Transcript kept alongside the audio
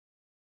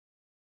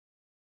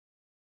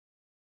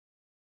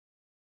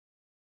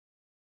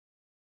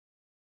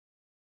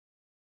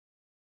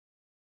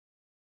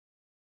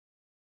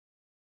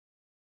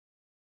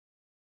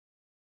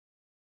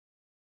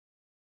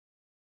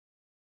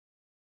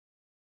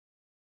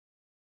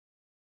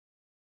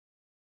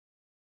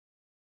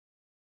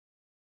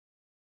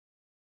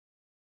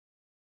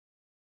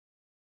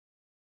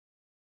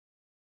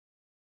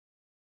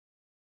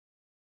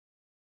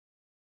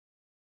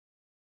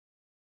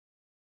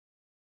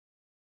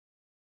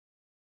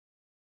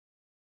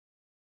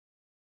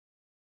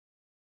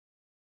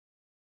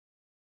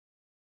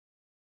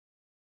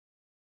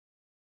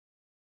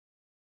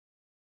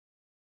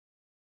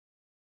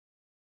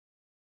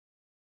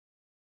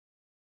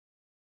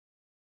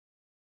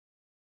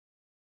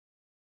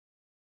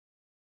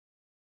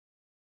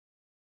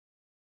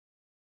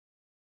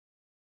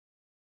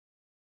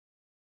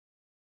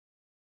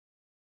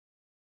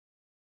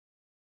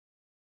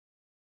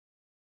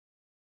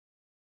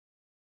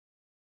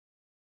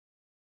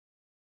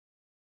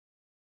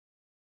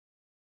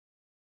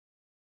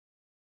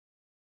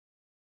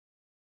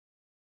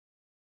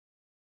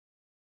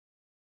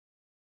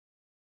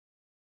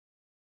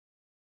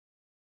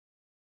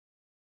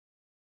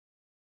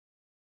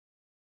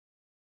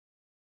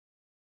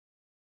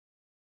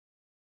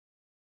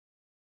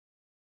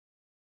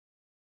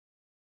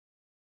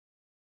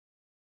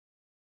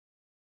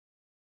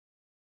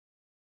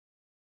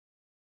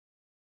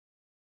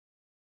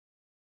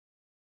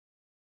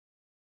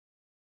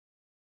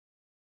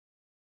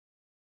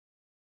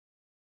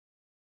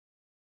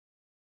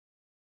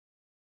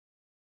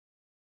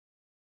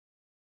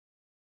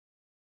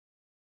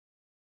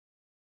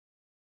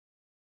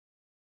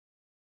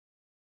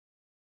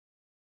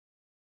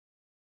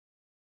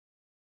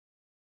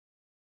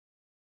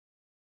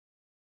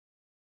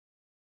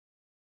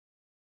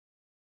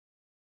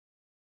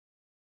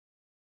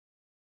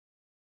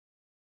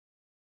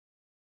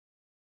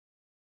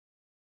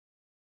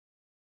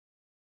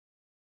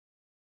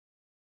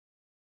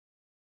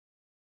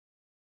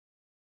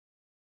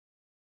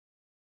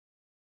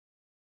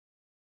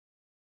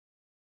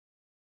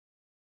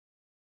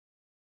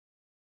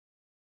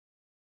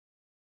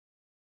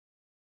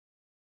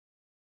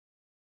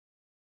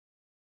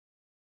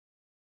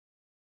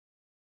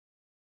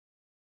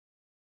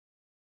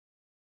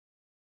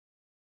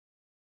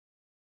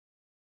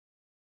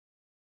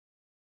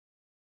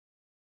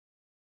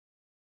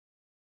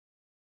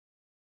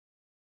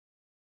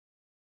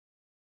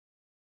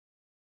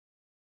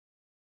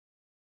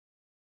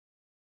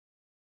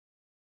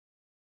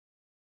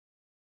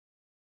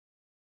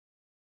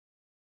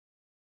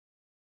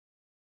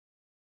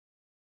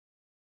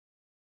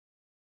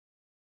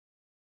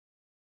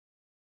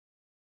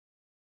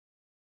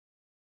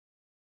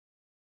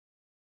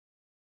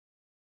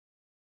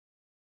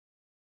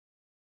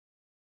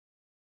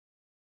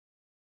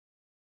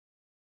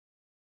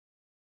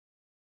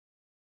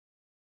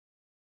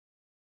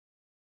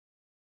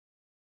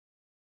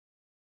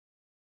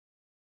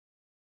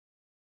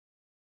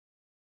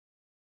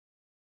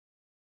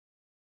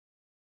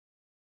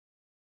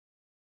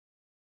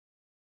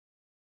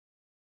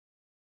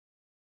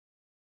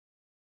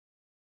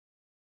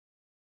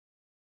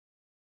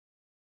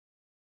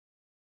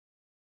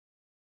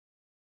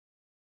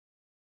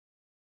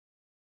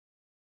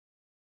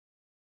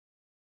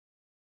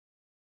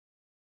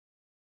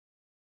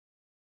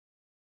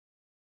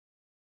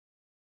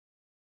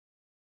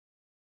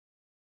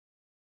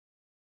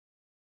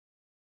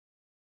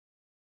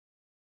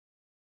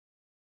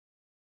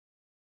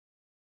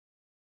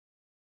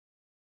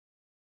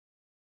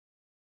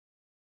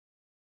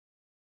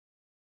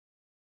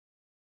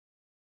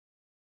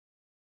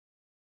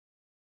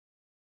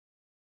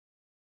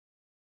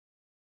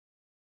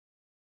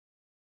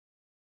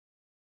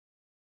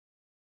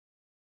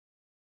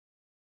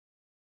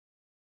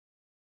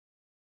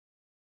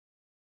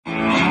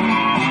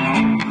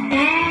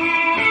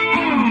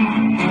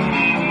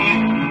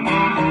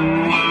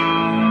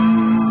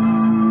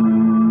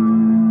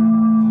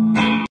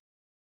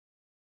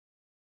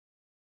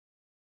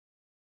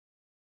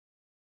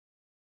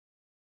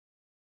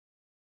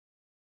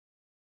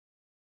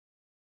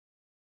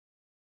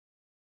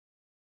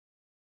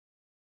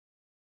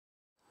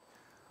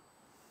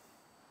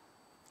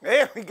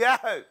There we go.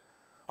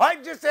 I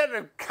just had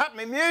to cut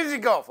my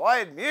music off. I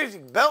had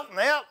music belting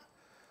out.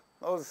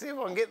 I'll see if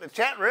I can get the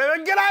chat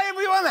room. G'day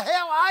everyone,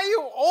 how are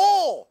you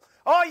all?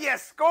 Oh, you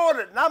scored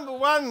it. Number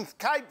one,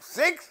 Cape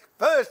 6,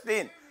 first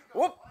in.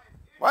 Whoop.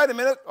 Wait a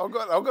minute, I've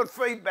got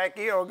feedback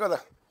here. I've got to...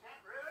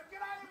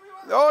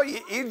 Oh, you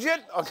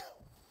idiot.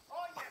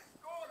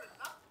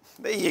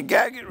 There you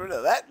go, get rid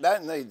of that.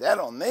 Don't need that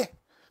on there.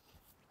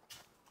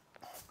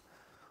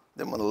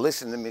 Didn't want to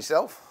listen to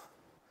myself.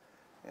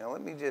 Now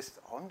let me just,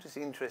 I'm just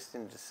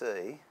interested to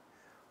see.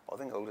 I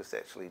think I'll just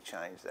actually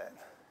change that.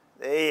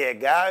 There you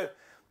go.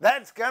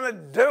 That's going to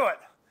do it.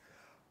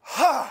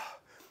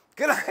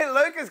 G'day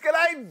Lucas,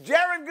 g'day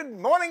Jared, good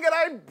morning,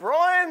 g'day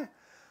Brian.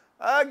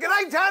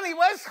 G'day Tony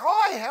West,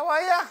 hi, how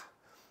are you?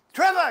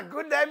 Trevor,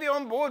 good to have you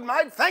on board,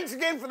 mate. Thanks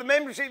again for the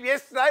membership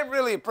yesterday,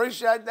 really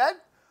appreciate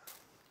that.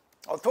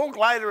 I'll talk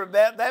later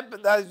about that,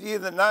 but those of you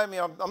that know me,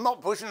 I'm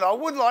not pushing it. I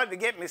would like to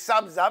get my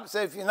subs up,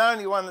 so if you know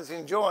anyone that's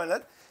enjoying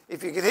it,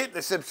 if you could hit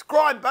the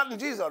subscribe button,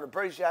 geez, I'd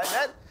appreciate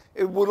that.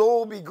 It would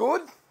all be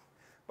good.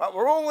 But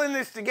we're all in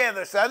this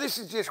together, so this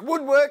is just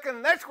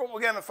woodworking. That's what we're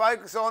going to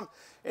focus on,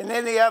 and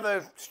any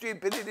other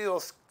stupidity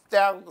or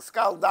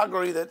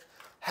skullduggery that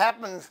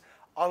happens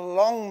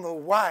along the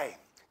way.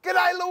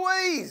 G'day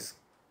Louise.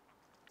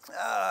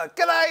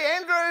 G'day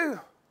Andrew.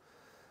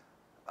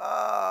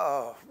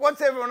 What's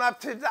everyone up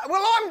to today?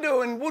 Well, I'm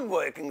doing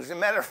woodworking, as a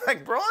matter of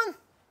fact, Brian.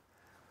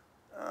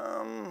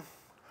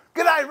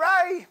 G'day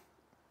Ray.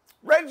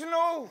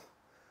 Reginald.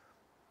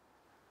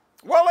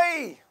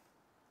 Wally.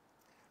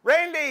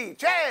 Randy,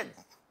 Chad,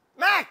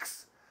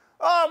 Max,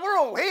 oh, we're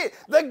all here.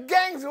 The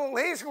gang's all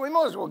here, so we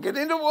might as well get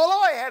into it. Well,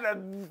 I had a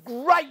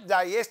great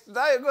day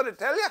yesterday, I've got to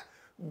tell you.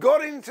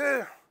 Got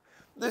into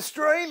the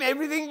stream,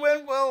 everything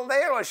went well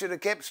there. I should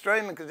have kept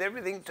streaming because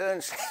everything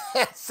turned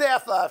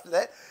south after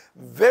that.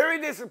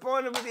 Very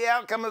disappointed with the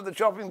outcome of the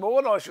chopping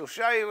board. I shall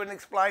show you and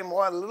explain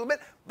why in a little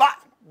bit, but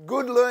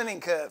good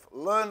learning curve.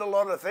 Learned a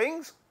lot of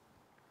things.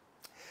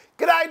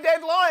 G'day,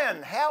 Dead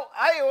Lion. How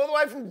are you? All the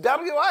way from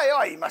WA.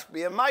 Oh, you must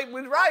be a mate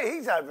with Ray.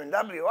 He's over in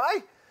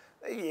WA.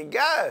 There you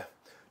go.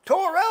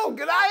 Torrell,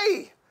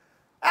 g'day.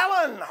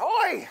 Alan,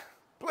 hi.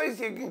 Please,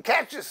 you can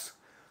catch us.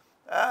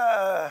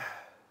 A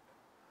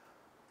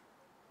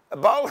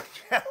bowling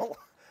channel.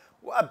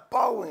 A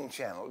bowling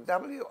channel.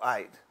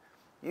 W8.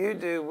 You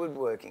do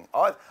woodworking.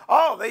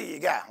 Oh, there you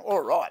go. All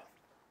right.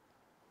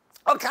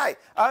 Okay.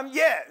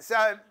 Yeah,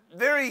 so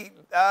very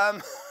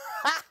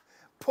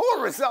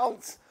poor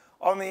results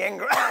on the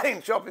end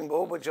chopping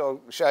board, which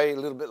I'll show you a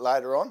little bit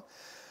later on.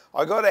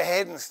 I got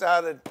ahead and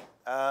started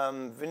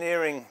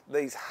veneering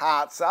these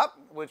hearts up,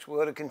 which we're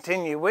going to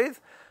continue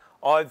with.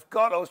 I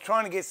was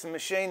trying to get some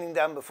machining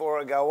done before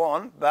I go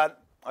on,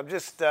 but I've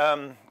just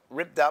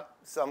ripped up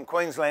some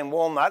Queensland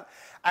walnut,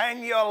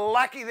 and you're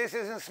lucky this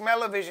isn't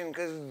smell-o-vision,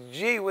 because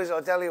gee whiz, I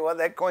tell you what,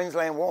 that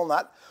Queensland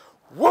walnut,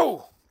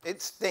 whoa,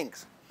 it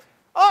stinks.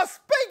 Oh,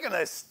 speaking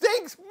of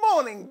stinks,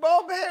 morning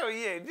Bob, how are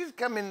you? Just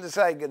come in to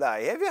say good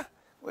day, have you?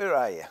 Where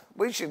are you?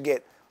 We should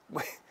get...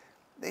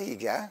 There you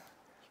go.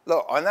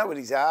 Look, I know what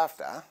he's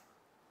after.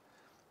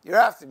 You're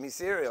after me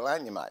cereal,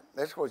 aren't you, mate?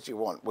 That's what you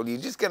want. Well,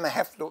 you're just going to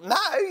have to... No,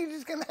 you're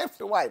just going to have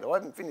to wait. I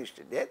haven't finished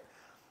it yet.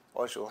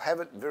 I shall have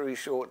it very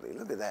shortly.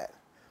 Look at that.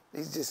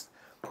 He's just...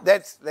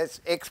 That's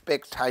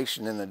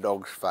expectation in a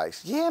dog's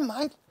face. Yeah,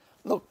 mate.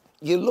 Look,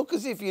 you look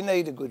as if you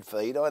need a good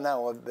feed. I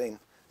know I've been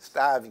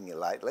starving you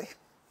lately.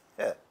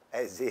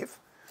 As if.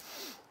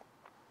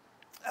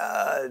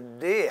 Oh,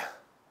 dear.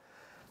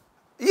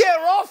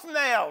 You're off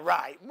now,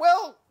 Ray.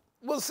 Well,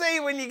 we'll see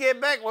you when you get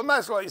back. We'll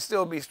most likely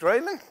still be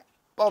streaming.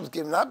 Bob's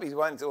given up. He's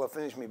waiting until I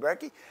finish my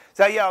brekkie.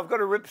 So, yeah, I've got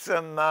to rip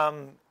some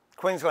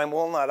Queensland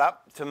walnut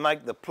up to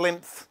make the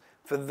plinth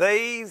for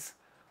these.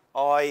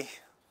 I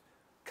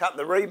cut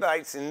the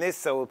rebates in this,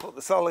 so we'll put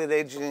the solid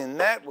edge in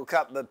that. We'll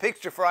cut the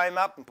picture frame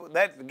up and put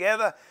that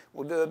together.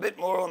 We'll do a bit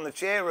more on the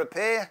chair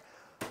repair.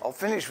 I'll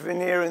finish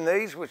veneering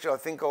these, which I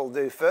think I'll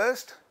do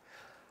first.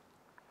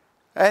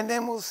 And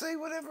then we'll see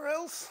whatever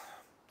else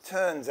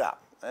turns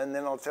up, and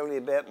then I'll tell you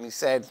about my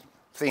sad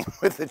thing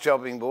with the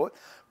chopping board.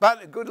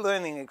 But a good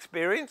learning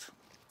experience.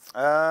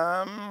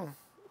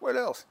 What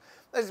else?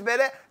 That's about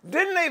it.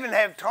 Didn't even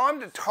have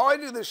time to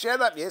tidy the shed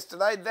up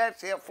yesterday.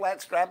 That's how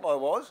flat strap I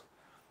was.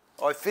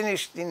 I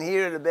finished in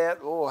here at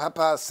about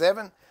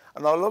 7:30,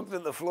 and I looked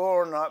at the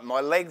floor and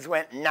my legs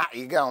went, nah,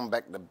 you're going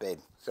back to bed.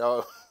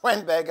 So I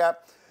went back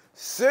up.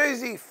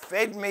 Susie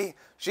fed me.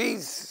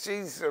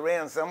 She's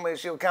around somewhere.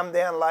 She'll come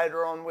down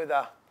later on with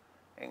a...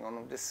 Hang on,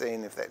 I'm just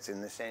seeing if that's in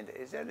the centre.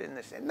 Is that in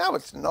the centre? No,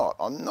 it's not.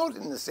 I'm not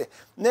in the centre.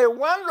 No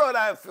wonder I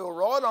don't feel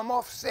right. I'm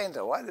off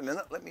centre. Wait a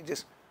minute. Let me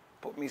just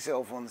put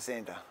myself on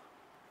centre.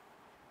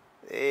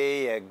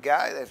 There you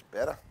go. That's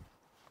better.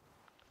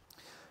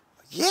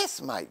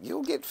 Yes, mate.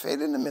 You'll get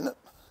fed in a minute.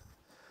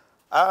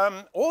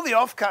 All the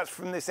offcuts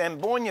from this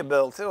Ambonia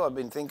bell too, I've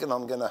been thinking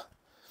I'm going to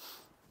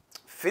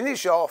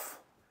finish off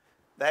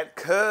that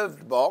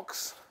curved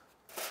box,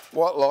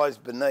 what lies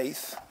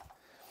beneath,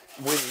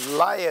 with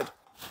layered...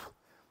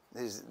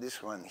 There's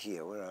this one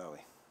here, where are we?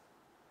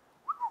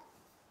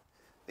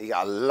 Yeah,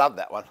 I love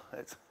that one.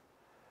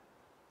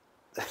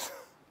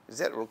 Is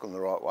that looking the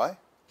right way?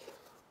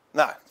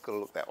 No, it's got to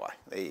look that way.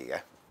 There you go.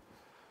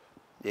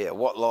 Yeah,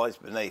 what lies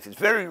beneath. It's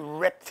very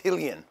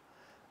reptilian.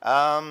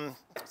 So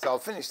I'll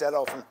finish that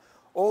off. And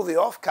all the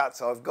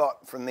offcuts I've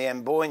got from the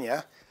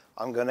Amboyna,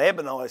 I'm going to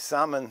ebonise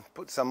some and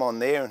put some on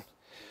there. And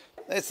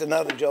that's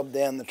another job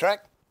down the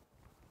track.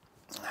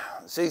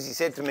 Susie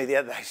said to me the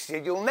other day, she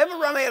said, "You'll never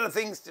run out of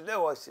things to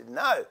do." I said,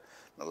 "No,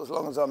 not as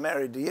long as I'm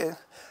married to you."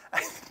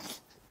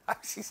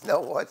 She's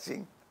not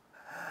watching.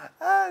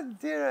 Oh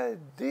dear, oh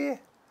dear.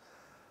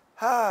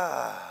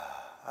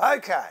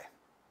 Okay.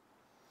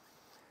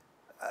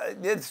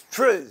 It's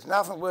true, there's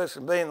nothing worse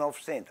than being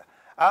off centre.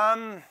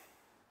 All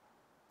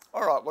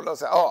right, what did I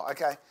say? Oh,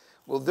 okay.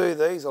 We'll do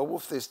these. I'll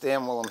wolf this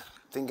down while I'm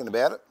thinking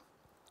about it.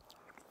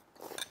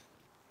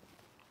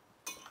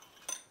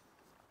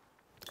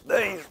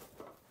 These,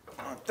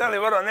 I'll tell you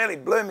what, I nearly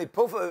blew me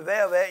puffer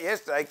valve out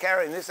yesterday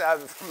carrying this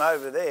over from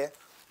over there.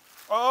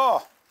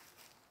 Oh,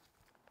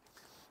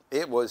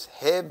 it was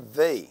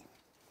heavy.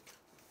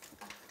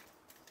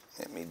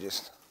 Let me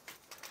just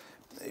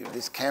move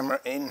this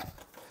camera in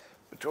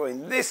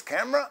between this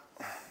camera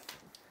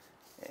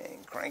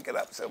and crank it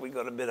up so we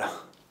got a bit of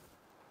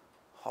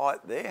height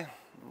there.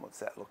 What's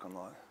that looking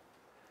like?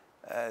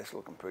 It's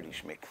looking pretty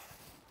schmick.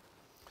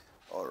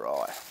 All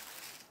right,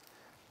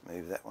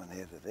 move that one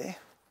out of there.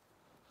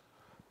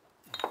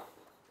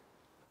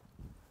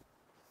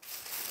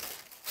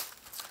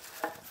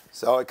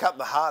 So I cut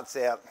the hearts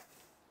out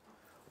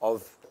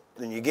of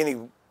the New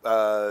Guinea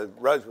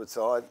rosewood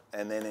side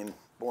and then in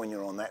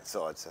Boyna on that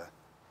side. So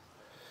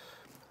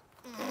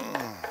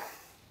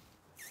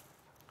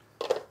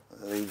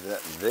leave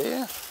that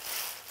there.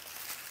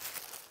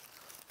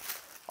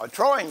 I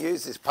try and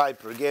use this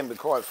paper again, but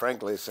quite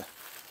frankly, it's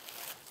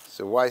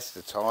a waste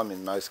of time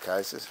in most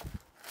cases.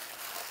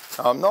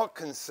 So I'm not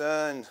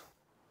concerned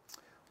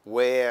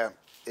where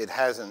it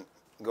hasn't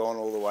gone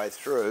all the way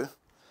through,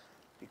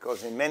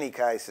 because in many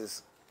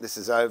cases this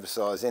is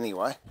oversized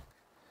anyway.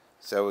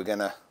 So we're going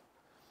to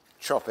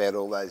chop out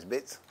all those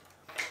bits.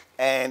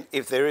 And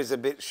if there is a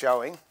bit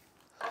showing,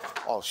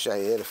 I'll show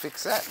you how to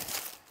fix that.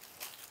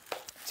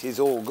 It is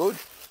all good.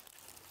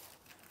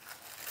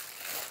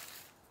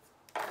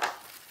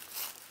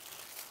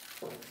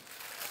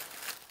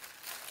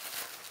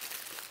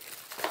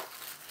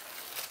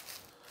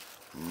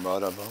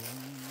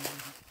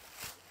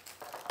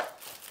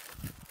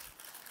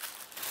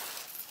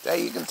 So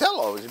you can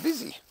tell I was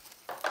busy.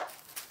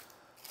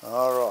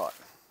 All right.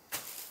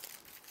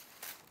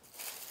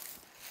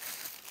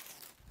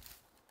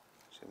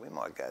 So we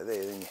might go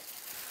there,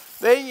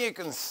 then you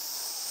can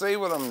see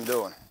what I'm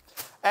doing.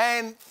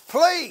 And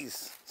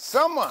please,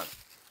 someone,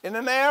 in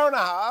an hour and a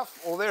half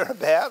or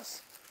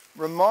thereabouts,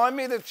 remind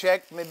me to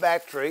check my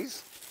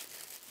batteries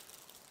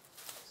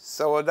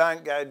so I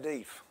don't go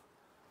deep.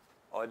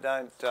 I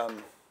don't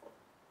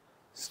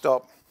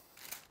stop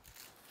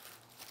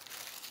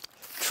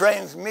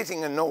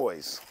transmitting a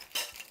noise.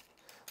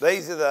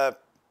 These are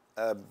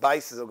the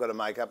bases I've got to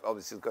make up.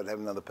 Obviously I've got to have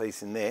another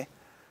piece in there.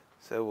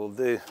 So we'll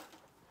do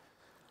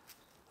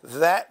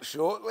that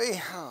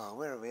shortly. Oh,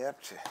 where are we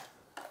up to?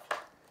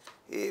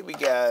 Here we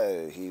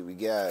go, here we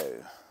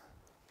go.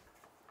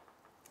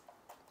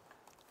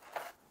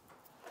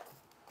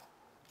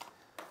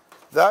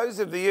 Those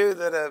of you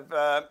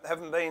that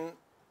haven't been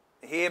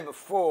here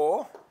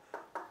before,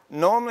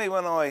 normally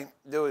when I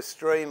do a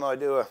stream I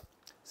do a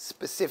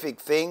specific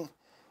thing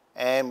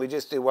and we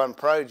just do one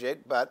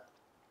project, but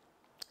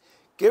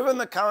given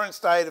the current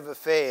state of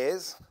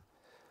affairs,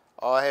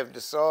 I have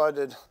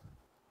decided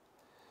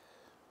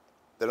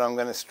that I'm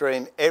going to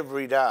stream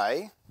every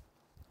day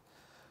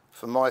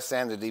for my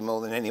sanity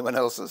more than anyone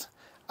else's.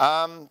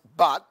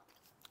 But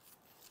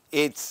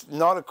it's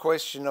not a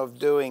question of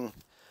doing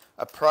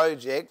a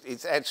project,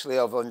 it's actually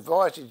I've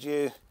invited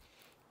you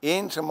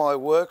into my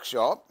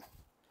workshop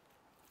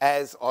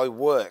as I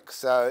work.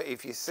 So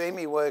if you see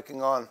me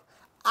working on,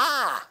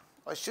 I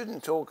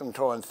shouldn't talk and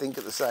try and think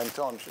at the same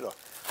time, should I?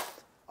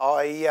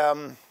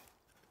 I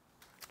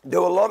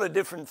do a lot of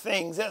different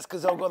things. That's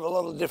because I've got a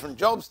lot of different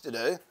jobs to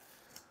do.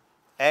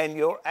 And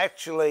you're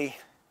actually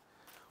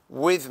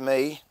with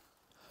me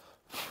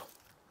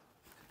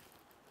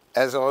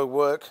as I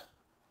work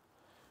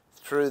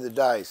through the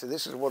day. So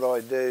this is what I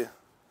do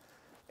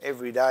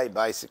every day,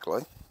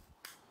 basically.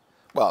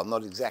 Well,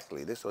 not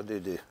exactly this. I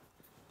do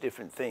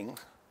different things.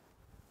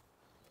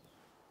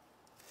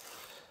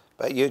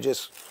 But you're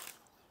just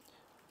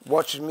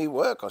watching me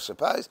work, I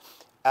suppose.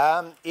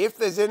 If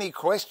there's any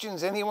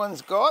questions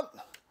anyone's got,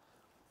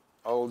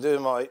 I'll do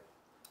my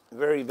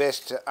very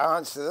best to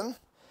answer them.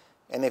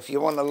 And if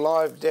you want a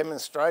live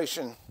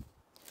demonstration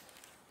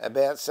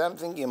about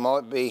something you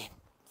might be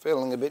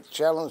feeling a bit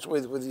challenged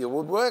with your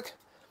woodwork,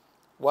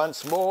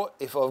 once more,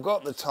 if I've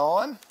got the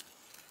time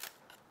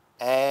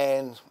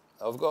and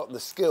I've got the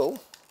skill,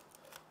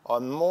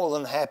 I'm more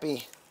than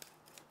happy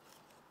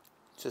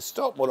to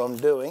stop what I'm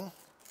doing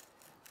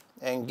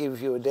and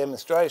give you a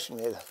demonstration.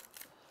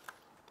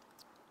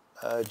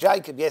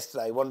 Jacob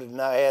yesterday wanted to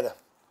know how to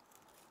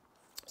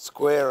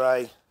square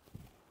a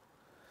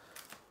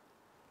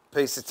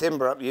piece of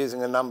timber up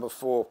using a number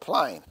 4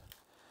 plane.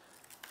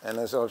 And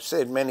as I've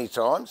said many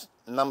times,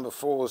 number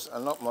 4s are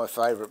not my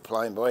favourite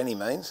plane by any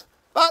means.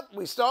 But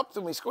we stopped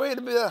and we squared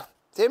a bit of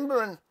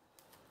timber, and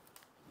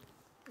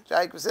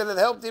Jacob said it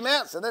helped him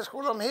out, so that's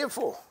what I'm here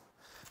for.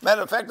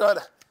 Matter of fact, I had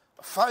a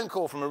phone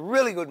call from a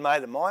really good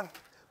mate of mine,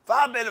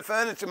 far better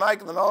furniture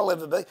maker than I'll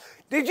ever be.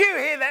 Did you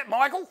hear that,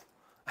 Michael?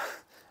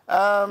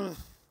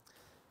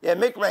 Yeah,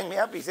 Mick rang me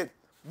up. He said,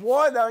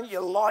 why don't you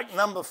like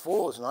number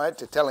 4s? And I had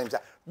to tell him, so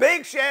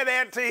big shout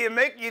out to you,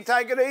 Mick. You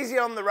take it easy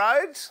on the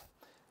roads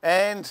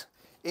and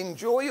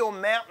enjoy your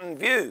mountain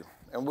view.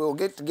 And we'll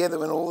get together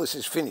when all this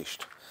is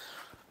finished.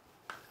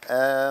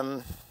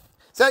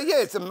 So,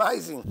 yeah, it's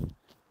amazing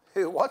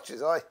who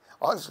watches. I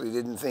honestly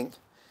didn't think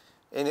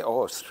any...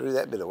 Oh, I threw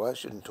that bit away. I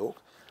shouldn't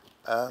talk.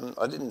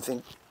 I didn't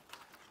think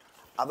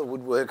other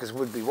woodworkers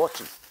would be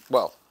watching.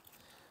 Well,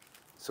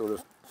 sort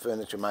of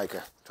furniture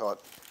maker type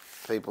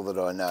people that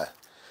I know.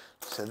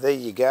 So there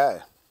you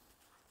go.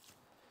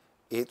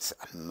 It's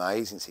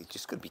amazing. So you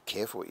just got to be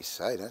careful what you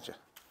say, don't you?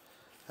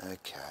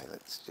 Okay,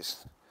 let's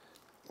just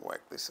whack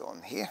this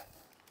on here.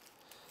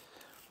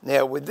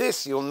 Now with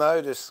this, you'll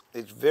notice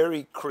it's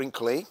very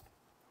crinkly.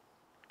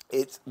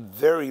 It's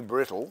very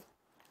brittle.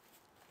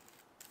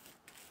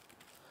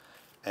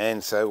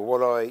 And so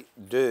what I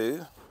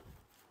do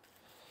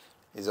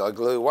is I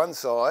glue one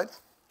side.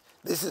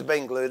 This has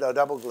been glued, I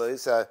double glue,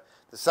 so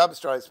the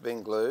substrate's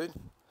been glued.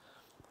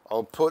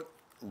 I'll put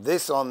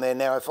this on there.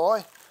 Now if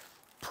I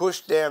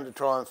push down to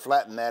try and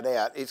flatten that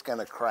out, it's going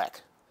to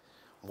crack.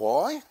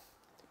 Why?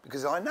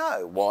 Because I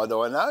know. Why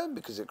do I know?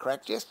 Because it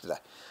cracked yesterday.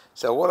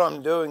 So what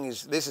I'm doing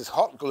is, this is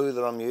hot glue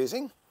that I'm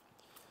using.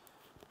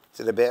 It's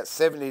at about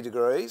 70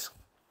 degrees.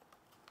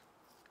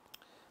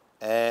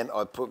 And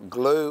I put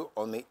glue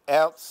on the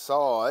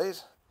outside.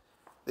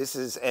 This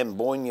is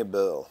ambonia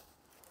burl.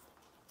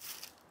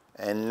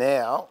 And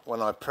now,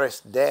 when I press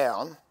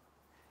down,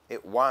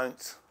 it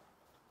won't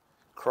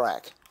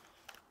crack.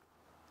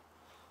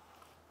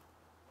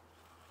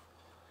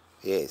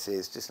 Yeah, see,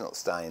 it's just not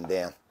staying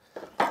down.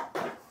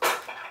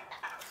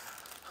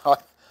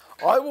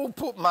 I will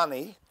put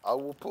money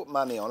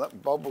on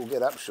it. Bob will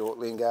get up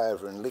shortly and go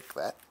over and lick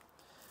that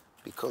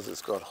because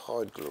it's got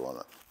hide glue on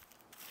it.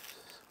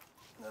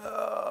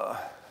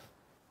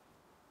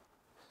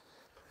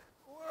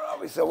 Where are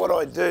we? So what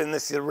I do, and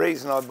this is the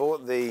reason I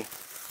bought the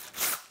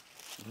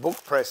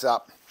book press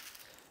up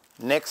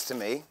next to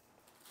me,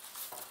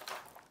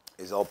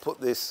 is I'll put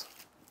this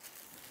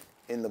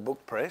in the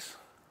book press.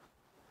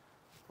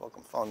 If I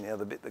can find the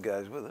other bit that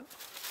goes with it.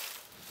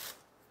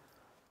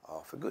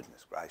 Oh, for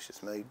goodness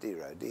gracious me,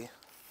 dear oh dear.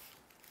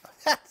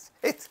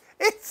 It's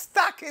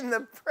stuck in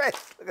the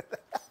press. Look at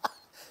that.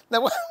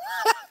 Now,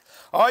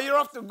 oh, you're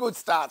off to a good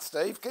start,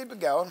 Steve. Keep it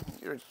going.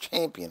 You're a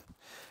champion.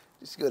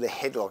 Just got a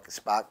head like a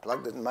spark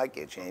plug. Doesn't make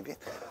you a champion.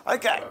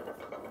 Okay.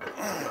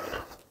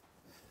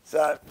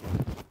 So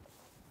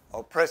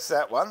I'll press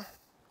that one,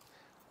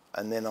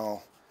 and then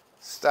I'll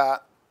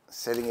start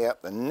setting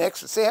out the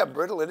next. See how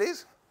brittle it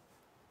is?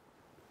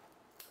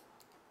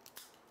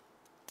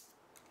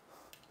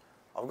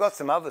 I've got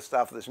some other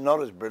stuff that's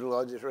not as brittle.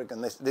 I just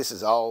reckon this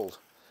is old,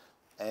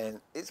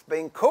 and it's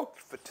been cooked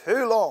for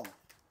too long.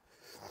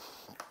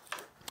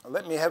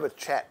 Let me have a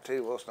chat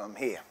too whilst I'm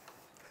here.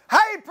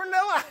 Hey,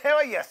 Prunella, how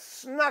are you?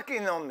 Snuck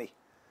in on me.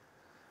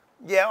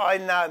 Yeah, I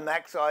know,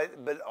 Max,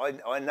 but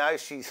I know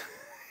she's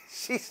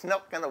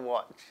not going to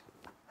watch.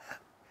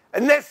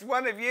 Unless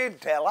one of you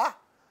tell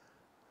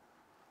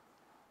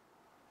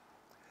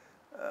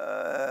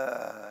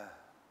her.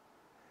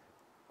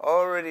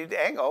 Already,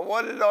 hang on,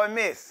 what did I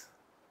miss?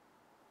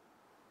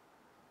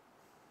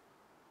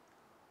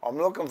 I'm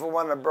looking for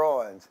one of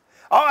Brian's.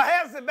 Oh,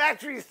 how's the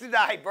batteries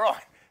today, Brian?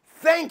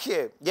 Thank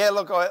you. Yeah,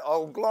 look,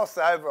 I'll gloss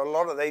over a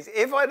lot of these.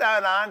 If I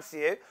don't answer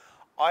you,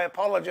 I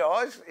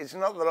apologise. It's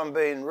not that I'm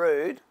being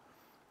rude.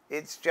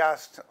 It's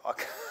just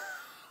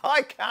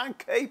I can't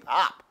keep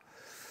up.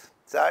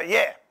 So,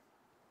 yeah.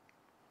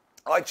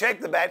 I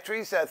checked the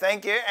battery, so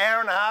thank you.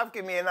 Hour and a half,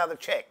 give me another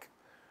check.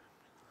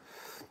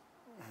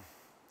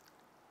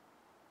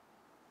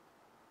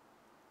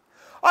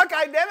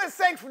 Okay, Dennis,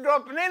 thanks for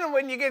dropping in, and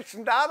when you get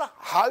some data,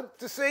 hope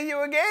to see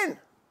you again.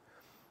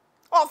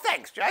 Oh,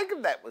 thanks,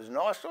 Jacob. That was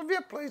nice of you.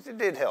 Pleased it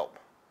did help.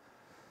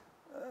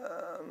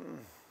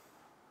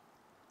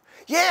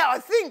 Yeah, I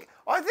think,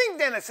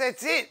 Dennis,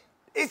 that's it.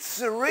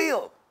 It's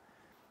surreal.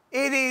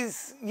 It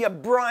is, your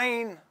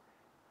brain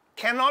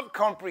cannot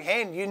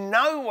comprehend. You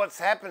know what's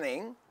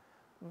happening,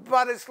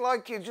 but it's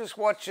like you're just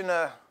watching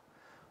I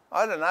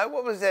don't know,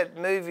 what was that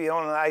movie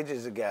on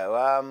ages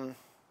ago?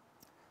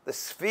 The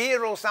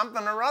Sphere or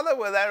something or other,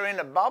 where they were in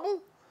a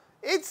bubble.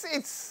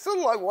 It's sort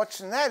of like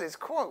watching that. It's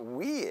quite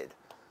weird.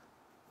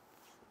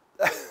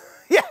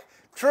 Yeah,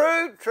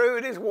 true,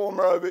 it is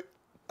warmer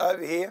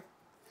over here.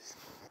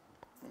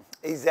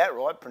 Is that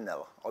right,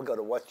 Prunella? I've got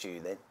to watch you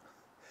then.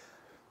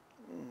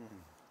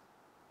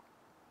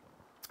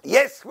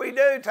 Yes, we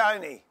do,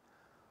 Tony.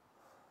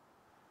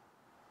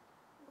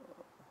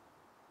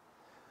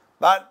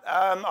 But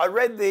I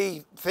read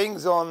the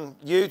things on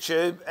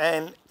YouTube,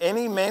 and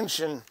any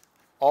mention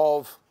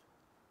of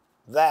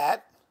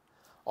that,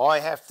 I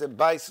have to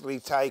basically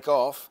take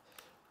off,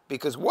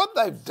 because what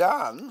they've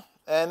done,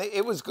 and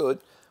it was good,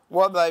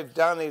 what they've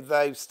done is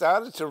they've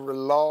started to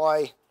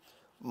rely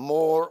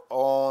more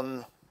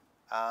on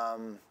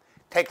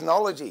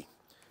technology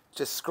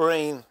to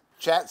screen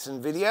chats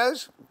and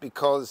videos,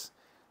 because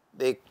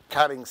they're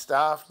cutting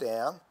staff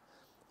down.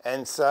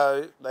 And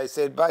so they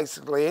said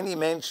basically any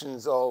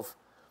mentions of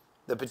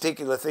the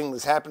particular thing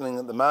that's happening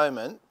at the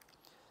moment,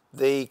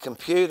 the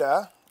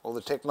computer or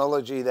the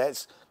technology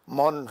that's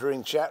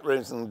monitoring chat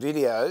rooms and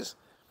videos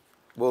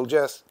will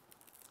just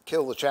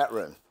kill the chat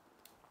room.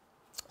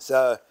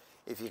 So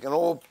if you can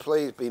all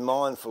please be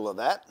mindful of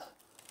that,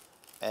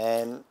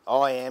 and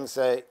I am,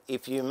 so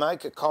if you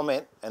make a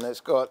comment and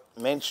it's got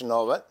mention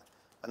of it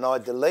and I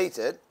delete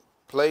it,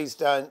 please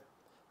don't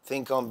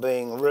think I'm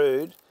being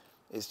rude.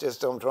 It's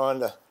just I'm trying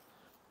to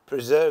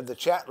preserve the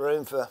chat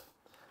room for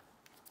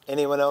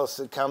anyone else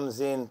that comes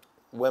in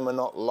when we're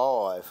not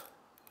live.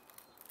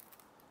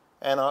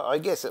 And I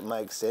guess it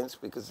makes sense,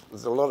 because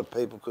there's a lot of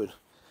people could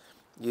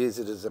use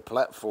it as a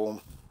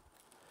platform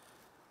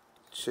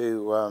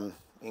to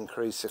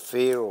increase the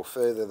fear or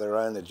further their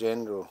own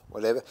agenda or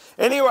whatever.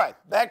 Anyway,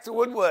 back to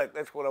woodwork.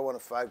 That's what I want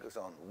to focus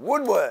on.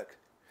 Woodwork.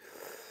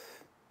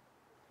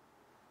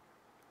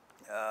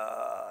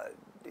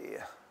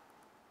 Dear.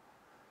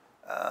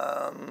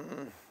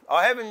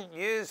 I haven't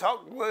used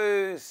hot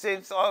glue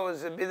since I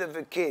was a bit of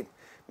a kid.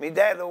 My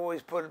dad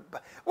always put it...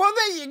 Well,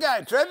 there you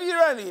go, Trevor.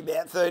 You're only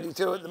about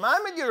 32 at the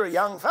moment. You're a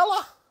young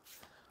fella.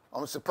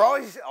 I'm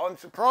surprised they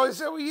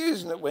were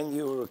using it when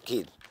you were a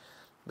kid,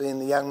 being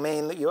the young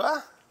man that you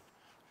are.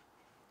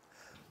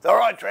 It's all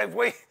right, Trev.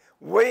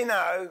 We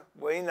know.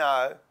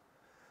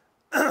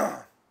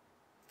 Do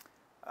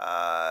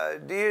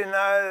you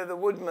know the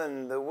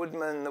woodman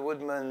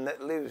that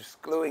lives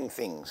gluing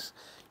things?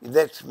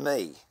 That's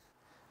me.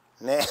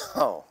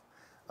 Now,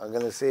 I'm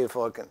going to see if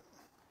I can...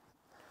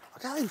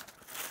 I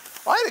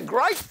had a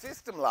great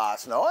system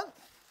last night.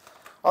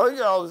 I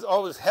think I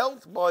was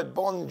helped by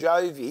Bon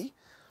Jovi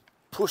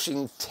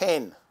pushing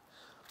 10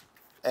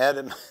 out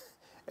of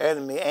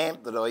my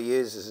amp that I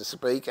use as a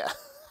speaker.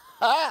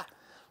 But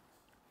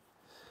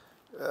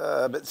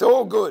it's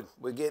all good.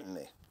 We're getting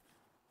there.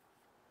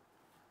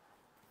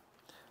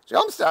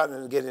 So I'm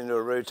starting to get into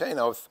a routine.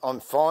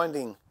 I'm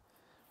finding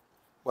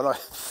when I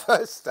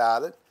first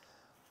started,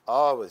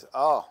 I was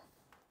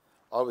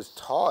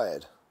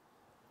tired.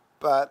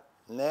 But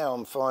now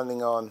I'm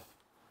finding I'm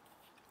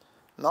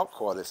not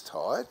quite as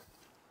tired.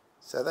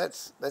 So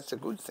that's a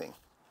good thing.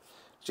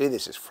 Gee,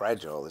 this is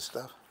fragile, this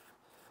stuff.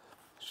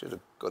 Should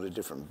have got a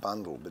different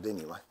bundle, but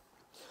anyway.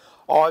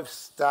 I've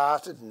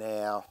started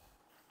now.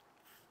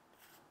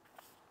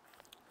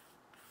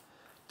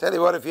 Tell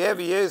you what, if you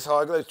ever use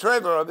high glue,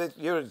 Trevor, I bet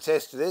you'll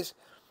attest to this,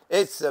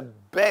 it's the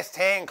best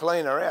hand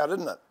cleaner out,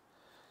 isn't it?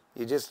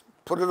 You just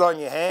put it on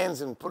your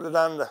hands and put it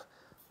under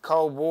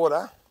cold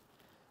water,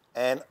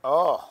 and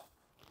oh,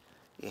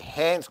 your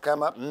hands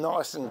come up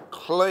nice and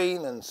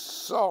clean and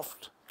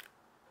soft.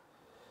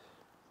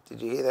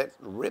 Did you hear that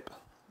rip?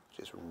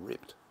 Just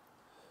ripped.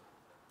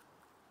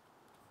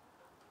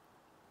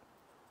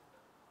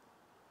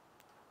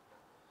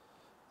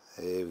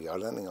 There we go. I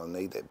don't think I'll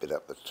need that bit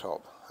up the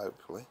top,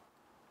 hopefully.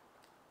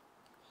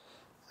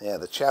 Now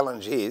the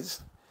challenge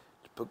is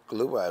to put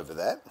glue over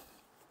that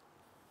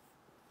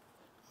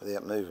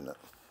without moving it.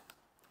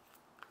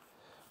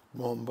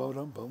 Boom,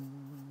 boom,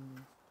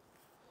 boom.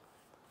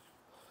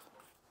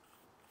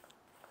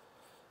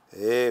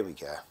 There we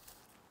go.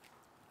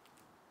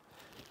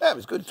 That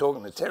was good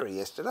talking to Terry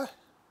yesterday.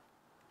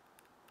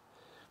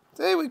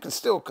 See, we can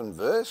still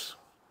converse.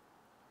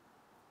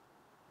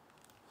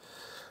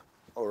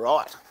 All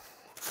right.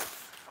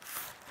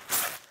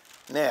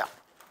 Now,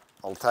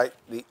 I'll take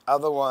the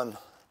other one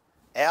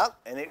out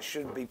and it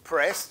should be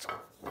pressed.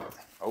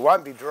 It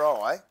won't be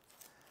dry,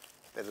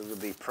 but it'll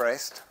be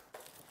pressed.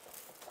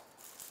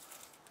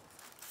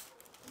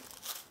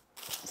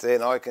 So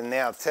then I can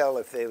now tell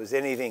if there was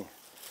anything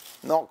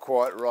not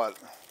quite right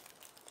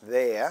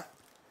there.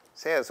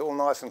 See how it's all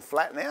nice and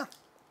flat now?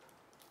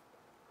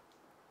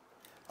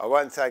 I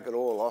won't take it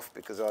all off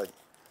because I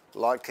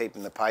like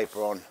keeping the paper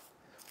on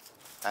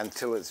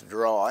until it's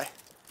dry.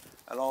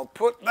 And I'll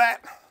put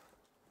that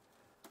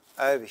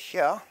over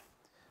here,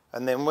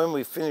 and then when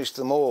we finish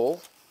them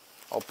all,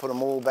 I'll put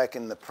them all back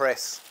in the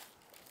press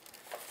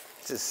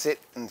to sit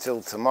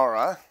until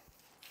tomorrow,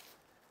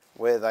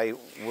 where they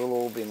will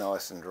all be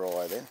nice and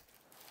dry then.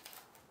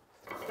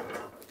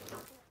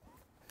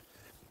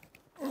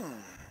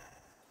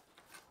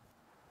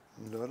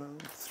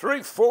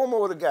 Four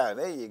more to go.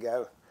 There you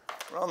go.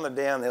 We're on the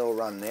downhill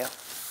run now.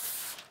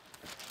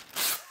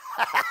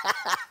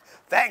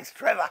 Thanks,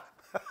 Trevor.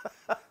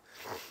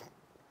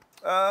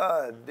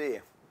 Oh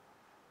dear.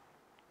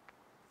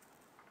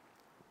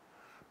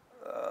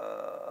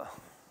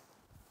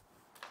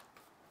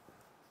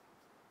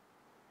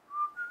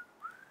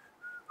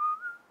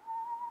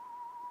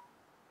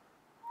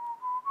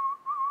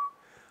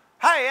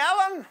 Hey, G'day,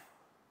 Alan.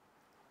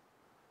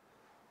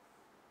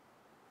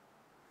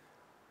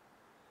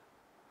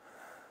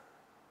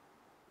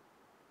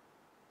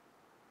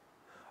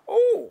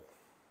 Oh,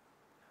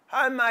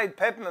 homemade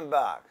peppermint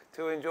bark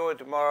to enjoy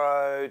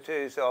tomorrow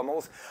too, so I'm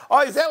also...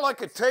 Oh, is that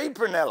like a tea,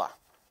 Prunella?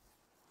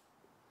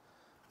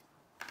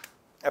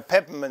 A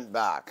peppermint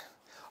bark.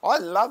 I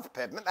love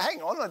peppermint.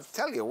 Hang on, I'll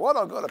tell you what,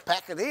 I've got a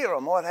packet here, I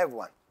might have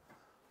one.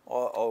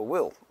 I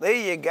will. There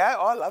you go,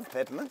 I love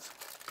peppermints.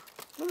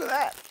 Look at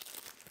that.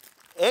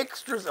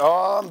 Extras,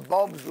 oh,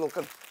 Bob's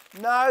looking.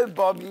 No,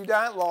 Bob, you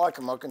don't like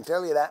them, I can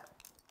tell you that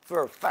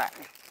for a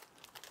fact.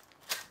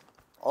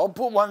 I'll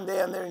put one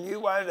down there and you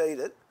won't eat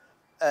it,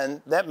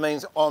 and that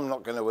means I'm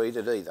not going to eat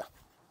it either.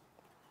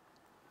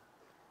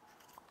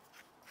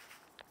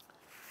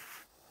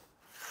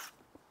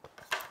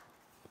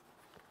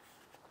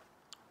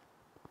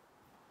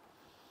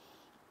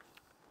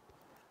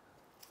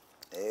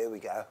 There we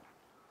go.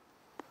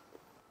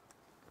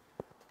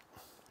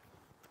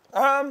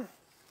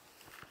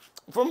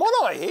 From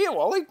what I hear,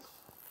 Wally,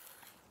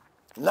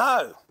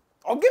 no.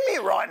 Oh, give me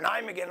your right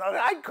name again.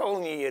 I hate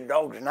calling you your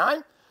dog's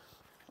name.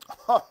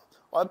 I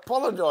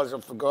apologise, I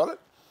forgot it.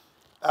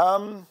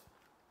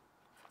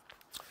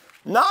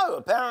 No,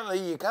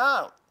 apparently you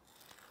can't.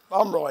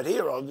 I'm right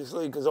here,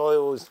 obviously, because I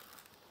always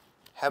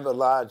have a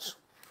large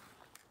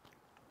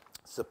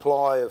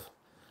supply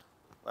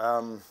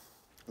of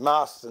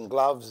masks and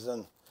gloves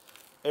and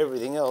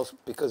everything else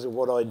because of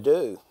what I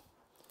do.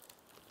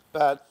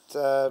 But,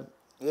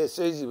 yeah,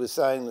 Susie was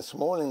saying this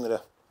morning that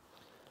a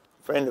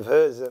friend of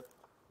hers that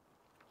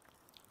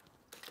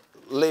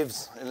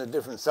lives in a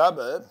different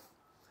suburb,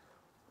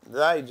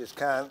 they just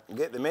can't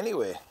get them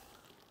anywhere.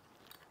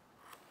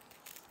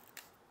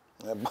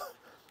 Now,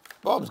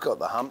 Bob's got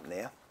the hump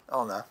now.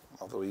 Oh no,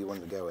 I thought you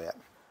wanted to go out.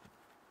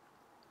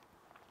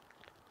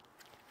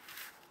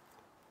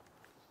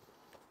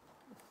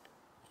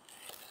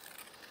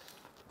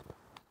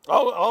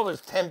 I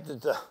was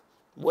tempted to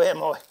wear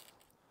my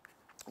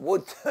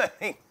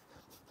wood-turning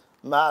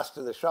mask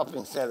to the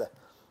shopping centre.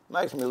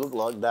 Makes me look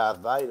like Darth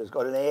Vader. It's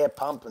got an air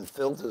pump and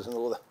filters and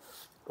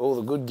all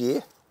the good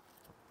gear.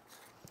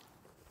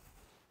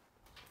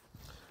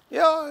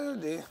 Yeah, oh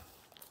dear.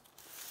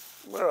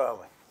 Where are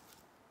we?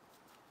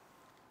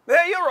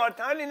 There, you're right,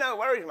 Tony. No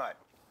worries, mate.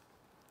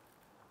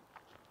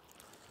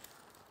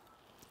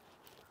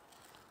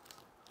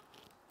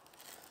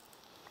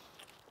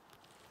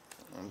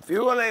 If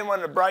you want anyone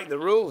to break the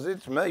rules,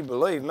 it's me,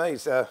 believe me.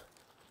 So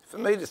for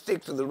me to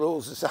stick to the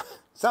rules is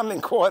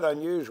something quite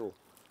unusual.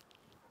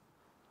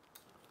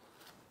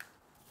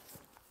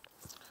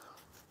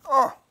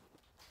 Oh,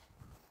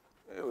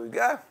 here we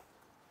go.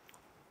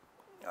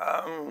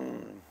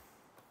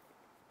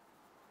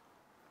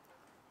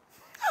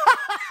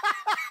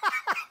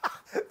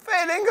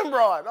 Fair dinkum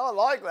bride, I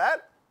like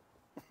that.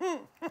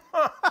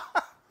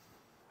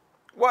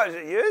 What, is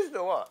it used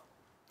or what?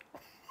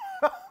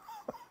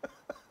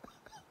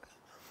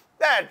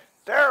 That's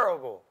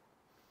terrible.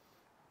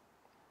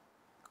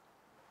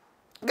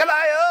 G'day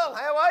Earl,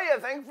 how are you?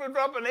 Thanks for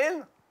dropping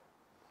in.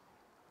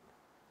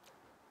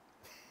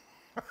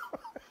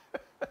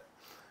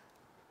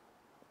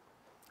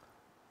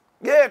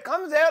 Yeah, it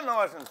comes out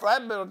nice and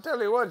flat, but I'll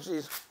tell you what,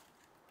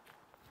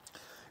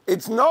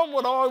 it's not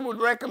what I would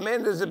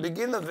recommend as a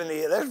beginner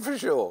veneer, that's for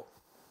sure.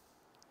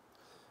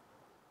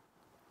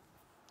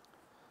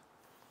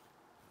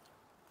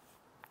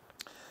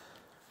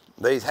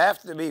 These have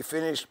to be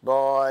finished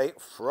by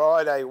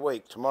Friday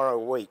week, tomorrow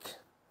week.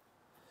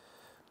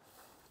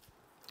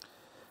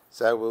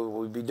 So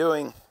we'll be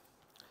doing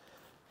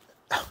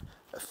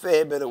a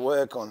fair bit of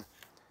work on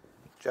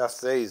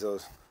just these. I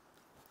was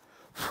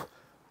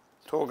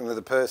talking to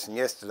the person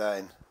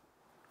yesterday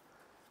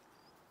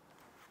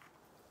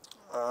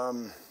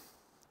and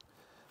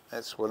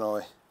that's when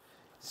I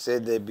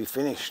said they'd be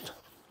finished.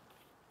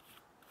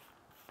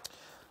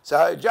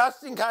 So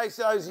just in case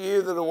those of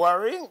you that are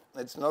worrying,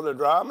 it's not a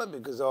drama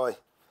because I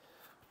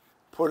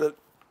put it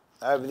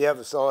over the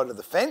other side of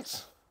the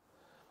fence.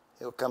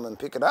 He'll come and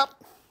pick it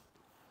up.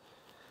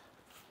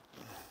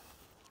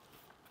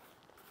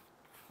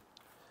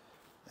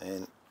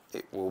 And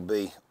it will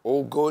be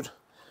all good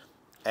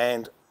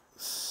and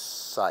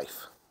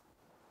safe.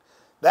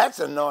 That's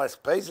a nice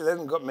piece. It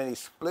hasn't got many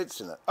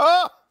splits in it.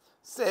 Oh,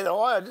 said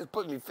I just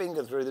put my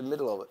finger through the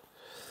middle of it.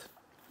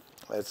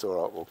 That's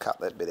all right. We'll cut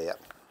that bit out.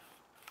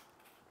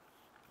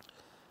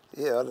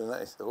 Yeah, I don't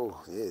know.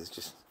 Oh, yeah,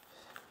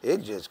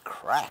 it just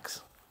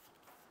cracks.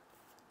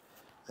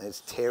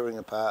 It's tearing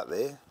apart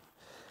there.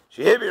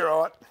 She'll be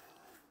right.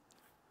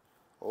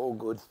 All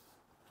good.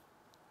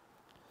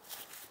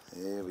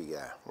 There we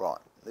go. Right,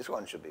 this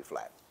one should be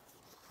flat.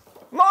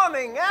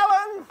 Morning,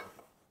 Alan.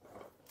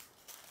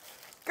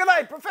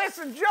 G'day,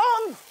 Professor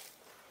John.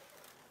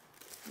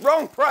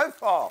 Wrong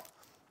profile.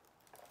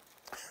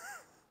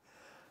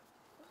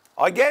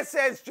 I guess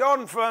that's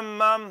John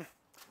from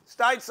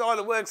Stateside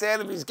that works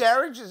out of his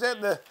garage. Is that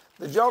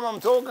the John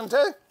I'm talking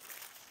to?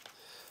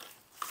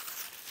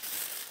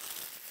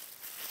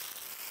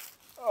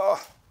 Oh.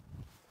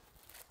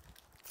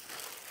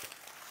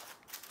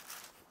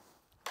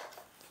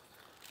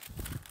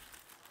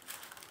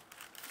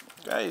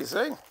 There you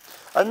see.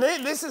 And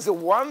then, this is a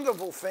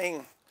wonderful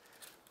thing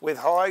with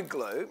hide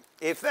glue.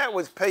 If that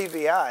was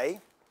PVA,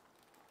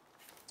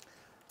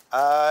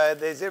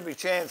 there's every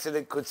chance that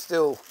it could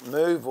still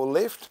move or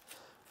lift.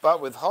 But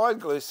with hide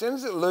glue, as soon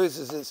as it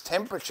loses its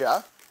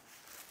temperature,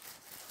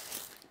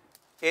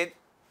 it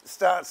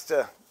starts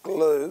to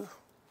glue.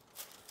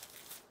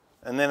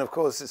 And then, of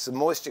course, it's the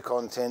moisture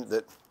content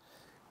that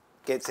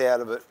gets out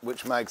of it,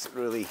 which makes it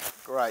really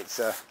great.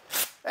 So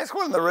that's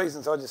one of the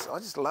reasons I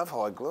just love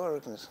hide glue. I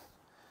reckon it's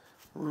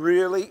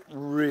really,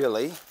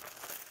 really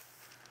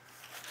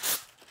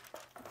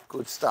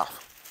good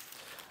stuff.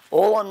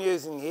 All I'm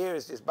using here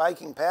is just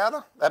baking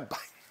powder.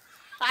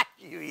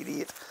 You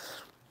idiot.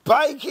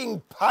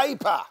 Baking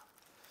paper.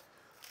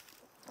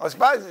 I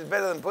suppose it's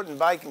better than putting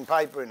baking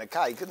paper in a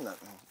cake, isn't it?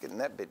 Getting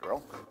that bit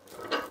wrong.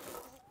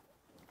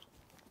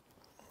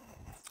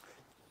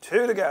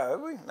 2 to go,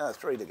 have we? No,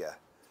 3 to go.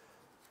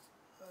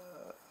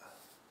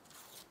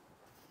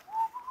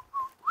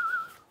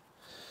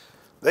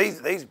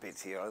 These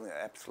bits here, I think, are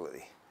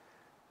absolutely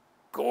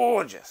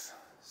gorgeous.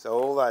 So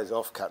all those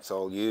offcuts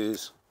I'll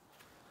use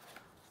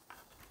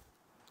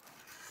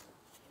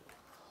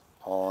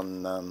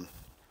on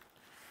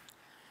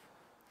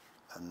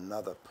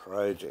another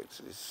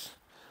project.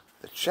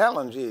 The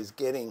challenge is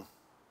getting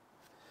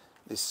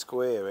this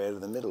square out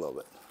of the middle of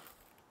it.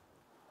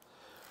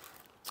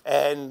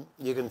 And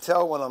you can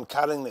tell when I'm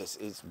cutting this,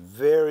 it's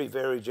very,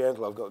 very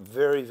gentle. I've got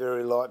very,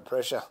 very light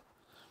pressure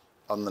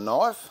on the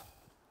knife.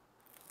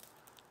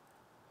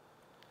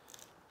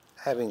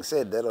 Having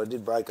said that, I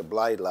did break a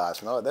blade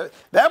last night.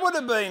 That would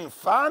have been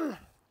fun.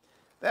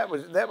 That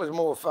was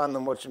more fun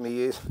than watching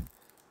me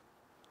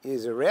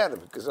use a router,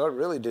 because I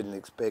really didn't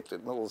expect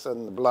it. And all of a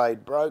sudden the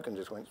blade broke and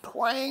just went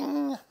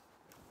twang.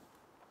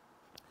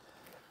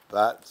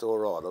 But it's all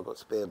right, I've got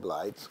spare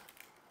blades.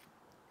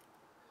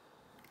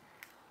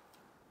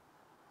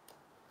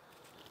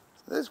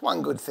 There's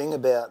one good thing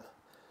about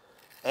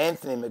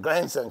Anthony, my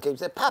grandson, keeps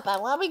saying, "Papa,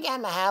 what are we going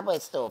to the hardware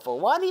store for?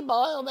 Why do you buy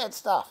all that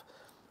stuff?"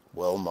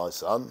 Well, my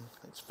son,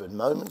 it's for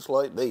moments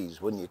like these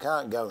when you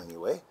can't go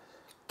anywhere.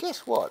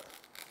 Guess what?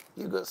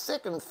 You've got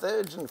second,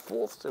 thirds and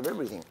fourths of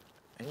everything,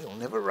 and you'll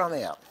never run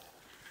out.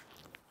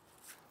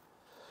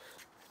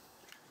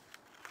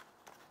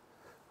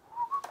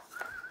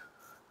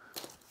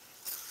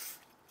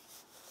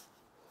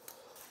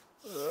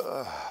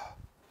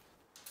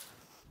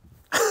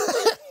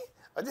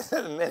 I just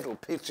had a mental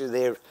picture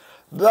there.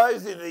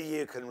 Those of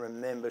you can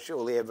remember,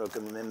 surely everyone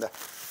can remember,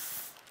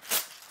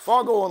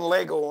 Foghorn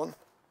Leghorn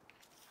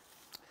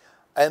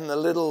and the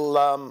little,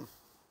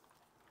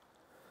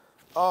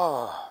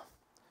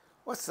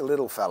 what's the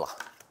little fella?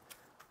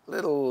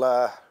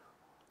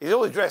 He's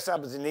always dressed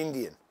up as an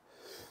Indian.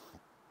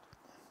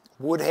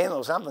 Wood hen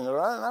or something, or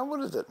I don't know, what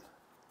is it?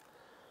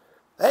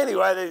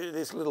 Anyway, there's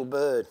this little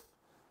bird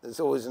that's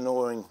always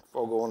annoying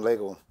Foghorn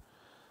Leghorn.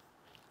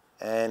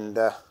 And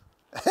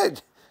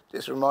it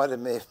just reminded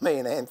me of me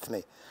and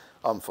Anthony.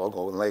 I'm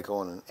Foghorn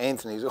Leghorn, and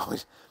Anthony's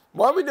always,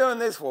 "What are we doing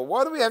this for?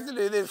 Why do we have to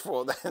do this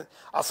for?"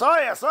 I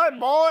say,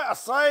 boy, I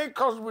say,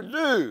 because we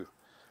do.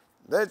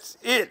 That's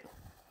it.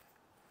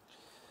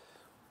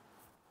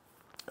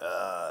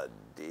 Oh,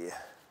 dear.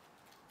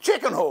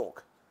 Chicken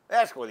hawk.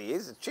 That's what he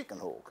is, a chicken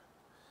hawk.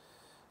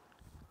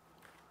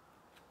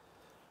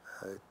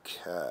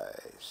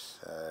 Okay,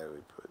 so we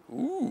put,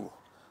 I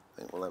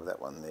think we'll have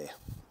that one there.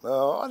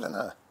 Oh, I don't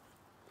know.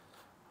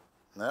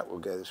 No, we'll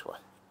go this way.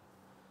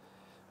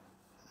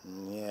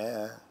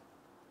 Yeah.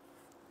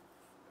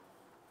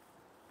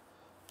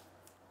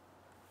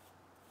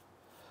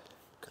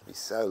 Could be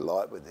so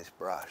light with this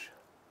brush.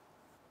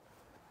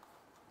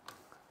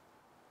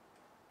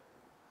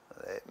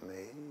 Let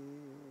me...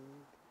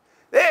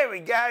 There we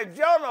go,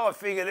 John, I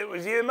figured it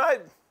was you,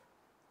 mate.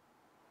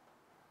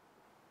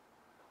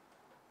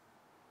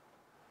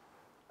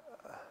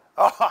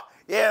 Oh,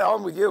 yeah,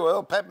 I'm with you,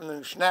 Earl.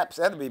 Peppermint schnapps,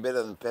 that'd be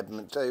better than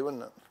peppermint tea,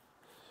 wouldn't it?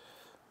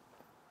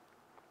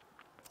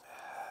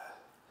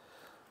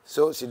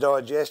 Sorts your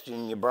digestion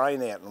and your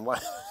brain out in one,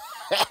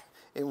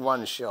 in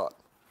one shot.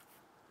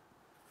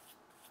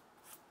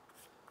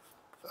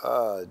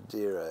 Oh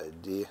dear, oh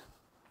dear.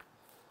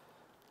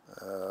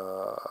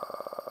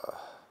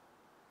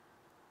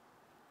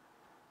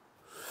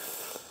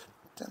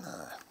 Don't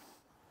know.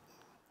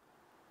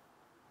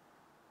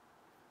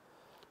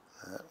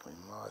 No, we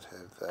might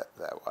have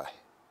that way.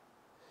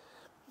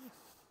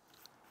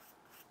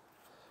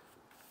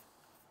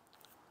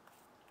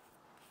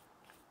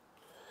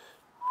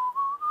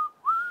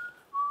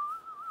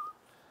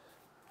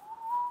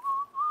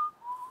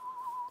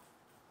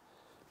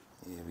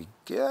 Here we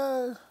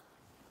go.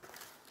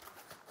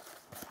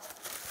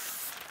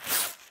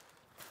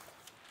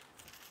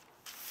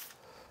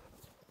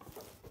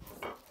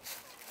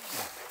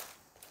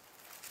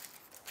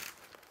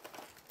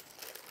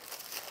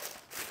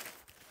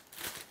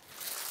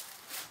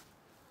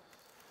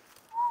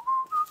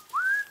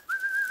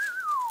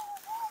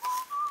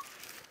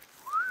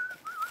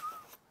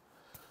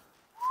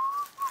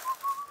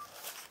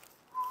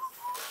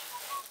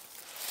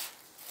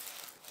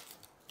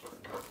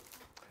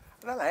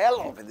 I don't know how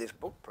long I've had this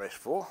book pressed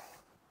for.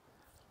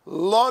 A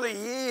lot of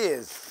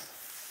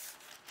years.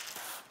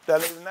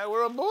 Don't even know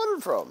where I bought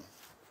it from.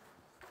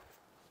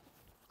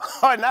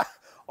 I know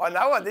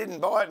I didn't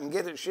buy it and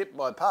get it shipped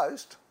by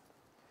post.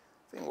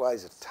 The thing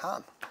weighs a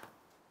ton.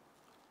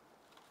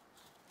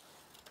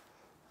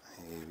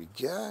 Here we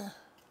go.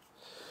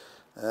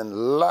 And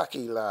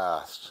lucky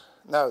last.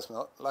 No, it's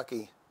not.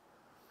 Lucky.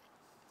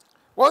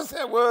 What's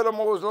that word I'm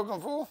always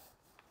looking for?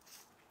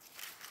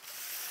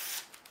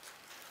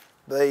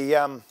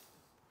 The,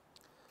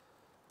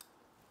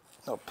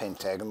 not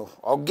pentagonal.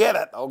 I'll get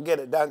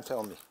it, don't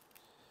tell me.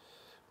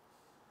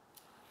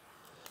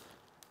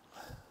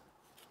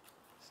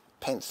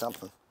 Pent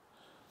something.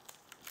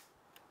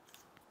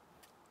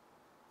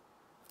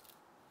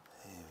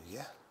 There we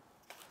go.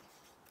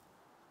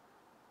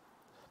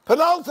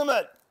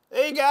 Penultimate.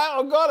 There you go,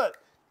 I got it.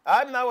 I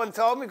hope no one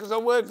told me because I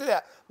worked it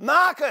out.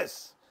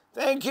 Marcus,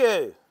 thank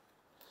you.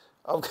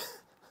 All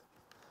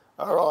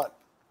right.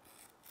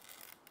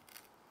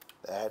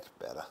 That's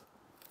better.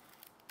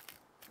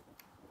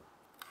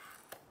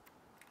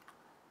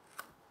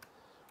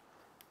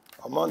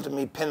 I'm on to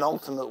me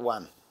penultimate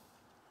one.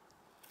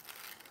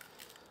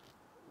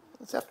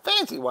 It's a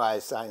fancy way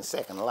of saying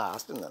second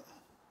last, isn't it?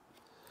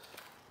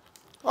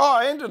 Oh,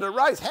 I entered a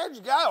race. How'd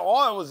you go? Oh,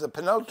 I was the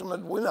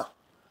penultimate winner.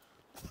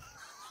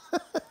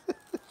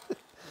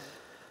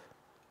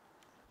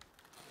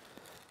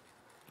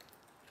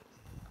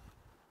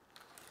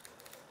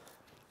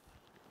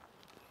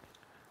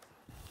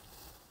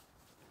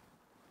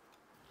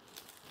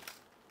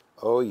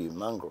 Oh, you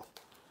mongrel.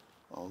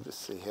 I'll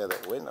just see how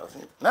that went, I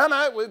think.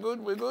 No, we're good,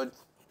 we're good.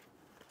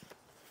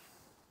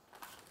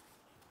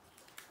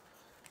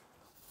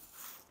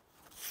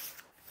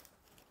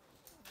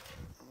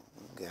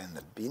 Go in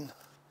the bin.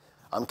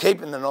 I'm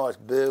keeping the nice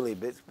burly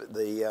bits, but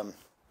the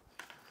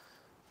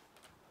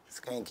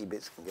skanky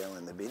bits can go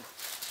in the bin.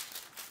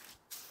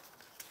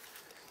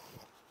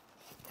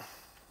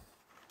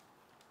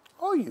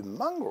 Oh, you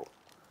mongrel.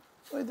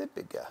 Where'd that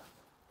bit go?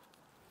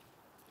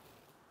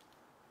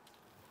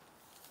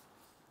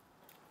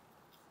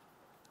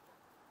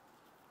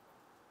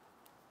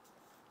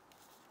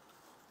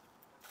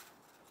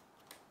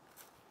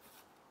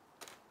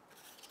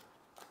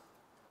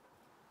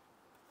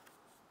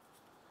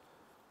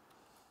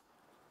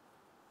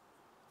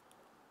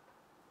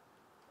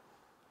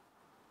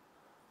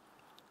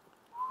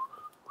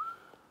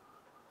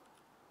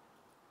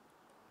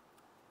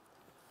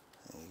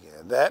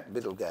 That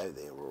bit'll go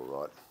there all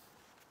right.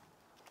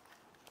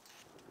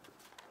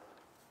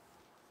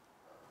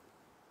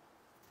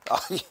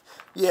 Oh,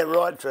 yeah,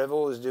 right, Trevor.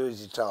 Always do as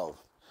you're told.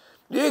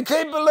 You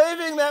keep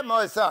believing that,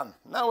 my son.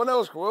 No one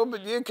else will,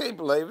 but you keep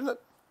believing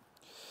it.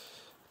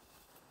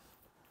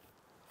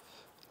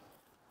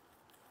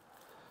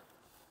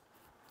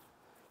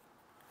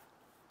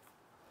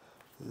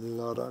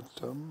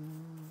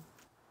 La-da-dum.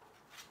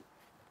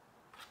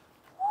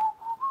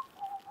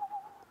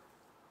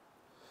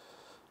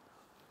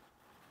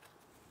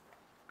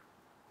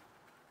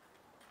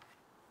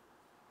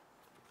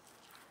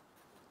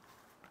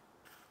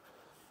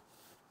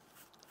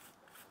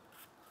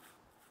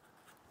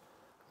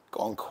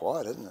 Gone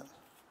quiet, isn't it?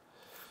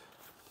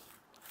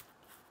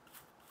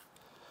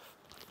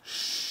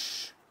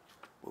 Shh.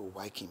 We'll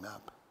wake him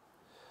up.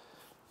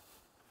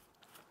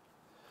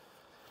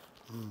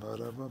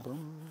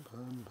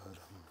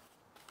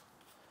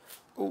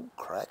 Oh,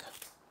 crack.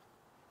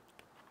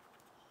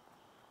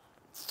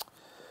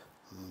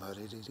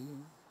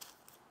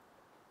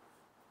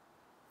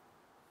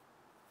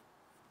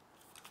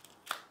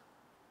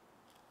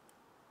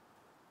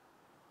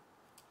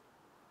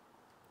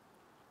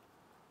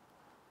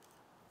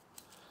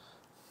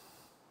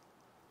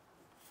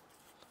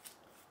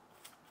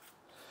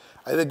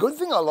 The good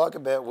thing I like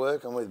about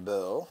working with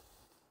burl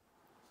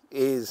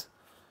is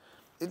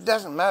it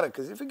doesn't matter,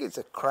 because if it gets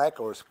a crack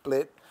or a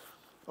split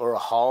or a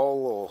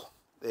hole or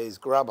there's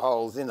grub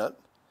holes in it,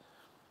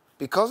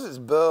 because it's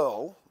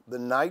burl, the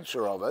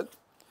nature of it,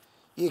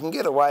 you can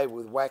get away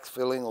with wax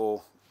filling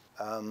or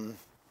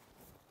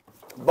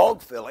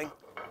bog filling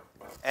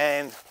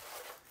and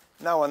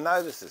no one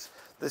notices.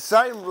 The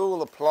same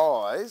rule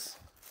applies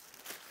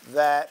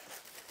that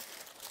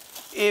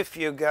if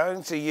you're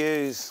going to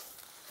use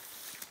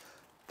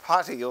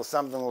putty or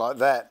something like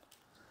that,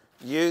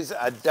 use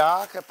a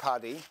darker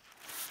putty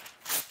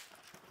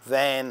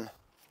than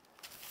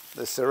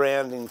the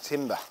surrounding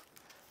timber.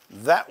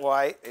 That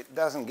way it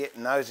doesn't get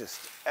noticed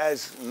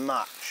as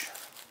much.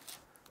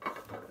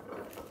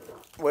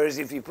 Whereas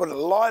if you put a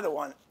lighter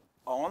one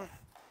on,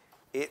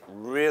 it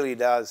really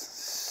does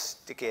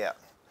stick out.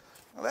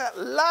 That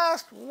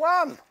last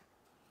one.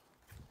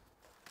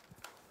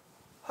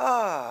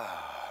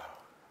 Ah.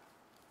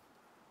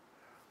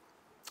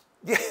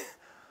 Yeah.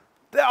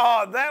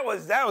 Oh, that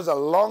was a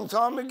long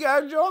time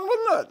ago, John,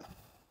 wasn't it?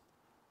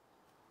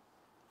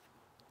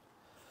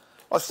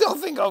 I still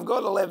think I've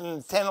got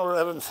 10 or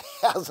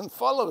 11,000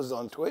 followers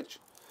on Twitch.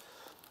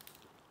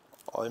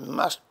 I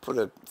must put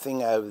a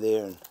thing over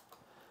there and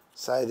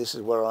say this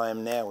is where I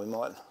am now. We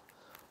might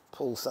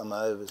pull some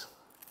overs.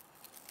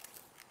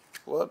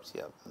 Whoops,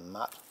 you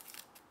mutt.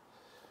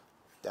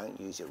 Don't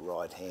use your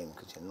right hand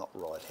because you're not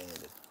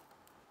right-handed.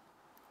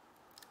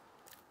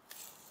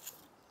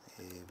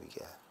 There we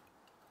go.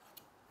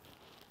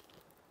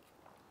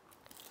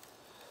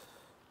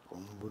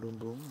 Boom, boom,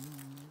 boom.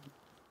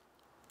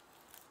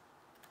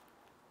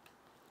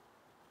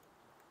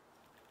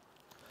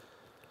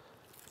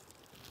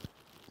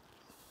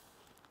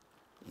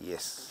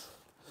 Yes.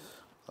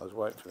 I was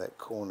waiting for that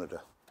corner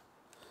to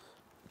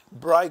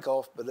break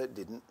off, but it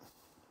didn't.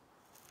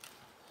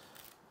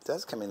 It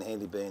does come in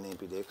handy being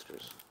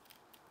ambidextrous.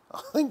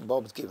 I think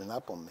Bob's given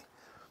up on me.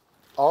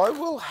 I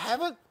will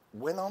have it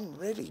when I'm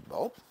ready,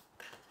 Bob.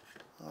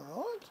 All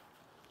right?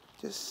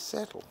 Just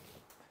settle.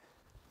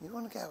 You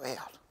want to go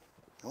out?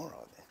 All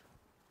right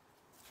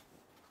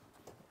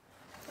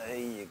then. There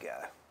you go.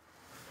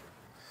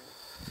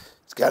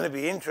 It's going to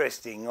be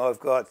interesting. I've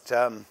got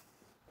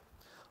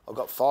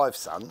 5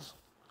 sons,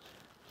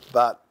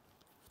 but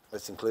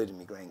that's including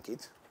my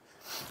grandkids.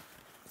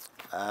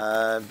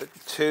 But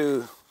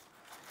 2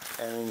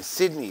 are in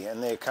Sydney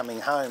and they're coming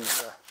home.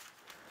 So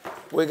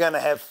we're going to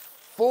have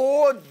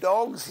 4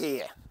 dogs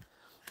here.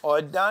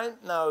 I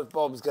don't know if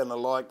Bob's going to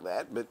like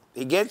that, but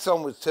he gets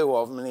on with 2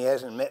 of them and he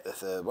hasn't met the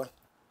 3rd one.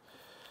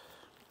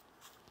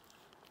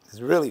 It's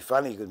really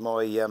funny because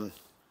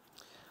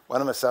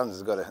one of my sons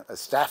has got a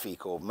staffy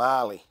called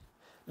Marley.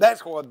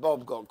 That's why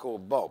Bob got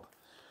called Bob,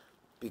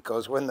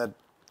 because when the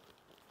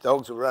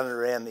dogs were running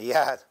around the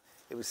yard,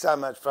 it was so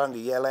much fun to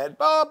yell out,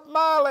 "Bob,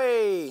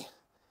 Marley!"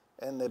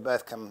 And they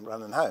both come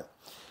running home.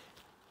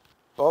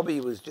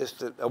 Bobby was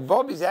just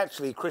Bobby's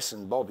actually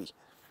christened Bobby,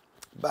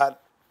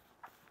 but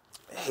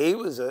he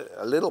was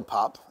a little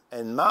pup,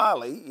 and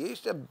Marley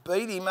used to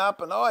beat him up,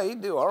 and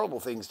he'd do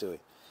horrible things to him.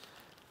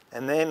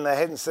 And then they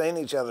hadn't seen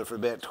each other for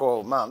about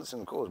 12 months,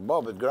 and of course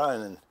Bob had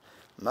grown and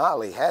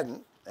Marley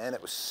hadn't, and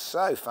it was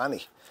so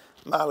funny.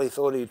 Marley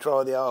thought he'd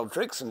try the old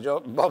tricks, and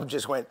Bob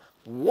just went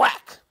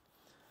whack,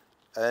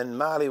 and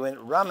Marley went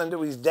running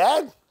to his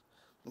dad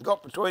and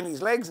got between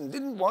his legs and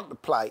didn't want to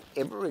play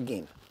ever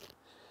again.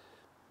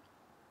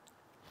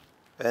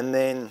 And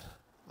then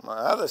my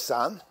other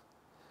son,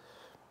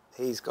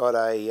 he's got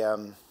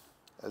a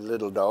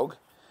little dog,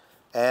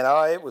 and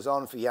it was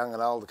on for young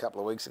and old a couple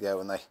of weeks ago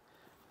when they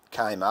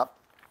came up,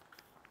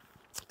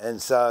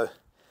 and so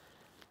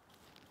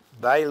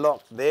they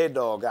locked their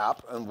dog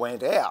up and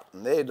went out,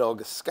 and their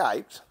dog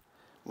escaped.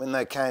 When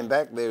they came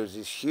back, there was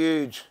this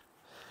huge,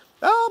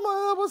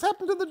 "Oh, what's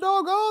happened to the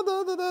dog?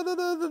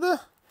 Oh,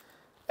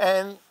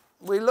 And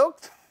we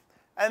looked,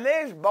 and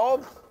there's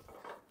Bob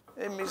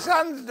and my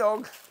son's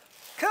dog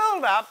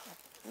curled up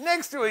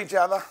next to each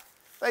other.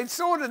 They'd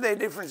sorted their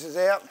differences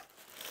out,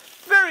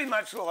 very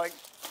much like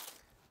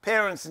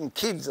parents and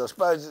kids, I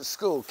suppose, at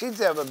school. Kids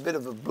have a bit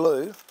of a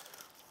blue.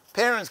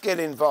 Parents get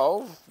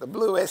involved. The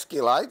blue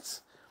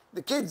escalates.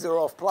 The kids are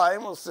off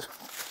playing. Well,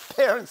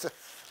 parents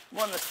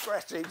want to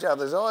scratch each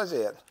other's eyes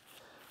out.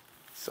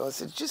 So I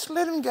said, just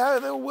let them go.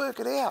 They'll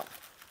work it out.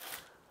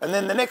 And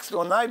then the next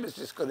door neighbour's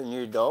just got a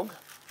new dog.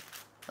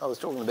 I was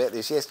talking about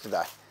this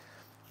yesterday.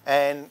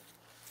 And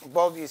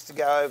Bob used to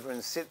go over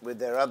and sit with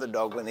their other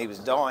dog when he was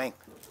dying.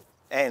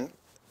 And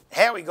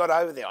how he got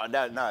over there, I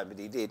don't know, but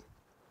he did.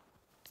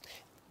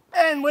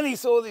 And when he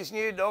saw this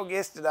new dog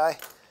yesterday,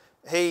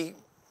 he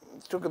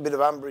took a bit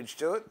of umbrage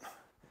to it,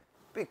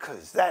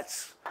 because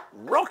that's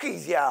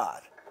Rocky's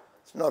yard.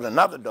 It's not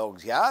another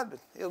dog's yard, but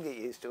he'll get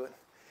used to it.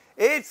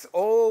 It's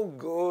all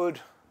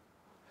good.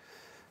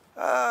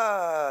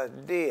 Ah,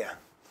 dear.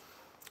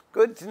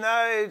 Good to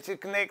know to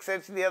connect.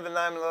 That's the other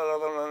name.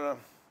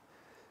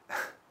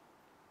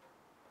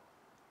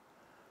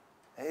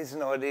 Here's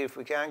an idea. If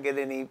we can't get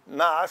any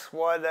masks,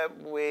 why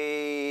don't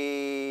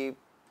we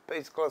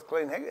piece of cloth,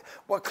 clean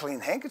handkerchief? Well, clean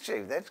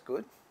handkerchief, that's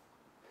good.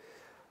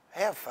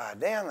 How far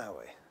down are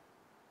we?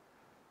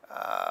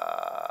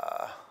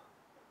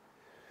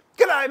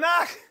 G'day,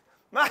 Mark.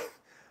 Mate,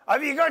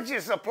 have you got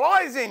your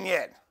supplies in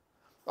yet?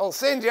 I'll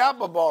send you up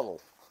a bottle.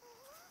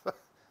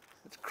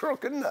 It's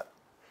crook, isn't it?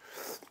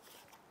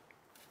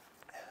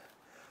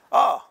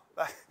 Oh,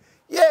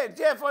 yeah,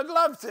 Jeff, I'd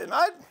love to,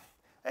 mate.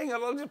 Hang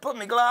on, I'll just put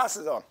my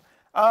glasses on.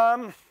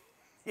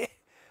 Yeah,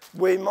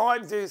 we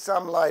might do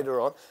some later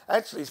on.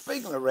 Actually,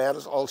 speaking of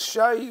routers, I'll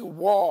show you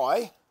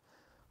why.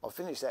 I'll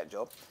finish that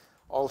job.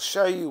 I'll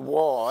show you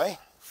why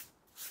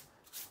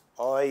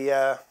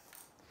I'm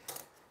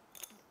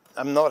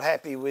not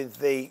happy with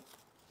the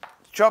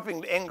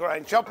end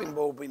grain chopping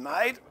board we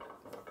made,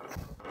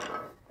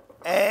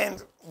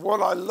 and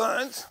what I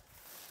learnt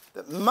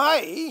that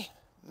may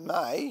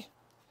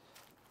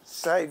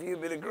save you a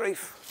bit of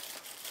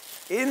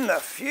grief in the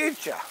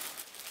future.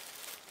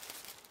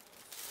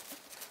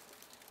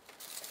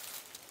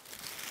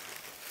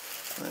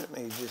 Let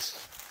me just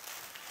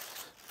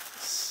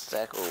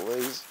stack all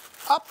these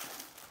up.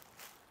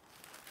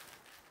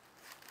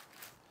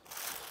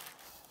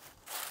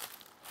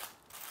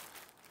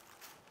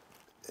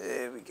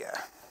 There we go.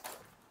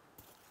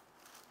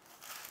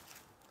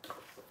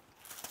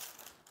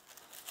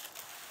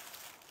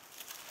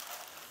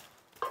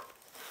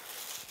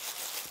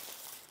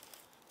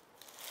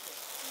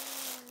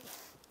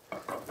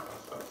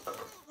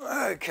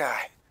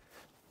 Okay.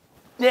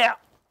 Now,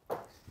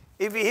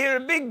 if you hear a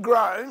big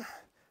groan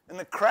and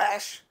a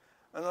crash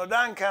and I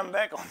don't come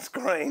back on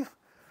screen,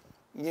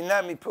 you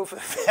know me puffer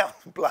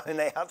valve's blown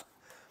out.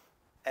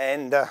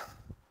 And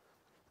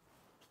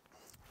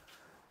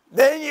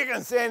then you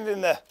can send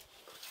in the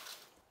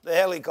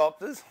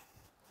helicopters.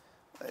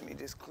 Let me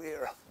just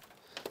clear a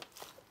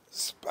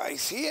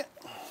space here.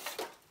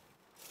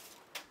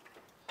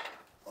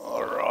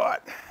 All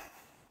right.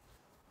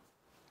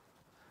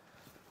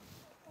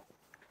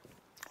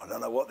 I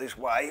don't know what this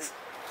weighs,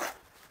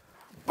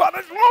 but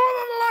it's more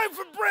than a loaf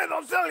of bread,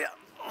 I'll tell you.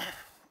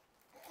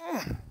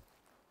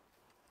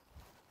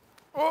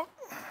 Oh.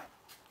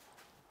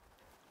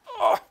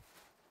 Oh.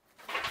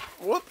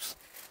 Whoops.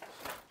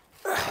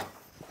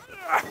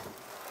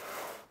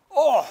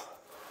 Oh.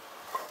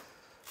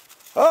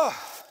 Oh,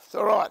 it's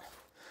all right.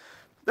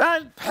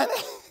 Don't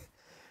panic.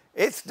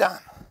 It's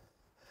done.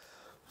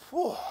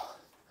 Whew.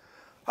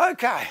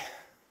 Okay.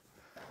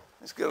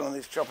 Let's get on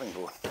this chopping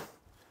board.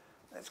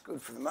 That's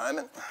good for the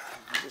moment.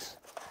 Just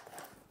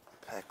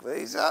pack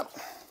these up.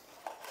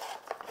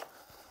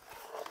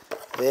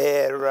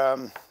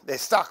 They're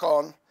stuck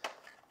on,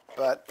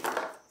 but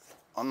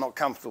I'm not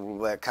comfortable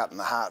about cutting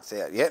the hearts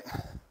out yet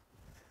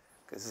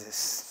because they're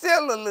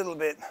still a little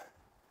bit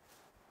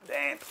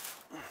damp.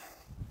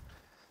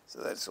 So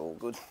that's all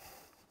good.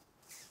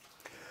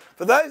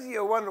 For those of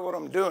you who wonder what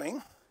I'm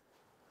doing,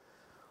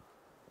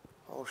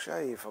 I'll show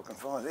you if I can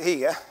find it.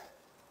 Here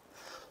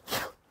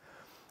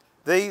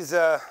you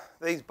go.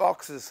 These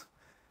boxes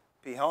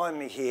behind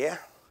me here,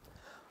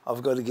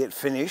 I've got to get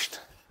finished,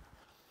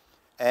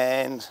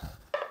 and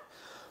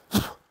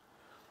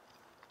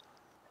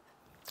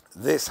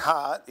this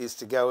heart is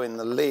to go in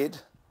the lid,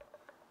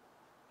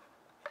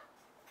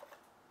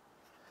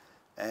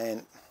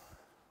 and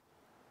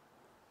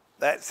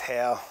that's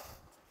how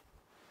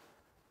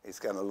it's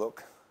going to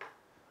look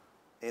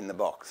in the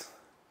box.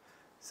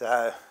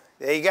 So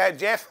there you go,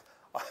 Jeff.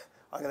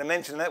 I'm going to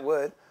mention that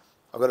word.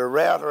 I've got a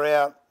router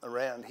out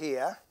around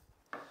here,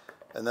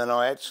 and then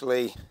I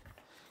actually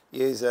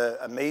use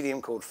a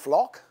medium called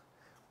flock,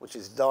 which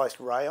is diced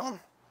rayon,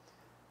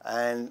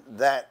 and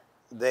that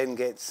then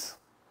gets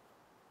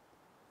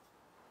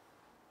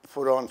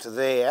put onto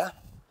there.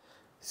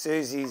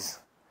 Susie's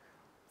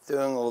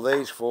doing all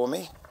these for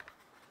me,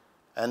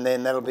 and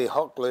then that'll be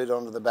hot glued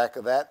onto the back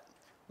of that.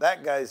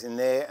 That goes in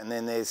there, and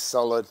then there's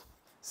solid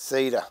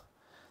cedar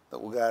that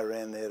will go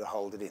around there to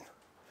hold it in.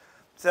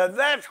 So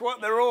that's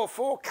what they're all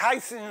for,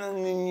 casing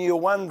and you're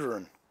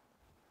wondering.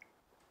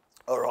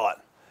 All right.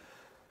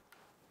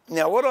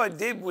 Now what I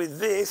did with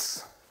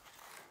this,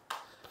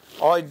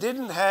 I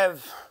didn't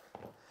have,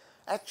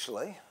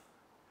 actually,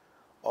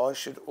 I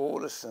should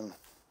order some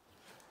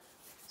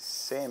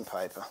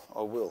sandpaper.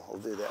 I will, I'll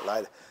do that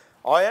later.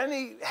 I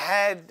only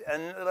had,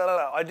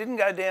 I didn't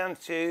go down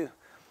to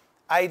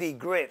 80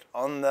 grit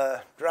on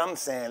the drum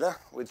sander,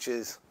 which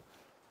is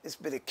this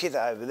bit of kit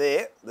over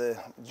there, the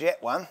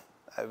jet one,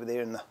 over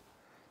there in the,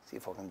 see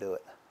if I can do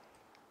it,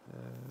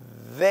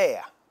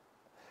 there.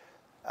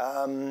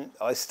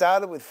 I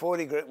started with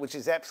 40 grit, which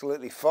is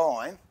absolutely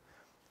fine,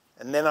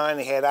 and then I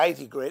only had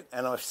 80 grit,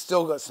 and I've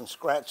still got some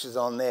scratches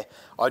on there.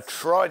 I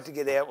tried to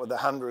get out with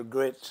 100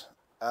 grit.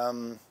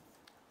 Look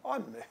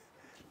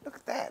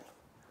at that.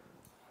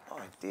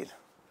 I did.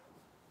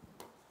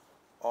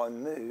 I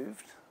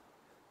moved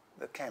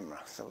the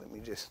camera, so let me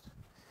just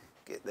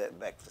get that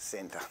back to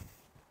centre.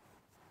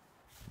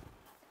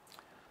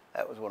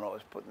 That was when I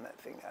was putting that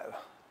thing over.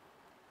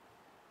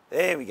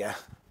 There we go.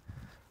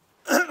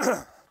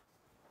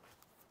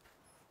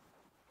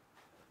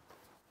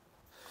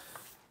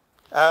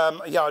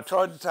 Yeah, I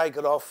tried to take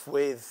it off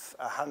with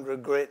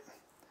 100 grit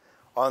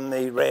on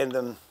the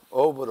random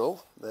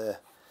orbital, the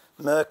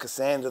Merca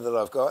sander that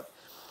I've got.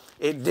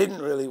 It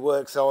didn't really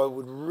work, so I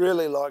would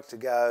really like to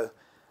go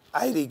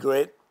 80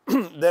 grit,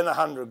 then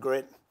 100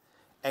 grit,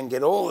 and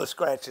get all the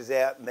scratches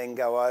out and then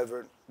go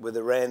over it with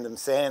a random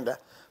sander.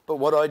 But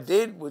what I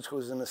did, which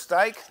was a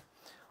mistake,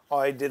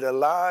 I did a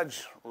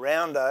large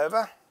round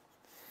over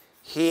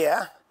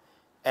here,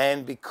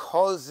 and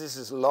because this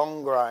is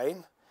long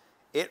grain,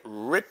 it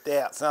ripped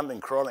out something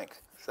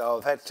chronic. So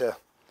I've had to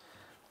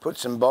put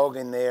some bog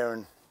in there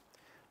and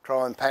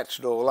try and patch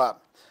it all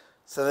up.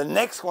 So the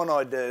next one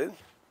I do,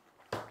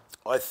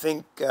 I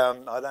think,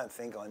 I don't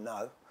think I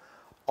know,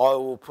 I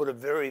will put a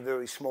very,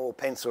 very small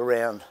pencil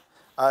round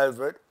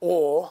over it,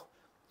 or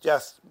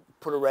just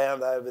put a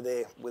round over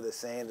there with a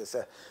sander.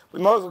 So we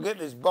might as well get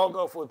this bog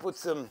off. We'll put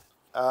some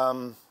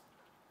oil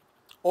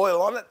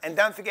on it, and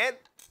don't forget,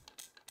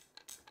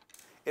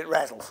 it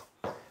rattles.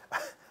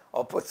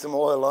 I'll put some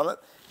oil on it,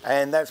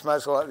 and that's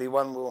most likely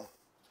one we'll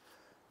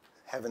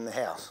have in the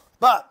house.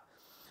 But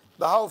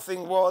the whole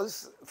thing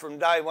was, from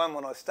day one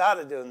when I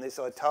started doing this,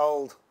 I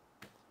told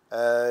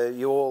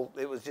you all,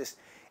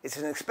 it's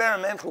an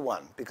experimental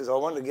one, because I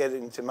want to get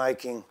into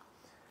making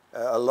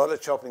a lot of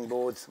chopping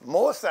boards,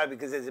 more so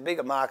because there's a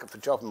bigger market for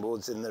chopping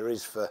boards than there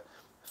is for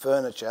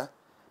furniture.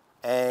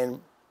 And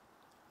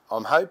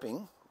I'm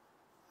hoping,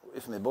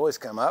 if my boys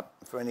come up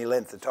for any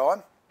length of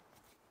time,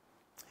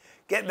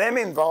 get them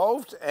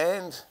involved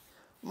and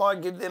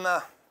might give them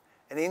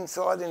an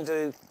insight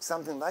into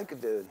something they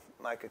could do and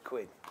make a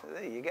quid. So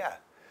there you go.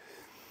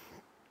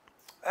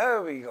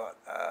 Oh, we got...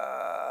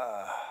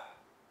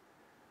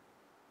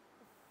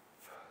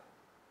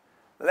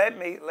 let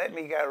me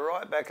go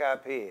right back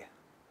up here.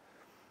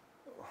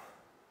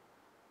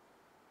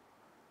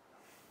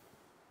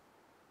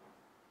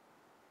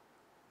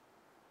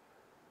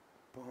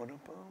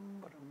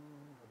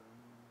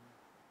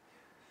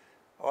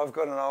 I've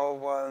got an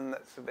old one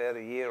that's about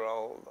a year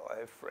old. I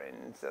have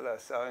friends that are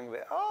sewing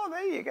about, oh,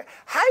 there you go.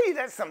 Hey,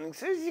 that's something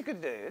Susie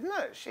could do, isn't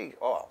it?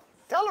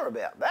 Tell her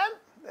about that.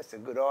 That's a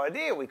good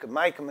idea. We could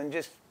make them and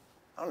just,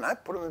 I don't know,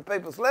 put them in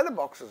people's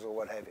letterboxes or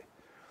what have you.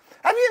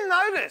 Have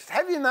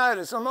you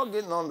noticed, I'm not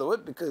getting onto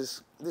it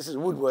because this is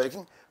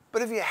woodworking,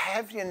 but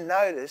have you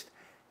noticed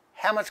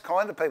how much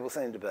kinder people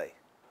seem to be?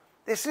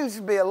 There seems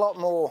to be a lot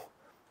more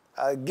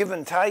give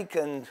and take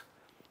and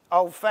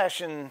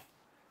old-fashioned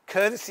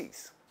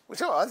courtesies,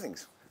 which I think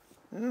is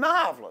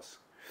marvellous.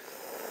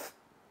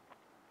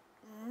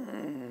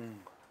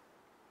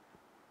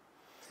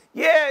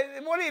 Yeah,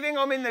 what do you think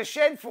I'm in the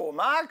shed for,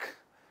 Mark?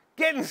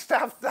 Getting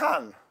stuff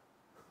done.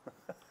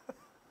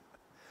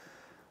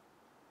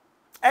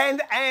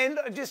 And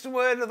just a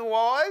word of the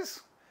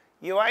wise,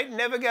 you ain't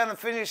never going to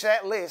finish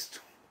that list.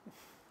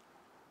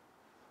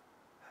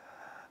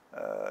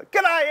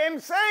 G'day,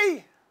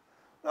 MC.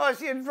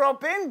 Nice you to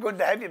drop in. Good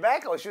to have you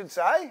back, I should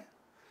say.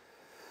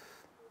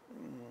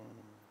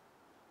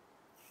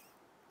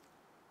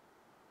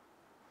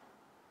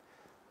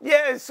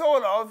 Yeah,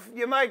 sort of.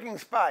 You're making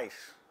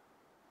space.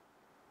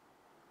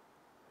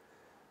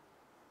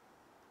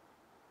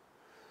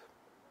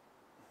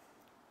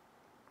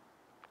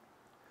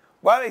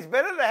 Well, it's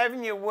better to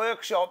having your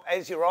workshop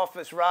as your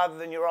office rather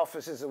than your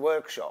office as a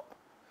workshop.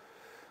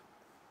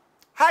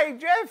 Hey,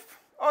 Jeff.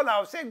 Oh,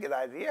 no, I've said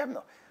g'day to you, haven't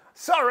I?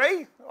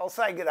 Sorry, I'll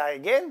say g'day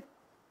again.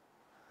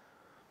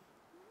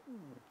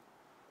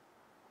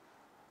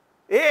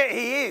 Yeah,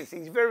 he is.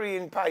 He's very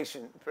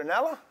impatient.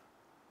 Prunella,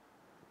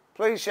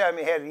 please show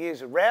me how to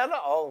use a router.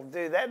 I'll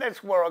do that.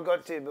 That's where I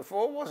got to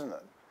before, wasn't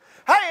it?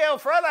 Hey,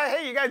 Alfredo,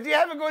 here you go. Do you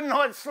have a good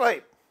night's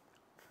sleep?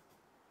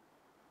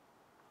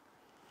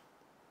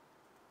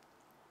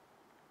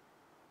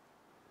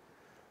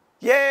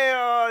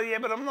 Yeah, yeah,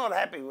 but I'm not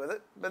happy with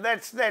it. But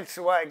that's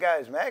the way it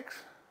goes, Max.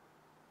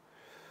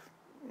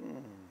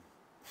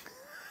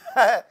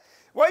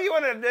 What you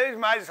want to do,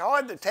 mate, is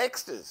hide the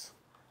textures.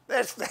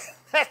 That's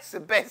the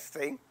best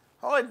thing.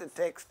 Hide the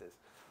textures.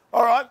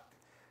 All right,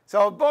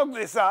 so I'll bog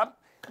this up.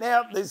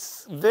 Now,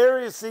 there's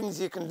various things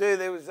you can do.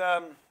 There was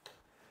a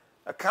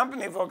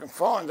company, if I can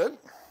find it,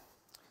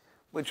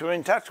 which were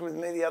in touch with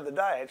me the other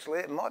day, actually.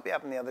 It might be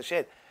up in the other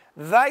shed.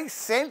 They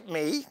sent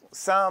me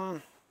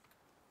some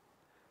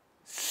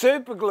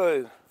super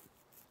glue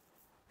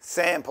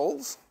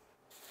samples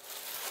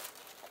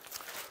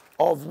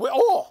of,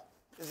 oh,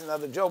 there's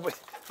another job.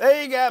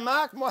 There you go,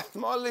 Mark,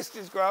 my list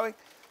is growing.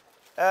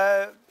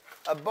 A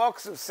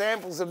box of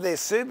samples of their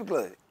super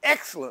glue.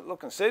 Excellent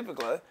looking super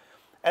glue.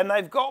 And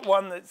they've got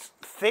one that's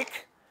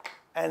thick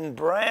and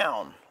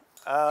brown,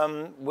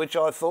 which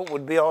I thought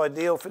would be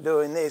ideal for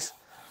doing this.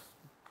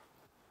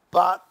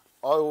 But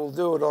I will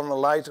do it on the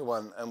later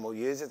one and we'll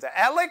use it. So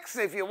Alex,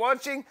 if you're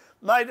watching,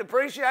 mate,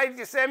 appreciate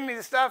you sending me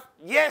the stuff.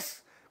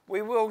 Yes,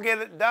 we will get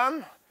it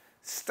done.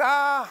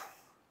 Star,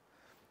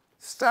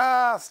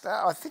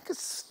 I think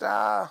it's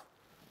Star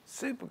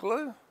Super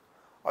Glue.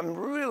 I'm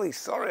really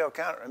sorry I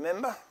can't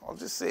remember. I'll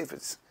just see if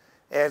it's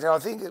out. I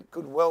think it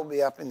could well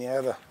be up in the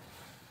other,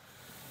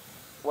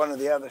 one of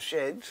the other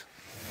sheds.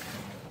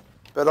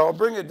 But I'll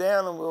bring it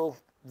down and we'll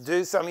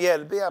do some. Yeah,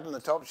 it'll be up in the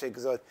top shed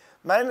because I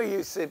mainly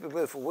use super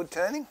glue for wood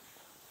turning.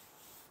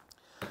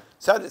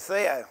 So does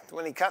Theo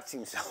when he cuts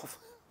himself.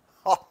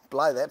 I'll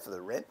blow that for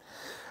the rent.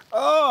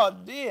 Oh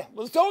dear. I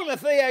was talking to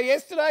Theo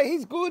yesterday.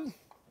 He's good.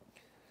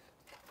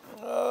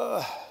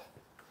 All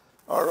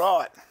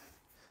right.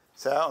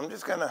 So I'm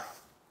just going to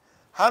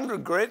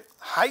 100 grit.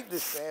 Hate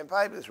this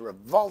sandpaper. It's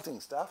revolting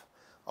stuff.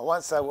 I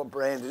won't say what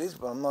brand it is,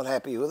 but I'm not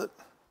happy with it.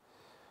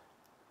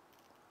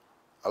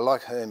 I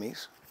like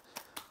Hermes.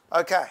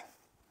 Okay.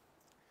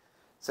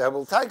 So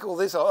we'll take all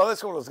this. Oh,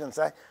 that's what I was going to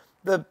say.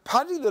 The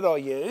putty that I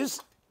use,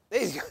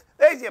 there's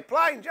your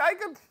plane,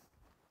 Jacob.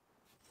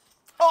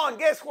 Oh, and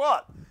guess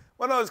what?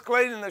 When I was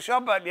cleaning the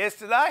shop up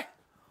yesterday,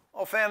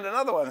 I found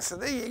another one. So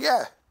there you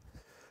go.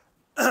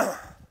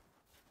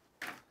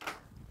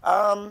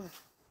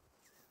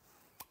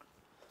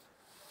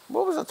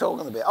 What was I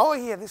talking about? Oh,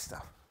 yeah, this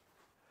stuff.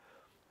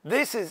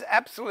 This is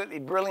absolutely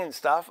brilliant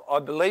stuff. I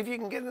believe you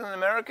can get it in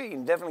America. You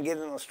can definitely get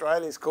it in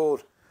Australia. It's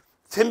called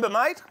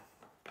Timbermate.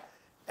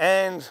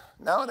 And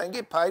no, I don't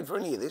get paid for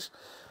any of this,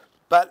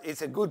 but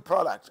it's a good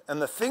product. And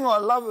the thing I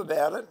love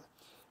about it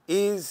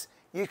is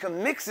you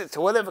can mix it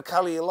to whatever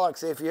colour you like.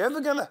 So if you're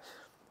ever going to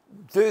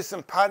do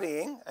some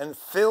puttying and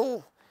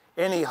fill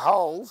any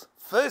holes,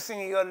 first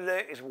thing you got to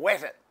do is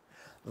wet it.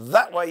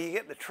 That way you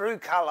get the true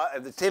colour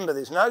of the timber.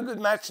 There's no good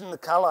matching the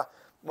colour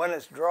when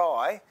it's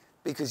dry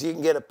because you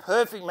can get a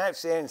perfect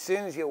match there, and as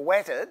soon as you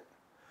wet it,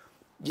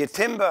 your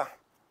timber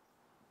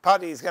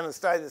putty is going to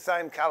stay the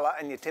same colour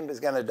and your timber is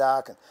going to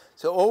darken.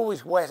 So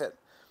always wet it.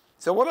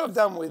 So what I've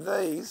done with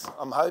these,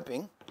 I'm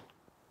hoping,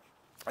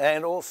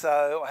 and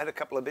also I had a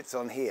couple of bits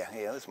on here.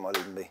 Yeah, this might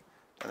even be, I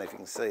don't know if you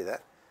can see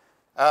that.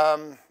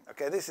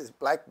 Okay, this is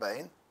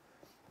Blackbean,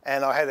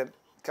 and I had a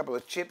couple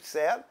of chips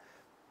out,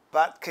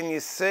 but can you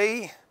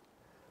see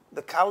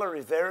the colour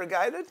is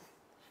variegated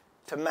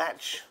to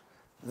match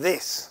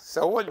this?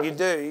 So what you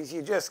do is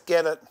you just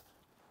get it,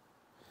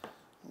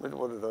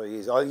 what did I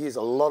use? I use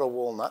a lot of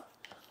walnut.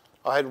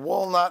 I had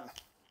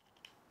walnut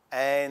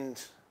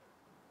and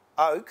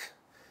oak,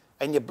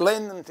 and you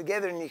blend them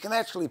together and you can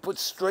actually put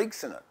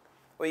streaks in it,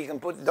 or you can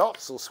put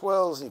dots or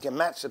swirls and you can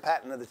match the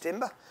pattern of the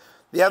timber.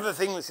 The other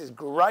thing this is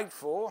great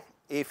for,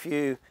 if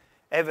you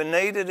ever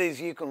need it, is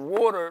you can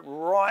water it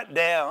right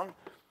down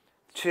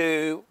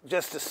to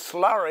just a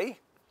slurry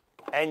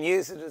and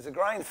use it as a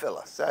grain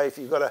filler. So if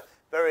you've got a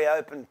very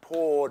open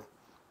poured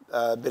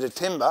bit of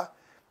timber,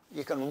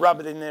 you can rub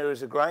it in there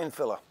as a grain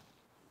filler.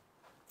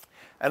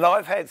 And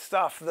I've had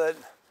stuff that,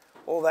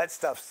 all that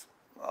stuff's,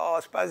 I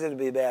suppose it'd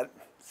be about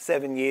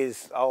 7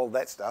 years old,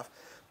 that stuff.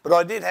 But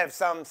I did have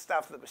some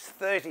stuff that was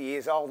 30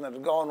 years old and it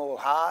had gone all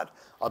hard.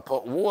 I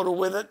put water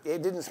with it.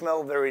 It didn't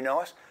smell very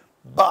nice.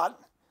 But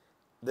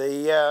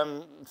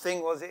the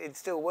thing was, it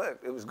still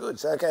worked. It was good.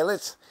 So, okay,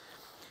 let's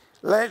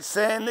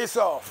sand this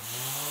off.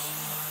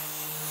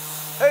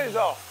 Who's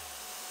off?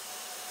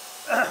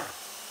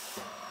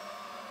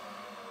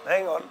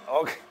 Hang on,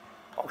 I'll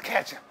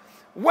catch him.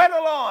 Wet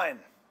a line.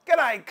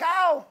 G'day,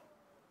 Carl.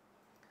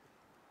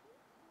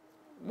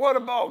 What a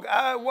bog.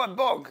 What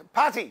bog?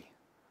 Putty.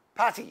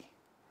 Putty.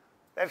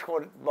 That's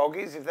what bog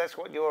is, if that's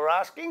what you were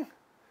asking.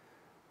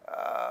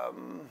 Hi,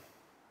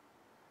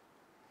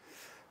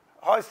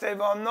 Steve.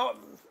 I'm not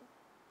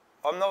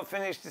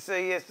finished to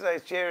see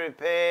yesterday's chair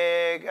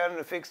repair. Going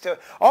to fix to.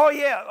 Oh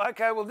yeah.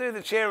 Okay, we'll do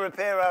the chair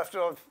repair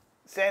after I've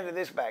sanded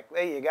this back.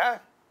 There you go.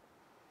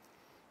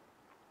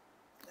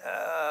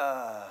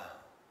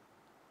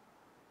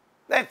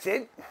 That's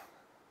it.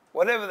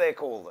 Whatever they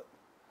call it.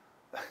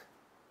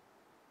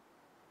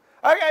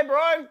 Okay,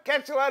 Brian.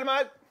 Catch you later,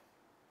 mate.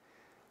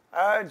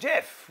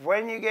 Jeff,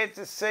 when you get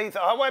to see,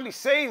 I won't be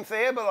seeing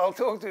Thea, but I'll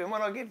talk to him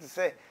when I get to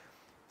see.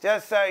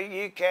 Just so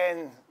you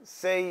can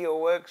see your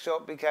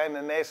workshop became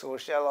a mess, or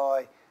shall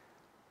I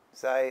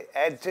say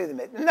add to the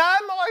mess? No,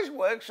 my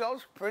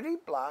workshop's pretty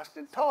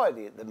blasted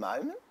tidy at the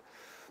moment.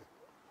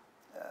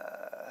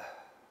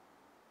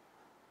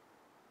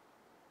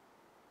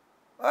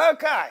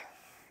 Okay,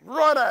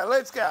 righto,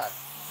 let's go.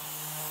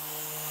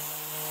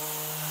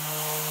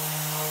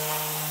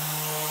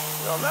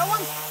 You on that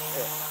one?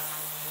 Yeah.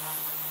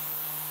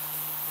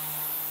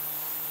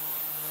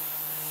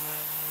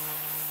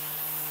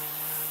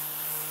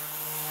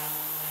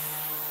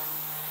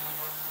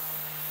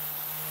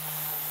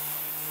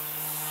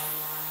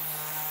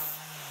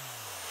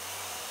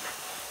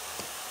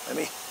 Let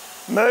me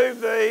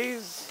move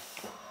these.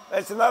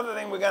 That's another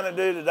thing we're going to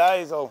do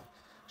today, is I'll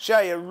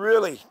show you a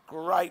really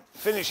great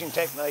finishing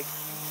technique.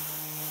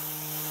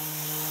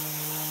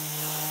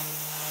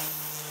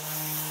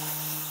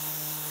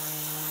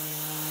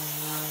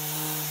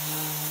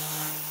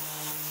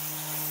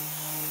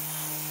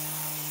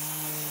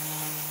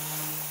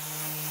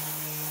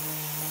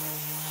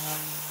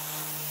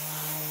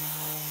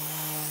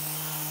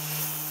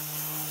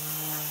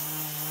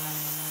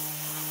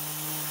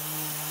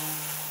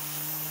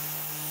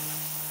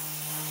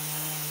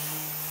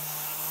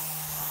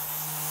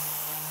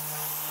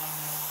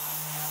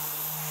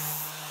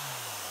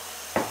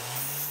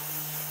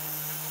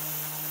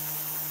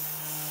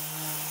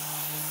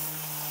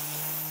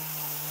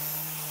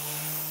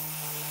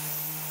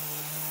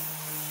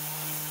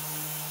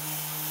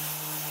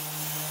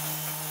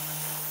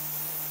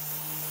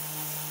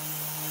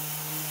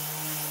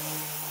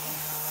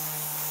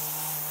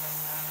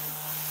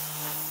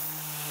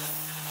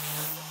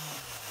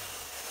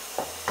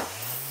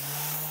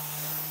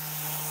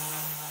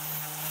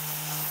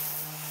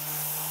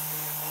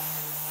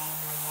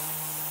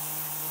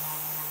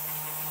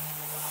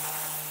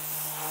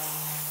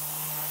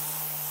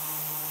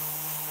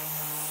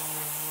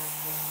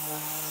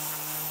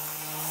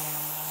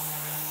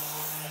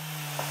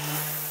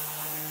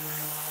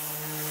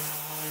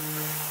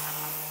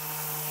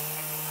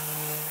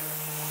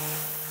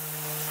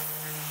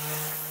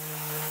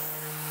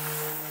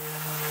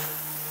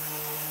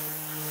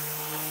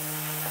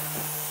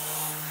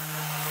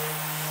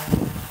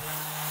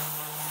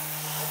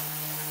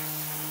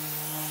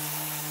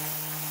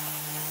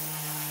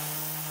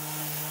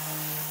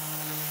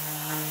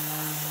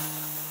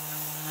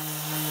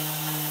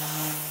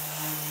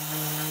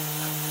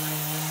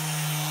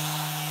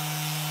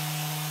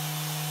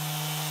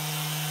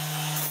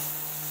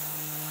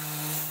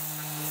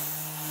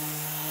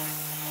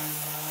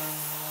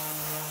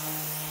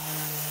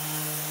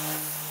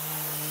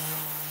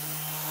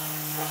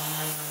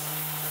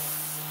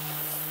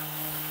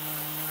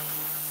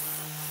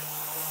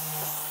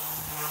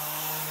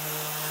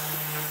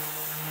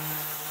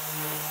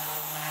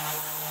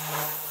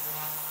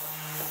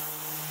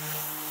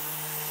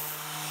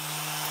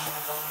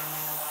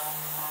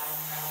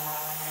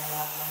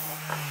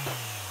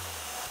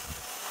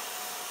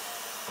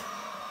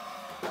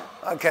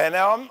 Okay,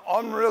 now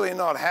I'm really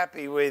not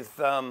happy with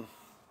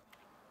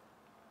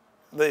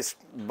this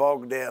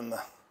bog down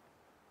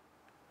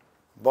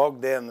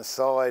the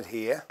side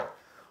here,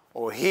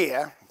 or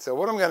here. So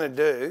what I'm going to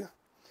do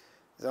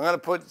is I'm going to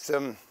put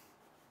some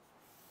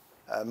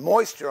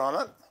moisture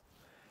on it,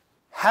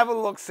 have a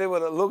look, see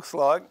what it looks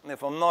like, and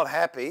if I'm not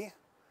happy,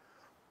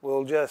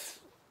 we'll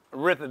just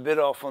rip a bit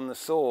off on the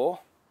saw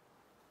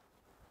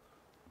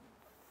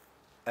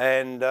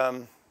and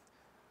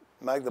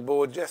make the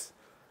board just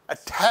a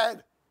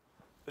tad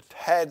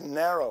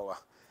narrower,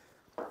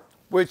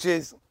 which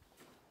is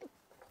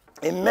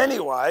in many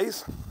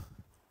ways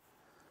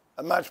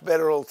a much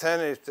better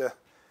alternative to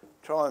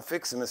try and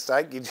fix a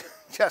mistake. You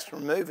just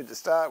remove it to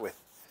start with.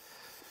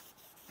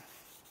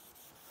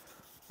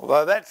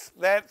 Although that's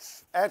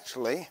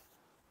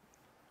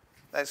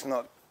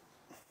not,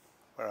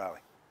 where are we?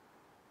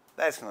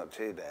 That's not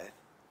too bad.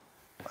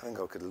 I think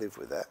I could live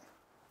with that.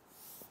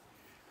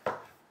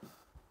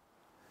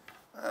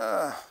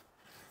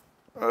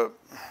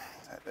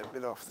 Take that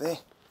bit off there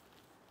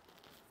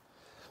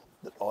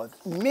that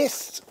I've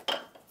missed.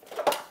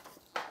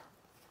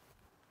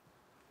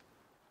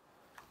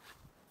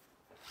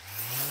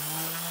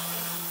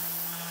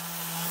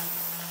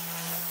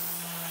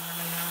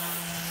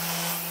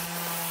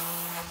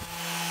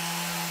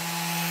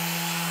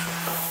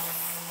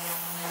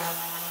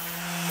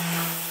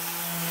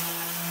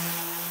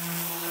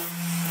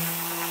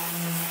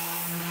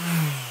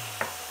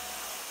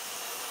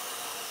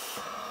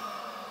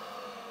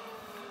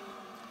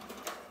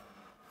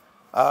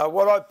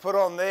 What I put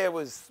on there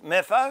was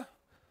metho,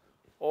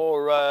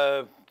 or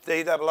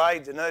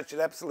DAA, denatured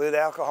absolute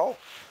alcohol.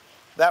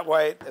 That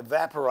way it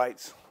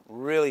evaporates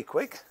really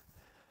quick.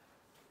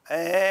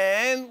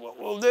 And what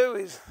we'll do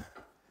is,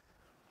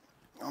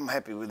 I'm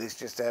happy with this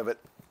just to have it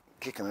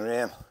kicking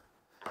around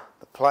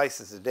the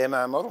place as a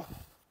demo model.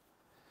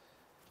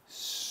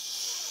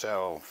 So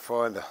I'll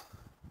find a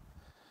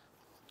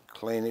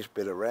cleanish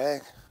bit of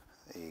rag.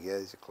 There you go,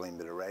 there's a clean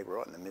bit of rag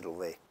right in the middle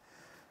there.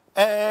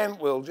 And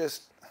we'll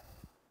just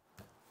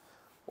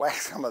whack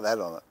some of that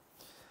on it.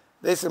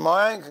 This is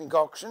my own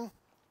concoction.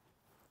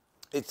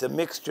 It's a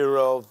mixture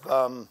of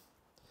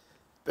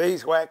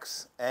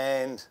beeswax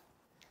and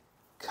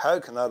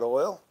coconut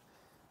oil,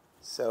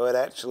 so it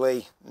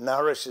actually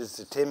nourishes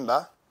the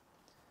timber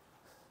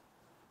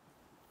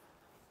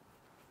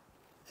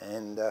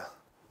and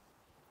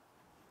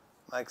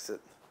makes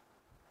it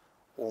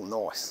all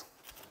nice.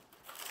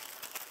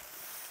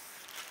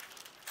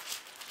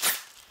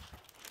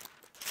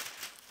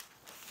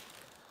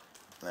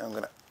 Now I'm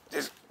going to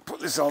just put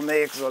this on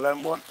there because I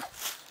don't want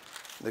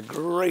the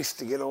grease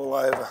to get all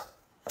over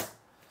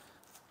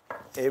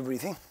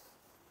everything.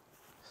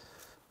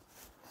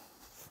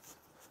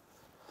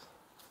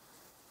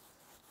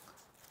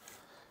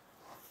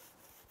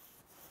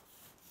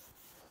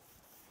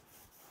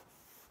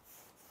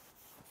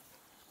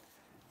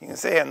 You can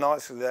see how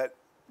nicely that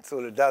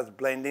sort of does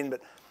blend in,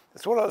 but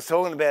that's what I was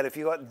talking about. If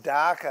you've got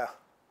darker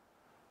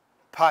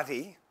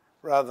putty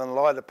rather than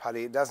lighter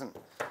putty, it doesn't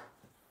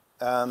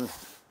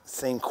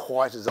seem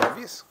quite as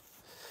obvious.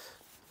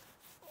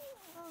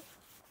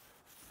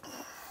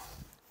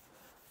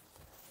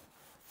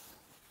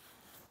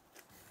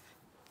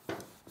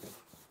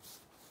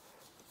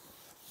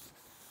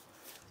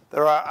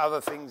 There are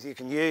other things you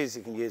can use.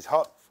 You can use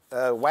hot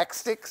wax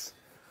sticks,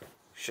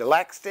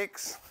 shellac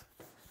sticks,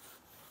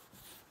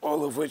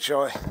 all of which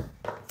I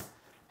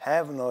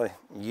have and I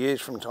use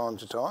from time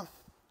to time.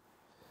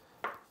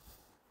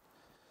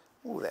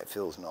 Oh, that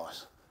feels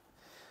nice.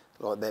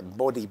 Like that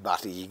body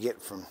butter you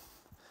get from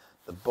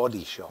the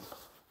body shop.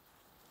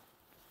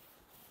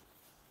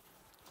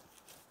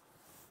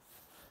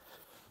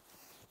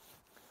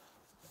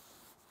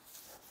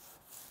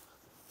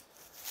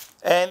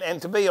 And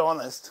to be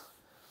honest,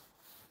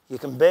 you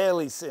can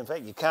barely see, in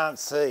fact you can't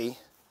see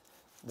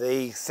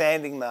the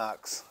sanding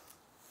marks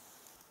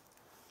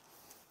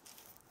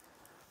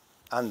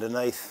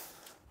underneath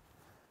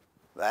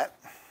that.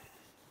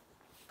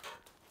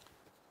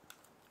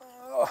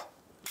 Oh.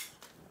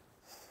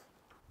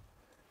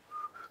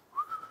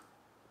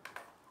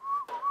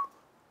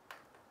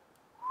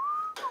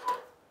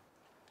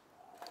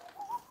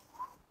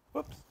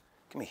 Whoops,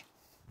 come here.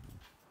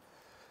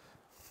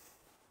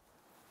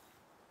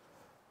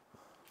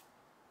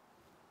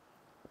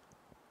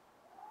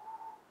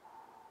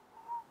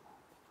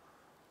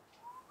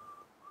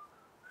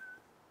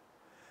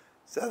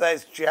 So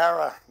those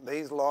Jarrah,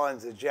 these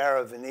lines are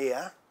Jarrah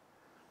veneer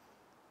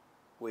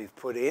we've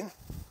put in.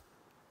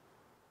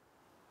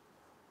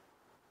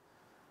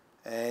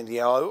 And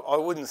yeah, I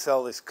wouldn't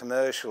sell this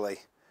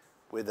commercially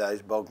with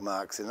those bog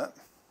marks in it,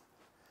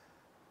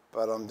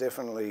 but I'm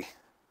definitely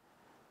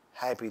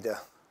happy to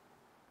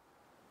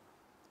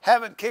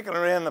have it kicking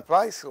around the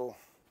place or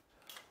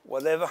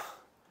whatever.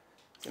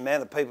 The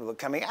amount of people that are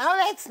coming,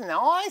 oh, that's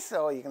nice.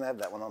 Oh, you can have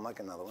that one, I'll make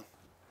another one.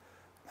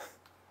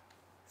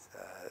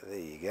 There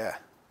you go.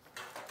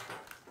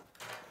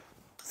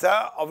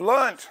 So I've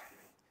learnt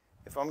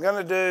if I'm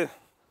going to do...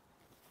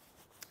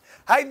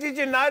 Hey, did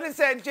you notice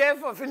that,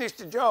 Jeff? I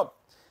finished a job.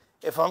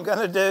 if I'm going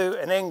to do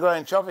an end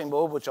grain chopping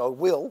board, which I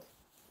will,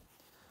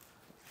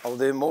 I'll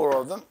do more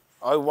of them,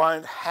 I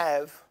won't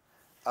have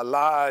a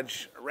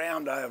large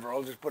round over.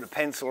 I'll just put a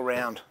pencil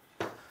round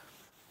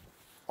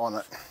on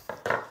it.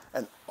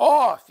 And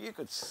oh, if you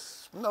could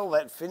smell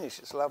that finish,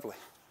 it's lovely.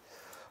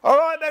 All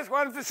right, that's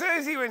one for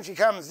Susie when she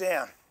comes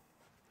down.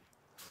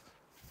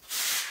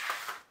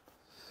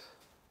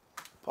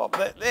 Pop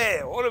that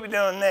there. What are we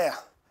doing now?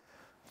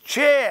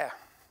 Chair.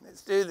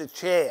 Let's do the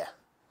chair.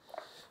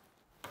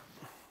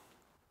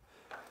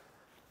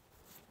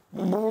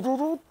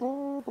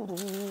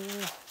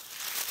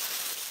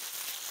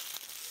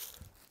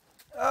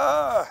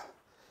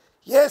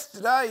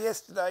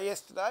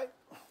 Yesterday,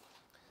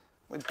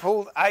 we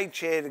pulled a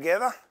chair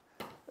together.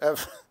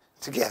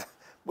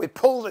 We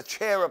pulled a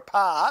chair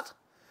apart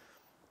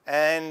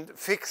and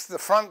fixed the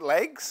front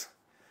legs.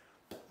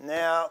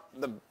 Now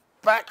the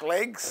back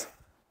legs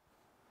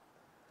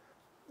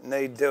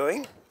need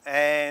doing,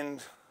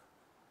 and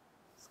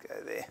let's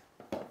go there.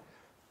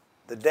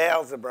 The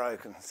dowels are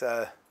broken,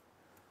 so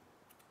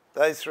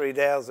those 3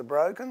 dowels are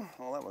broken.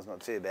 Well, that was not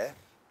too bad.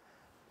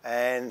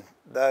 And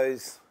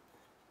those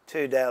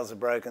 2 dowels are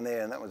broken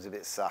there, and that was a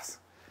bit sus.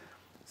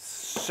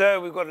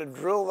 So we've got to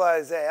drill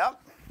those out.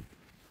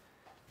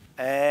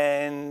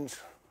 And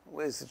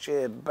where's the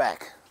chair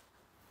back?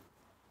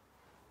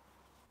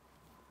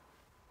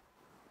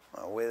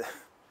 Oh, where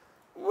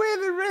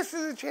the rest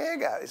of the chair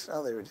goes?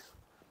 Oh, there it is.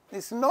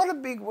 It's not a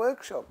big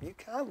workshop. You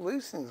can't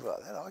lose things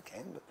like that. I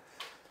can. But.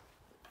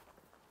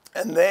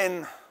 And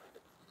then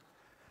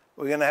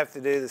we're going to have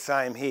to do the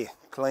same here.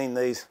 Clean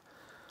these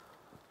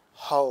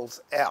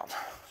holes out.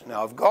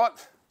 Now I've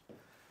got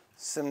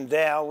some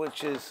dowel,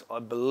 which is, I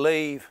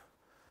believe,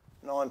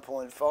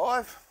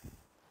 9.5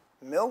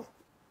 mil.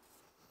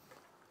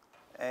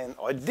 And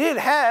I did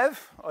have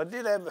a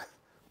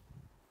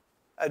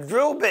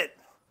drill bit.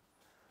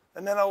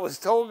 And then I was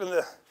talking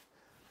to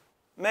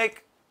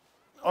Mick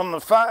on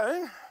the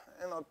phone,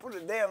 and I put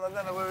it down. I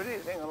don't know where it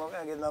is. Hang on, I'm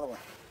going to get another one.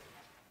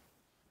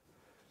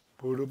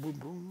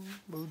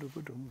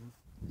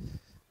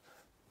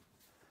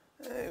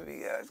 There we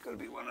go. It's got to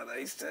be one of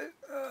these two.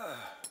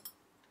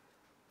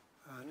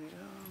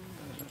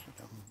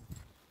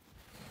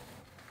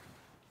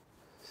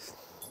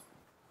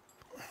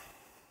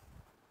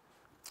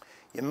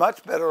 You're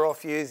much better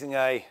off using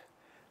a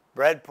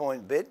brad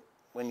point bit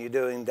when you're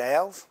doing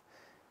dowels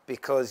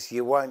because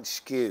you won't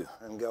skew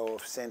and go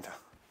off centre.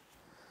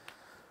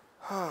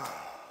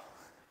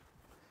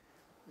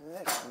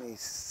 Let me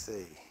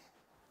see.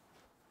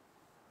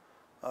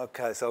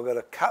 Okay, so I've got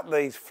to cut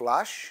these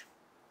flush,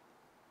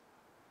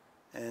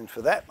 and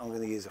for that I'm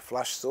going to use a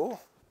flush saw.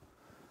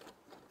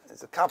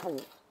 There's a couple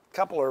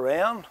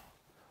around.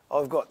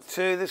 I've got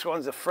 2. This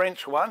one's a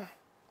French one.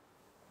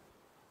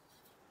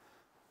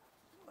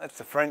 That's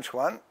the French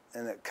one,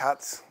 and it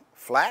cuts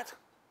flat.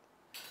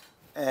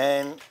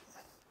 And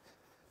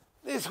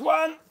this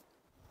one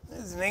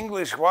is an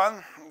English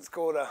one. It's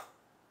called a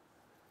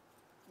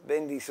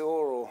bendy saw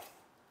or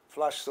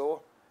flush saw,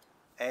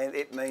 and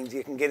it means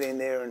you can get in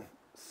there and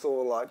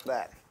saw like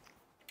that.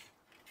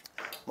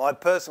 My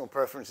personal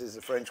preference is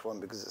the French one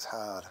because it's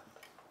hard.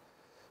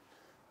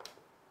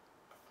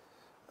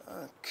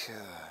 Okay.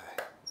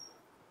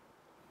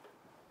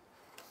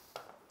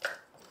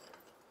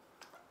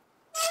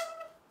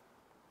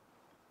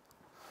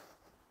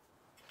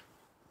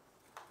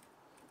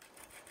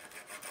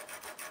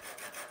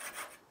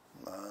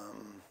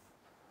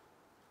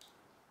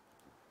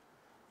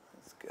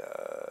 Let's go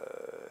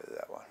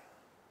that one.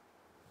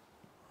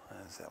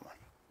 There's that one.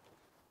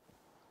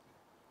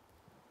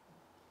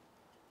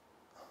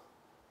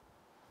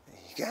 There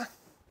you go.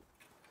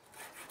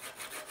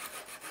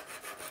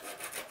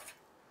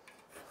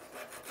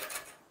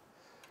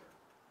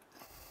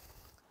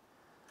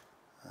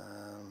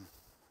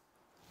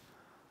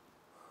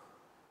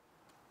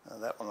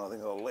 That one I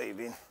think I'll leave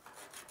in.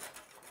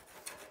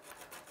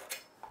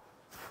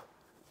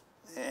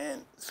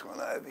 And this one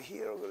over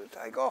here I've got to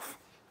take off.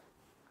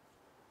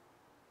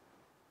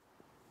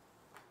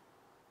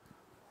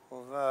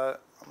 Although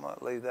I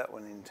might leave that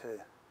one in too.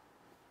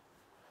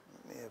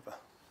 Let me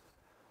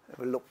have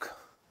a look.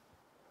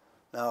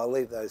 No, I'll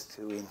leave those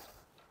 2 in.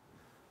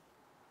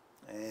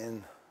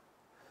 And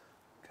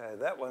okay,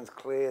 that one's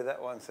clear, so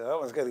that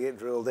one's got to get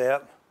drilled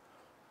out.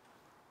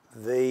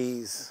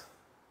 These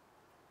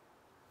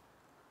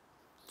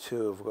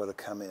 2 have got to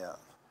come out.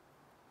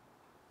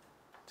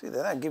 See,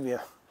 they don't give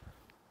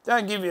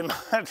you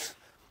much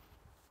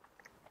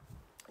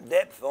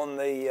depth on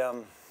the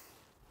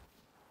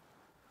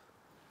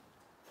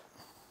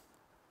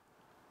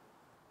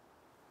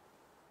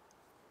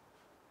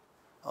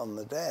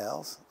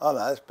dowels. Oh no,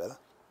 that's better.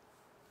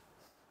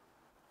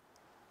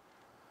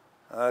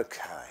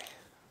 Okay.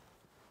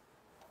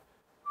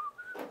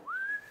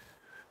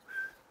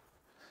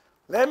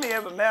 Let me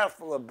have a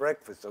mouthful of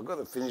breakfast. I've got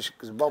to finish it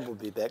because Bob will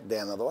be back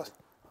down otherwise.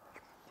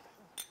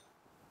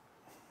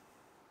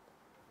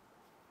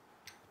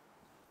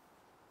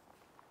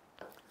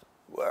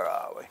 Where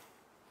are we?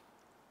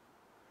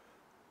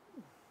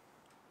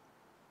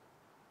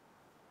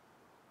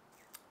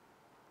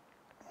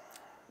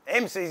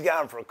 MC's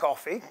going for a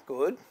coffee,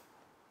 good.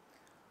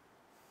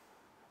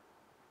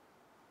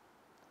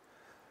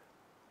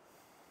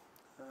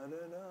 I'm gonna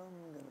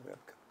grab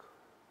a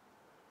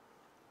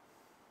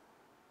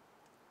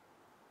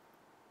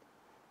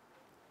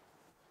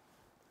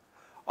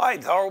cup.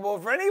 It's horrible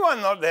for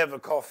anyone not to have a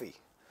coffee.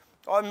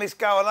 I miss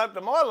going up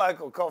to my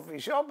local coffee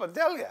shop, I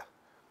tell you.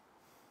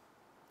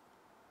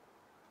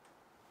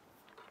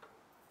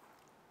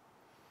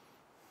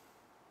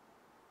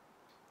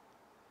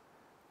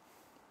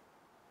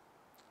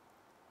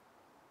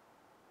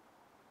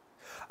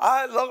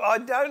 Look, I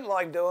don't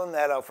like doing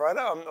that,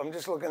 Alfredo. I'm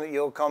just looking at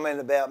your comment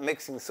about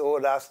mixing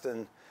sawdust,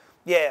 and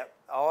yeah,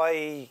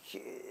 I've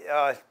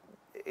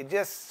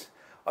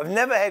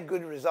never had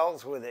good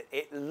results with it.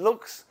 It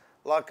looks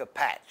like a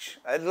patch.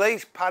 At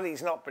least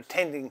putty's not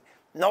pretending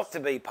not to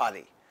be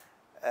putty.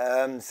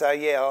 So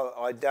yeah,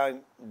 I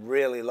don't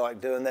really like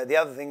doing that. The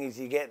other thing is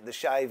you get the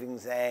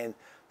shavings and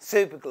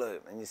super glue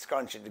and you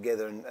scrunch it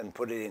together and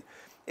put it in.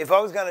 If I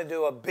was going to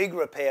do a big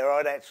repair,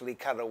 I'd actually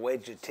cut a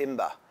wedge of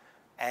timber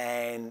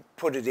and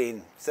put it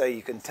in so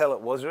you can tell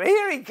it was,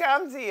 here he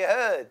comes, he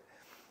heard,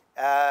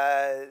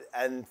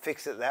 and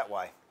fix it that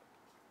way.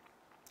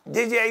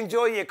 Did you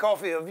enjoy your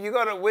coffee? Have you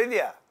got it with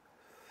you?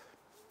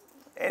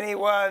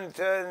 Anyone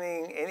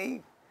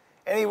turning,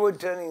 any wood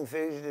turning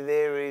enthusiast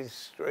there is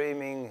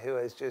streaming who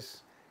has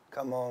just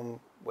come on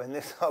when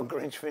this old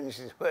Grinch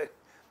finishes work,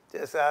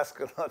 just ask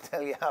and I'll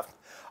tell you after.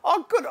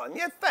 Oh, good on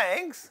you,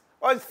 thanks.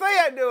 I was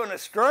Theo doing a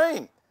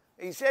stream.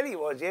 He said he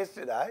was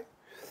yesterday.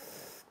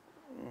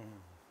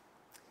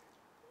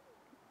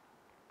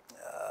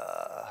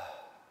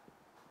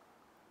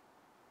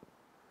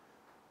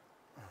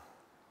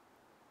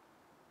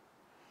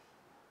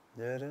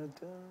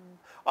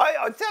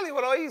 I tell you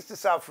what, I used to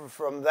suffer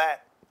from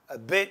that a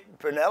bit,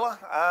 Prunella.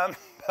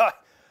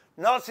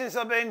 Not since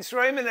I've been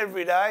streaming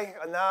every day.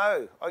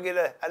 No, I get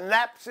a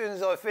nap as soon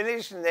as I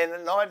finish, and then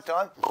at night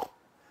time,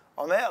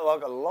 I'm out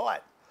like a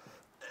light.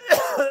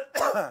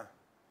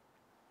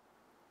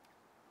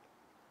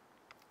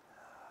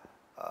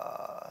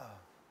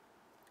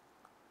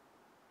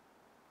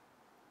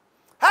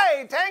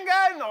 Hey,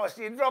 Tango, nice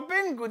you drop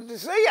in. Good to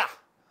see you.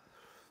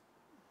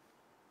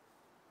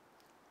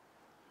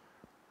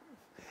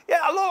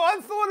 Yeah, look, I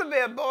thought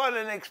about buying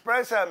an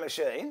espresso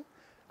machine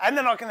and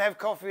then I can have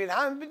coffee at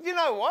home. But you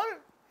know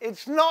what?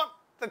 It's not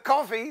the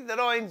coffee that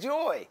I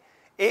enjoy.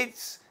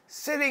 It's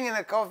sitting in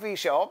a coffee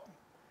shop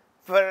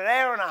for an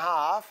hour and a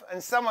half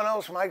and someone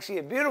else makes you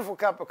a beautiful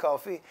cup of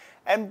coffee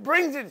and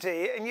brings it to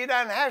you and you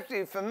don't have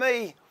to. For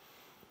me,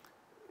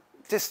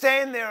 to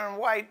stand there and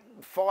wait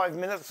 5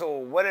 minutes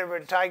or whatever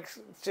it takes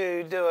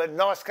to do a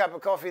nice cup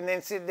of coffee and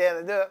then sit down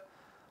and do it,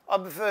 I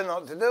prefer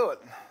not to do it.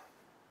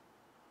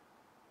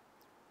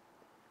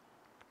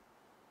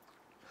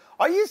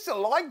 I used to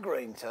like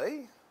green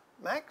tea,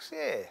 Max,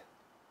 yeah.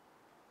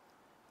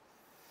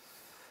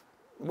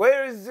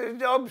 Where is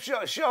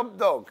the shop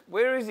dog?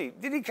 Where is he?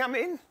 Did he come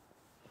in?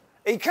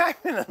 He came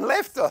in and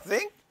left, I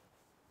think.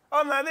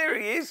 Oh, no, there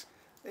he is.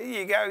 There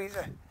you go,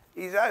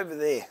 he's over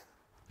there.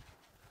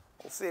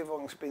 I'll see if I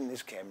can spin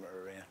this camera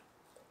around.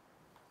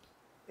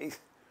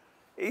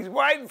 He's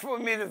waiting for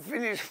me to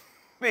finish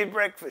my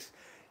breakfast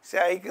so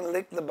he can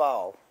lick the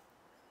bowl.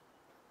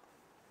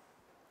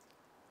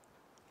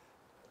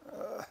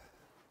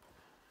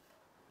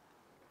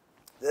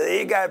 There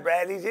you go,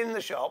 Brad, he's in the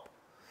shop.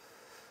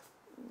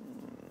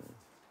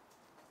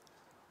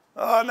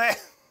 Oh,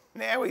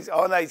 now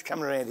he's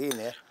coming around here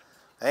now.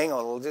 Hang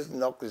on, I'll just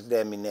knock this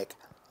down my neck.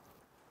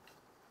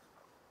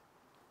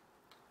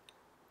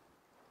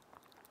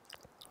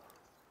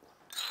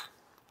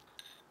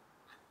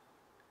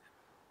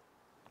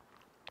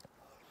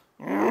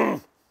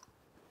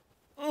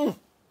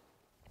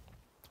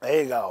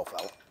 There you go, old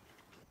fella.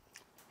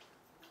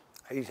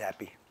 He's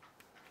happy.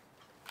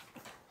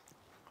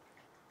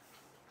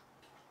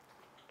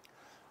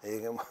 There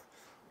you go.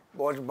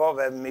 Watch Bob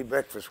having me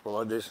breakfast while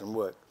I do some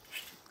work.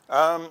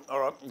 All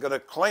right, I'm going to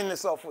clean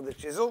this off with a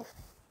chisel.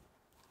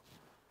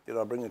 Did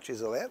I bring the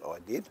chisel out? Oh, I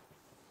did.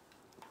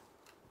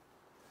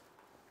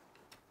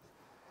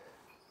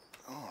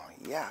 Oh,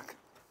 yuck.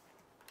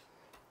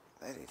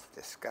 That is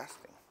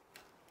disgusting.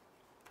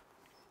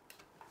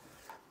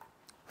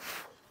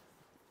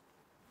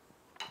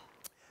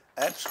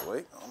 That's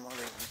sweet. I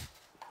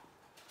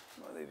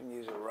might even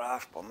use a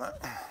rasp on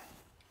that.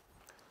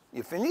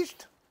 You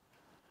finished?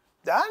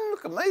 Don't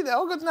look at me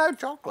though, I've got no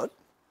chocolate.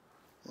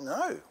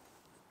 No.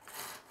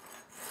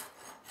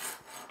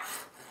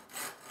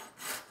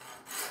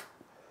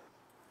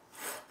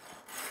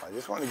 I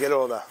just want to get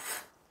all the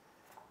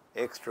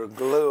extra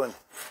glue and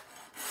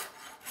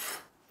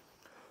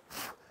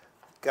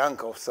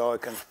gunk off so I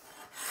can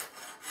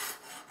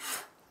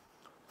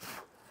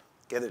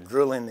get it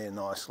drill in there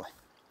nicely.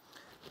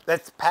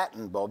 That's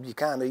pattern, Bob. You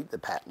can't eat the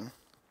pattern.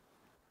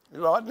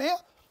 Right now?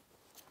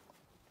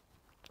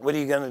 What are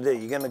you going to do?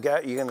 You're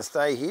going to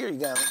stay here or you're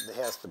going to the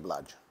house to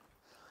bludge?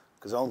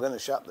 Because I'm going to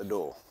shut the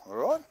door, all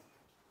right?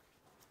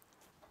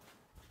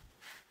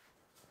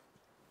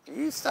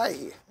 You stay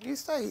here. You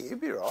stay here. You'll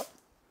be right.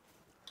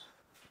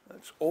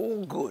 It's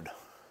all good.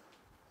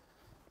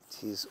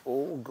 It is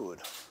all good.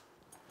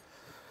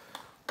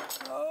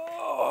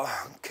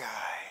 Oh, okay.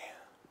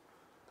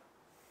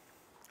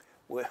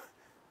 We're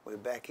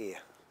back here.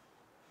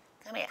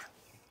 Come here.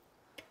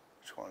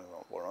 Which one?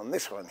 We're on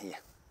this one here.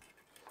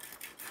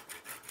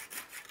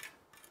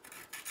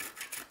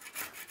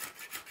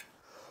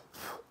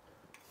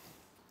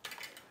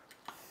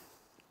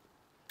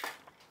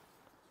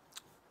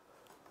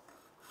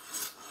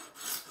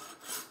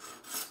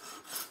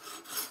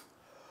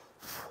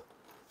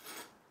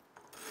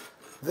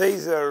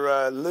 These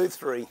are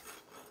Luthery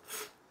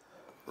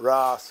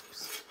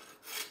rasps.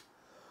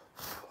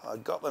 I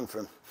got them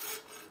from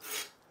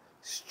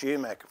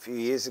Stumac a few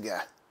years ago.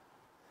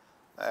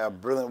 They are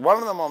brilliant. One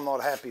of them I'm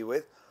not happy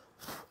with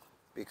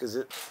because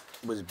it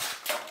was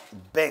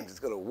bent. It's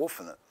got a woof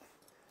in it,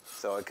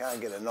 so I can't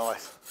get a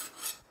nice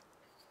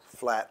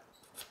flat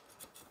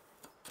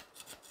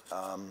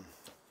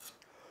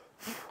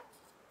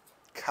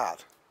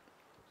cut.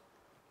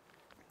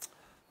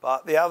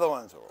 But the other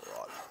ones are all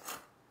right.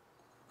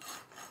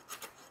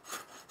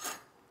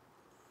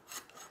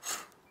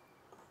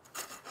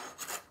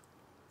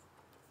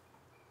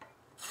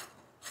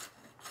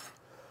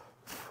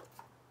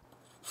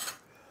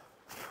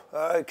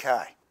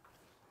 Okay,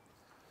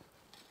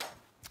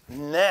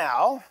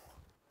 now,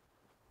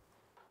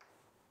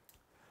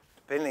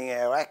 depending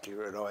how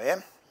accurate I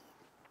am,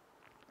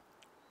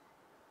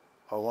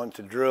 I want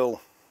to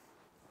drill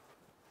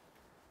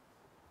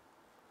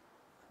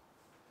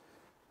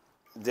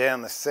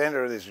down the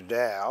centre of this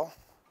dowel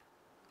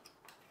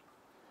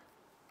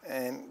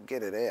and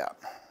get it out.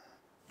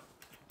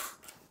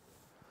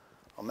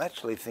 I'm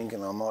actually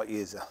thinking I might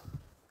use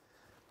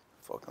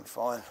if I can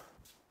find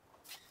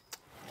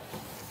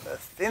a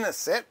thinner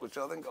set, which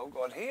I think I've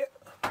got here.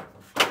 I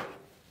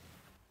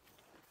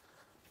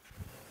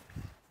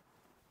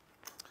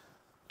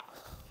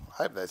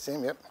hope that's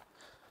him, yep.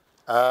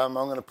 I'm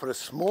going to put a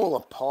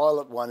smaller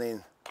pilot one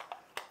in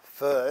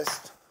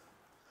first,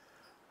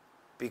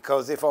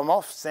 because if I'm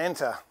off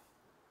centre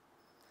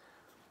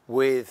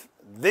with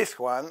this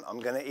one, I'm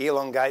going to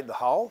elongate the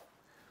hole,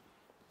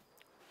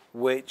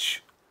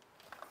 which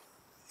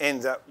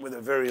ends up with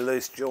a very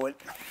loose joint.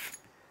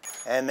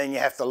 And then you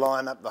have to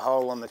line up the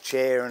hole on the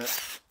chair and it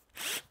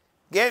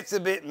gets a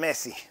bit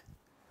messy.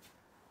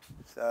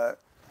 So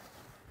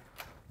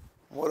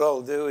what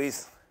I'll do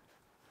is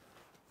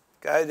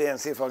go down and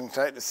see if I can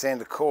take the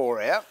centre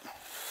core out.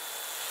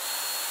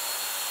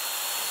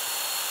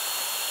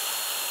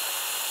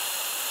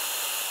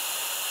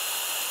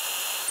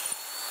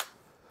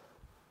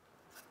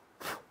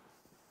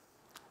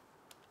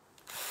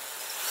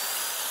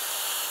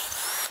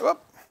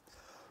 Whoop.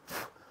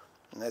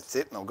 And that's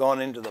it, and I've gone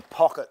into the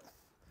pocket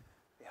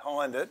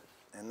behind it,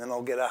 and then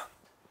I'll get a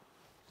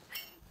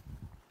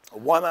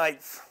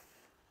 1/8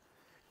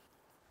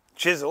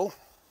 chisel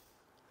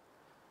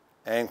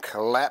and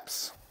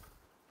collapse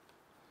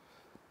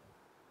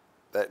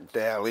that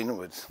dowel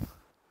inwards.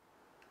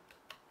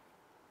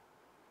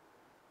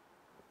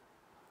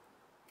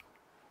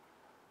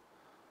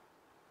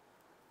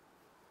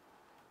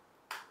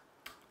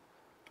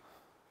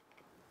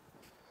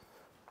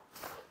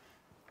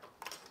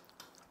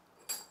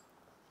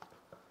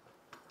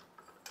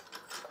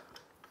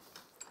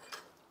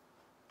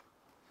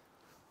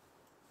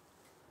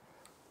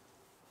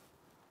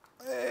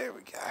 There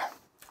we go.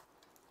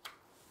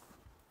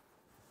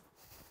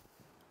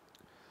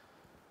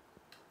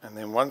 And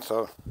then once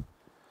I've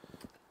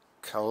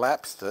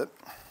collapsed it,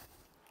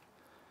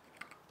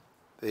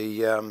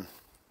 the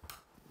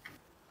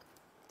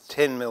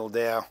 10mm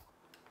dowel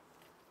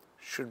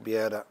should be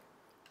able to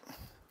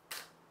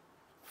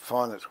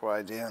find its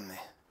way down there.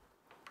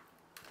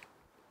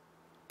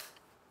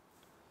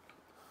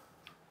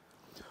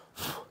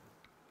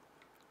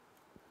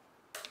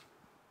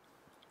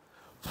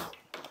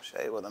 I'll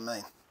show you what I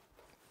mean.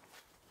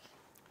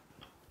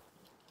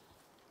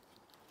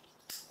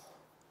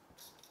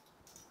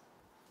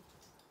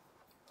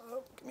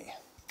 Oh, come here.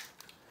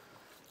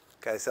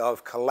 Okay, so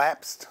I've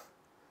collapsed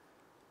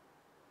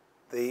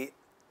the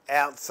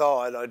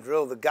outside. I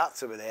drilled the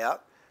guts of it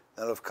out,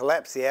 and I've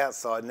collapsed the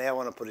outside. Now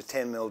when I put a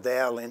 10mm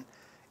dowel in,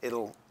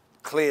 it'll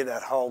clear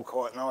that hole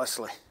quite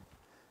nicely.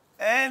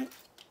 And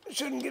it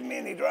shouldn't give me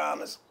any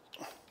dramas.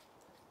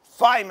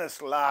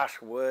 Famous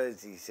last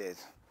words, he said.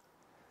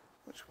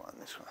 Which one?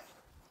 This one.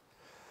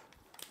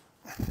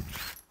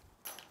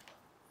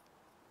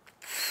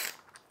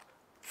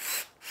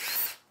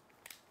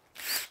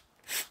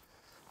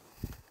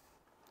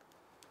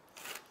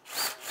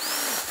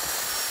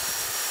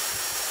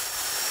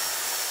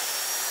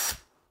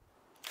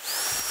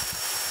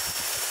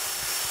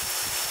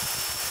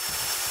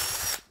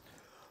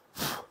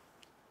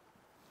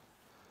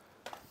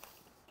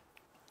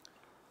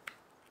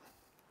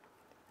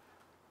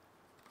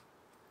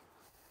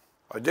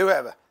 I do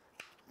have a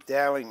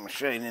doweling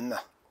machine in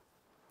the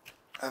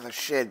other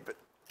shed, but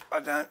I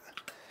don't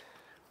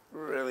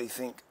really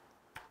think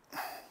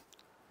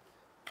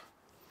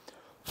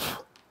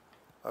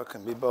I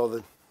can be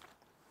bothered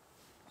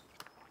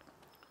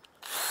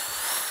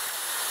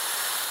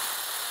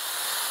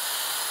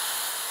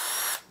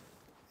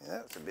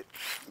it's a bit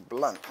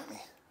blunt. Let me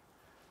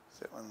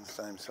set one on the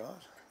same side.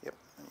 Yep,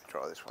 let me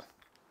try this one.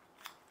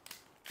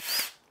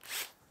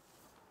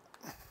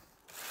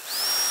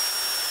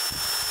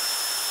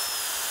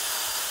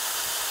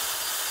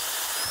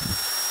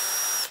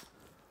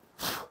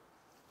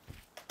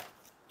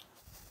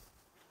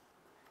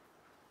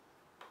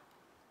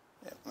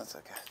 Yep, that's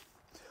okay.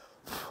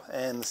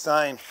 And the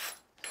same,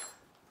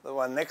 the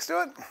one next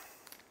to it.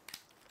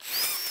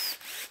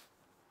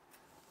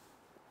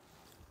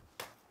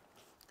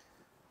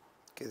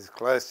 Get as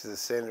close to the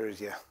centre as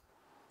you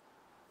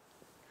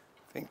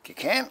think you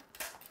can.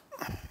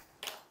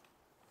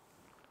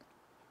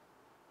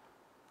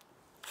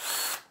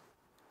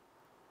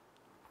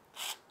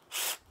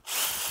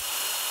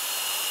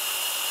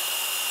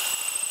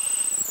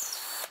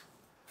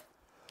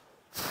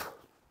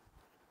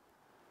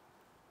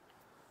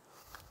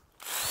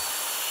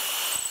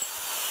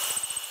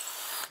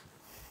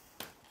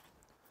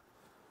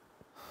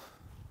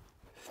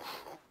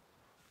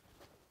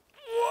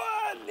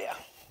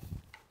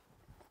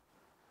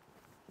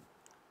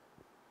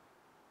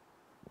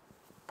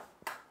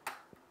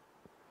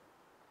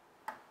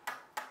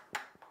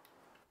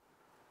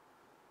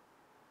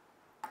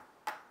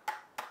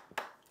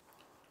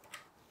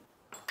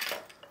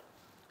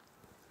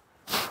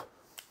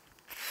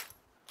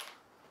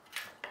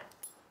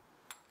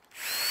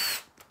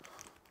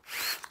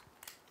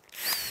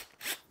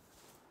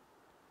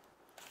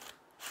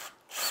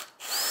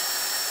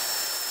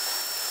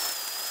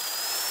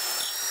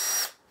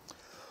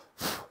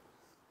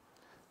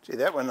 Gee,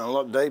 that went a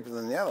lot deeper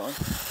than the other one.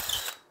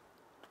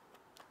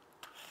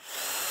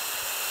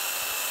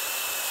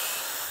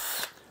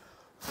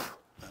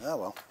 Oh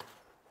well.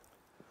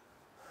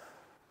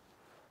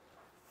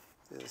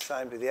 Do the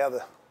same to the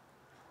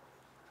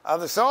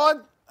other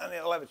side, and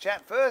then I'll have a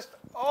chat first.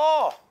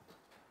 Oh!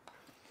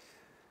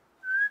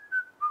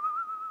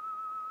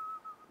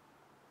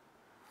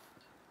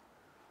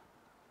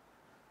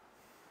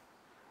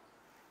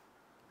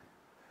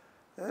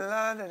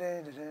 La da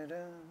da da da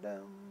da.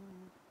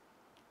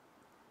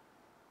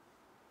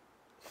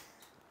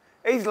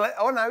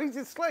 Oh no, he's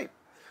asleep.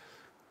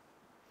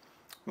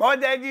 My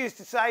dad used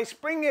to say,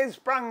 spring has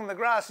sprung, the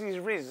grass is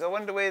riz. I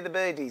wonder where the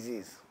birdies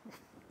is.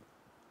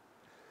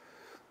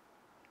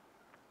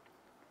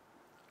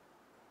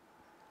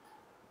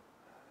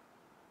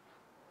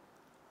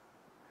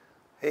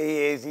 He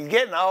is. He's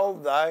getting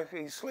old though.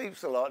 He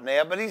sleeps a lot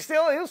now, but he'll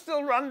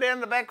still run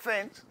down the back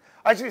fence.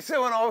 Actually,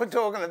 Sue and I were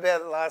talking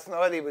about it last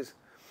night. He was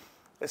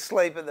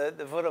asleep at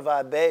the foot of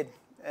our bed.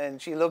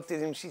 And she looked at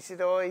him, she said,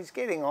 oh, he's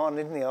getting on,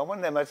 isn't he? I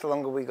wonder how much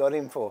longer we got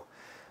him for.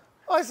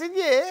 I said,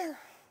 yeah.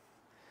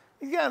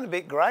 He's going a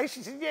bit grey.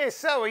 She said, yeah,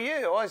 so are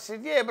you. I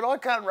said, yeah, but I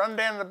can't run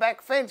down the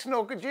back fence,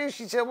 nor could you.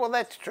 She said, well,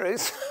 that's true.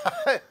 So,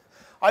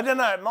 I don't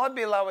know, it might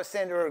be a lower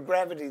centre of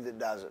gravity that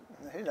does it.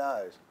 Who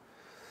knows?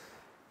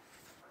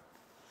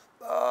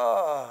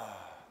 Oh.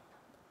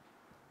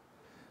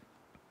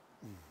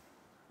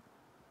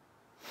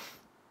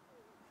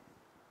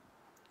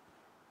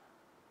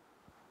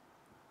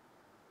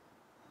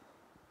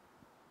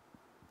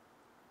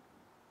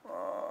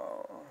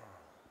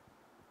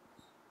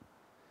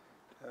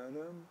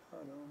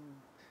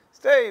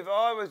 Steve,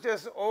 I was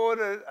just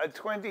ordered a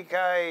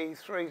 20k,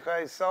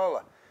 3k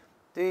solar.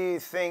 Do you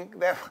think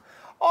that...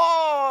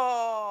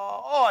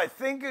 Oh, I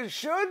think it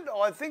should.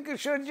 I think it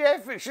should,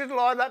 Jeff. It should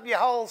light up your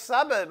whole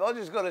suburb. I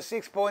just got a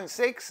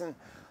 6.6 and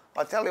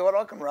I tell you what,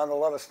 I can run a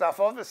lot of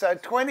stuff off it. So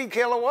 20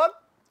 kilowatt,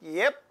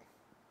 yep.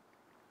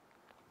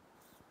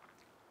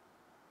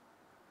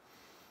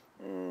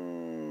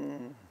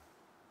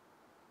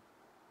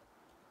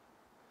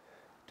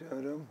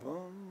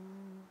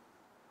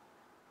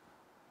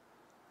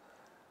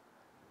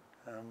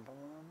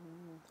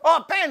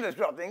 Oh, Panda's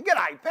dropped in.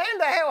 G'day,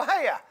 Panda, how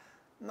are you?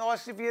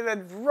 Nice of you to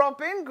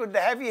drop in. Good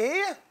to have you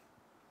here.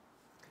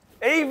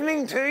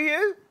 Evening to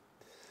you.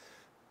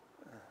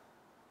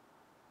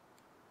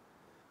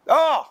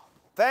 Oh,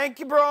 thank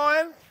you,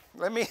 Brian.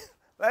 Let me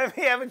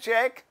have a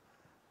check.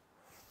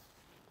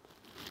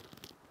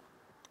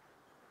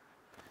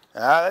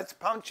 That's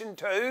punching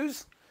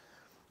twos.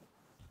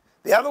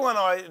 The other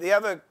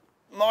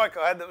mic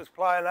I had that was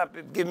playing up,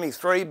 it gave me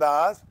 3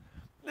 bars.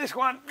 This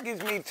one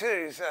gives me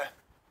 2, so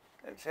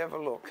let's have a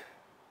look.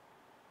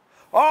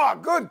 Oh,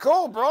 good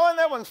call, Brian.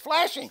 That one's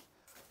flashing.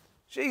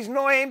 She's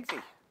not empty.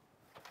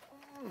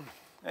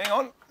 Hang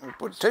on, we'll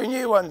put 2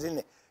 new ones in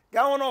there.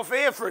 Going off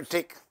air for a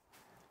tick,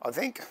 I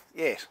think.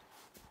 Yes.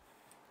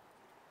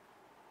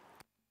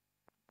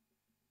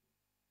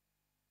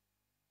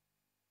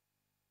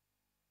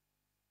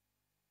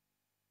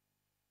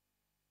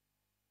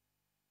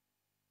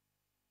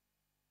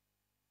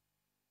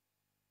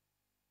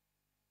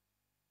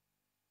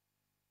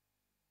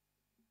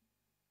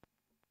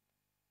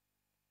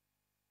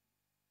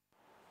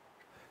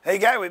 There you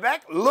go, we're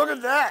back. Look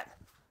at that.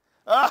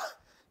 Oh,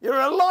 you're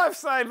a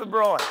lifesaver,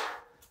 Brian.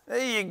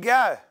 There you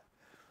go. As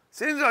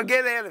soon as I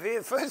get out of here,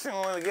 the first thing I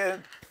want to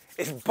get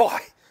is buy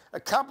a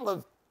couple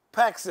of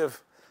packs of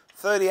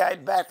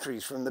 38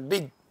 batteries from the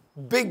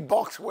big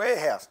box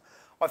warehouse.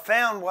 I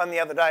found one the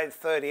other day at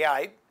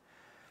 38,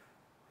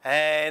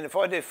 and if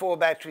I do 4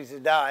 batteries a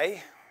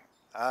day,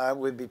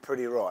 we'd be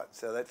pretty right.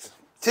 So that's,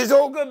 'tis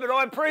all good, but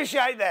I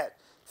appreciate that.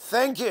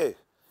 Thank you.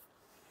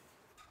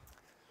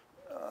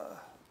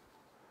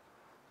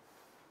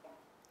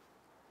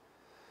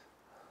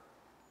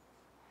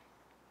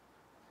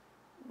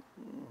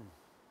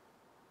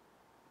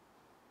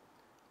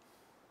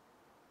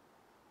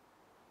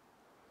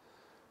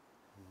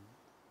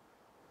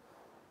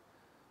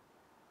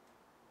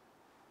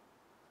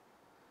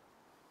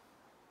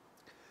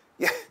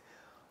 Yeah,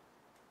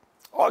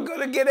 I've got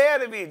to get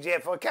out of here,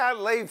 Jeff. I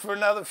can't leave for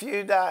another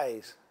few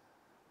days.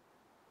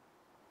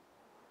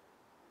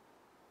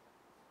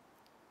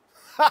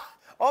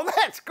 Oh,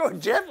 that's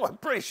good, Jeff. I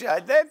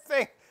appreciate that.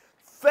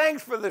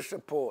 Thanks for the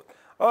support.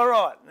 All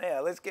right,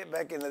 now let's get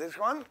back into this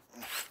one.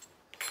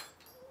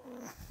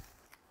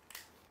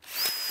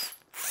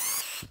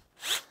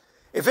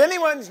 If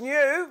anyone's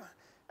new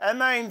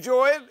and they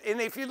enjoy it, and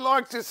if you'd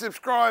like to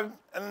subscribe,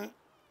 and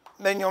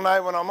then you'll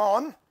know when I'm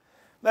on,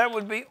 that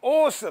would be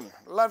awesome.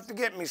 Love to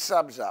get me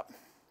subs up.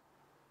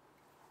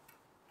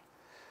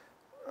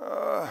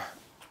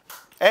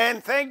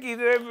 And thank you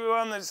to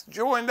everyone that's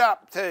joined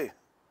up too.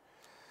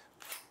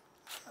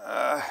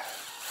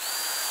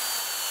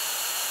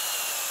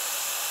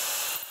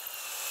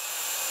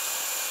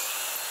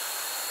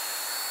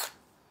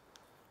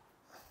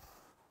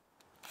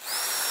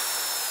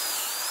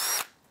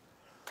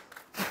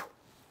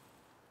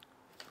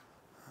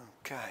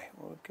 Okay,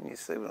 well, can you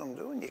see what I'm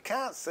doing? You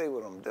can't see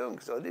what I'm doing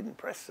because I didn't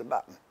press the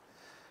button.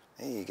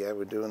 There you go,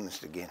 we're doing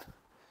this again.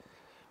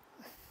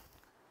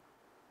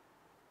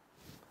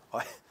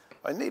 I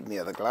need my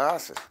other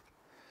glasses.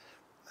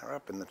 They're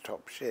up in the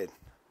top shed.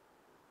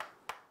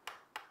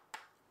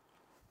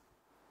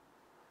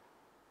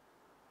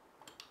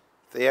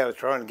 Theo was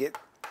trying to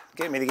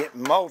get me to get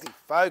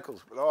multifocals,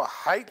 but I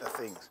hate the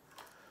things.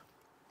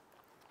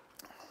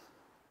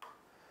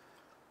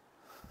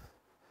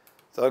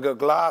 So I've got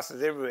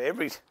glasses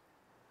everywhere.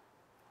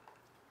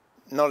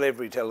 Not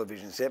every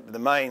television set, but the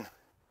main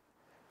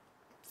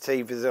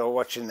TVs that I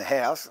watch in the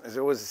house, there's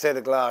always a set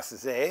of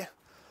glasses there.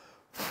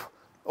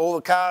 All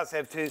the cars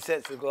have 2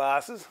 sets of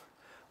glasses.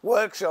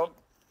 Workshop,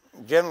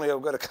 generally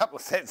I've got a couple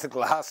of sets of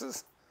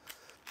glasses.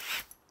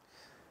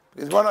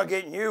 Because when I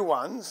get new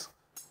ones,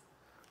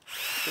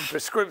 the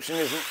prescription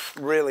isn't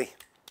really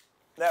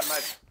that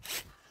much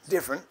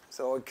different,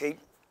 so I keep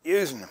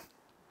using them.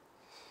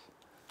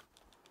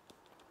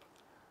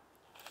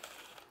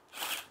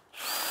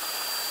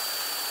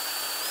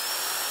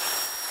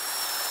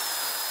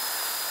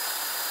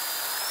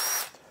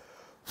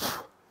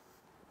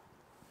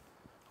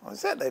 Oh,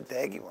 is that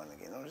daggy one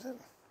again, or is it?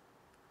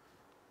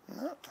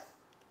 No. Not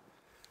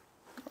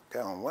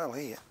going well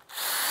here.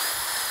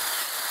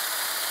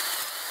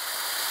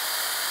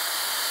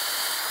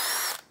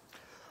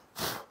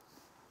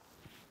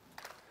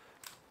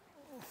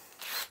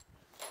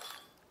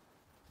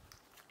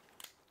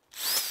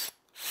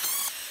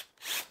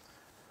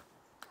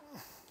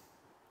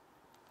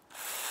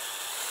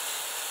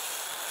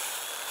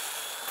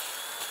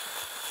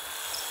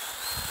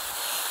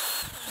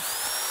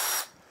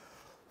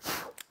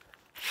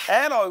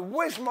 And I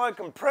wish my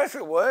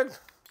compressor worked.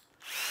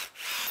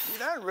 You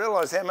don't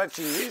realise how much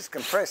you use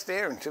compressed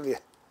air until you...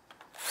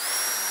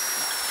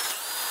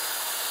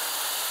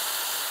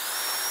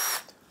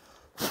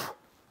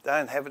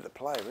 don't have it to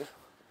play with.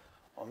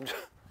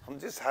 I'm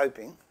just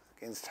hoping,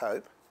 against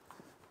hope.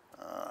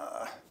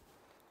 Yeah,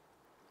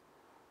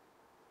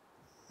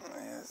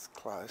 it's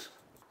close.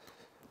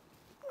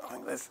 I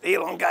think that's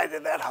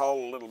elongated that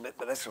hole a little bit,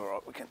 but that's all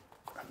right. We can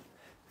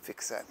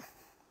fix that.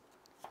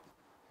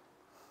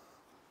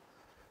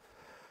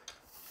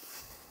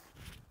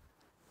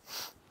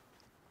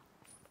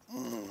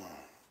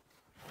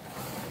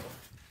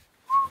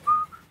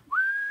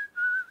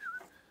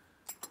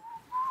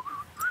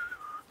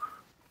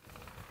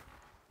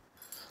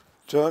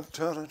 Dun,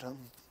 dun, dun, dun.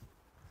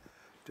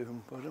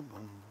 Dun, ba, dun,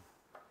 bum.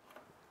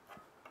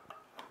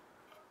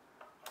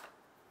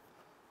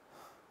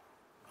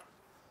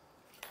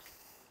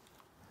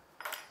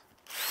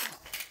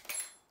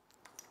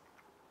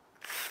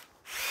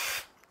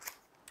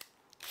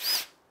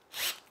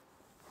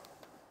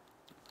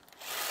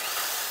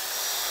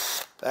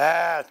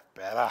 That's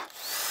better.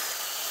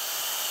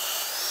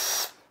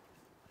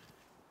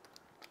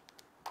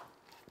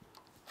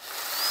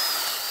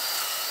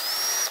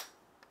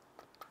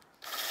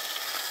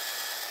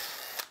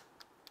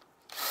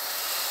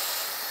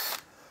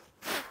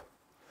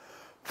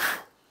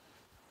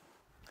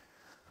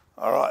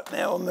 All right,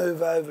 now we'll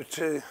move over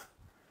to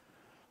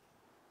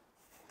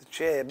the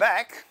chair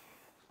back.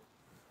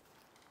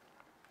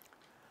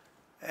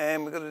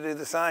 And we've got to do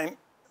the same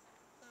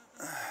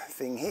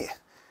thing here.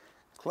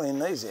 Clean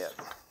these out.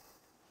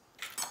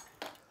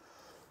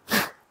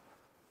 I'll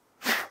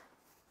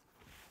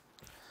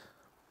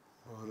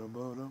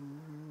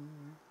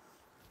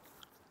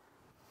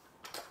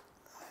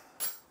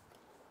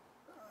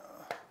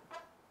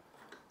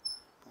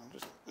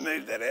just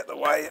move that out of the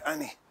way,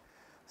 only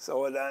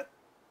so I don't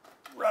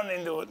run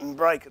into it and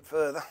break it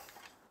further.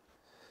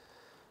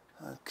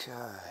 Okay.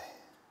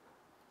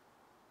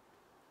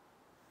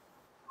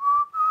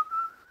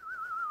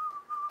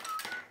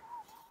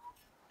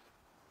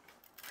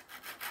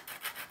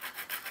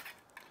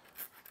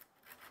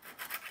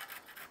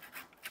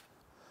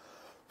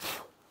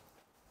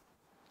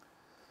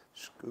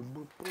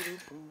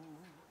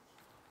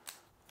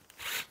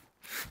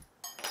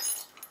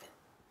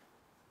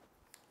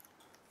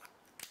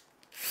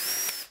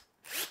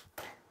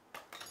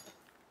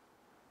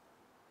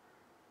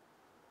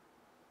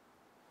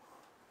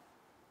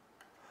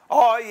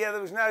 Oh yeah,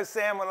 there was no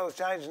sound when I was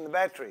changing the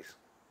batteries.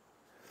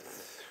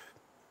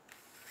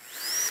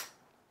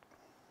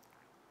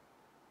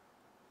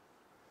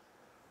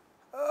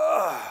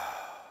 Oh.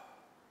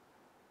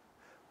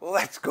 Well,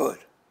 that's good.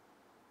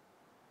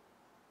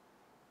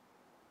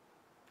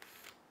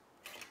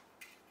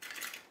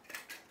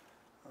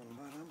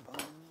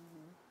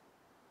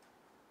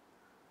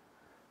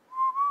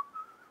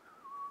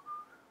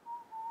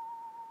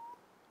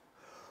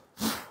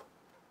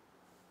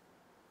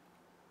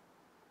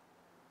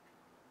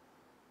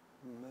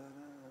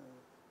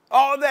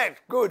 Oh, that's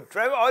good,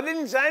 Trevor. I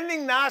didn't say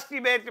anything nasty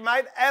about you,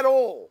 mate, at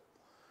all.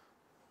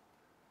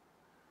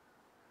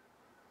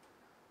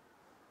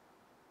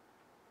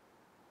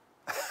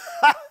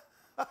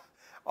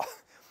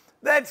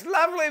 That's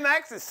lovely,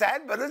 Max. It's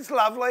sad, but it's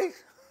lovely.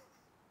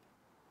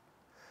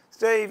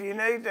 Steve, you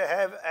need to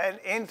have an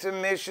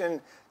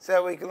intermission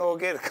so we can all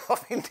get a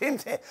coffee and Tim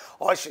Tam.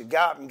 I should go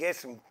up and get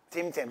some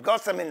Tim Tam.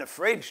 Got some in the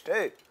fridge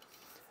too.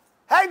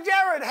 Hey,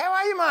 Jared, how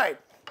are you, mate?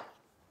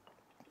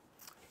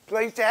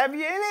 Pleased to have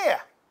you in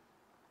here.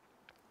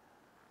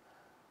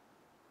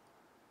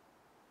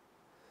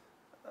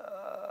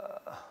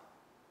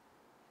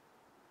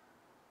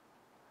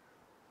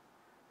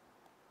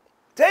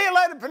 See you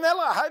later,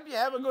 Penella. I hope you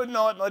have a good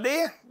night, my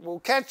dear. We'll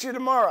catch you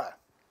tomorrow.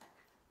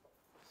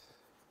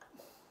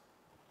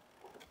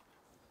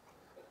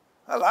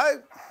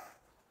 Hello.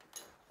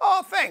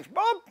 Oh, thanks,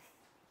 Bob.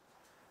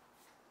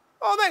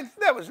 Oh,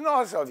 that was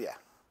nice of you.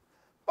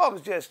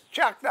 Bob's just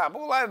chucked up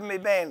all over me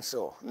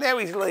bandsaw. Now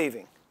he's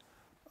leaving.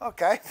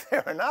 Okay,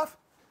 fair enough.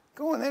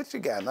 Go on, out you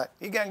go, mate.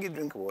 You go and get a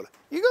drink of water.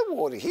 You got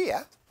water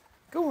here.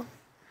 Go on.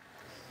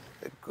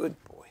 A good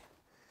boy.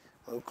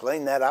 We'll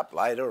clean that up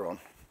later on.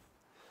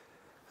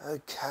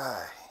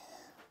 Okay.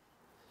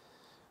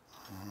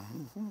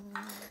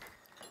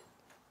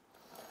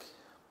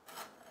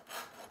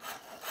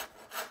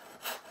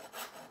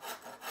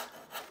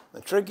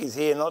 The trick is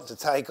here not to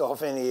take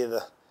off any of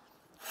the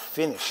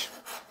finish,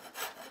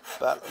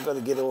 but I've got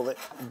to get all that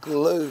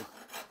glue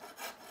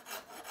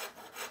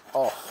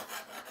off.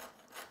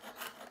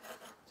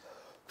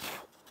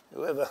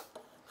 Whoever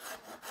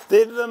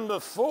did them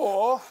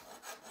before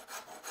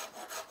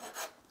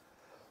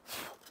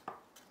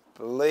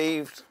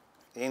believed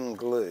in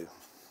glue.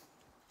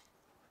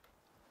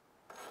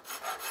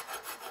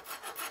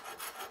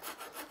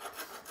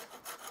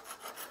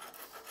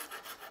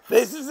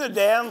 This is the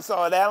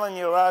downside, Alan.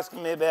 You were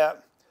asking me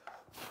about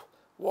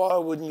why I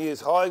wouldn't use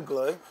hide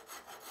glue.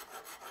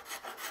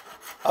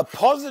 A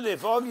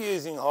positive of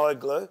using hide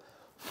glue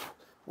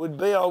would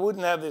be I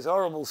wouldn't have this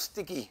horrible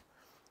sticky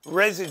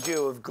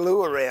residue of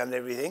glue around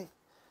everything,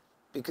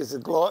 because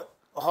the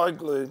hide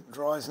glue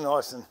dries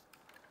nice and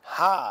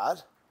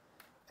hard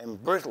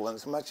and brittle, and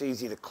it's much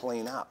easier to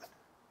clean up.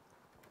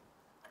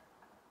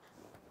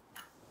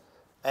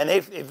 And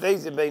if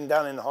these had been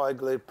done in hide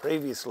glue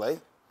previously,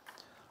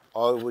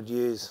 I would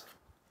use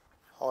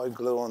hide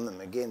glue on them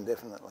again,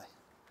 definitely.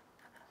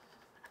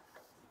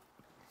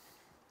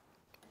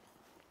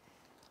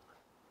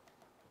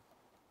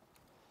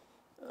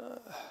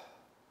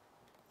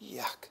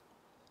 Yuck.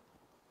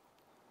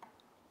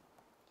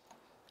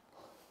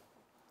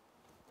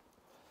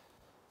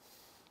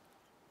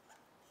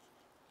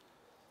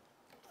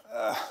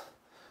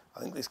 I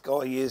think this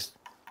guy used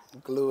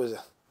glue as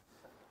a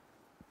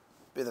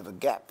bit of a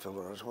gap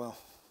filler as well.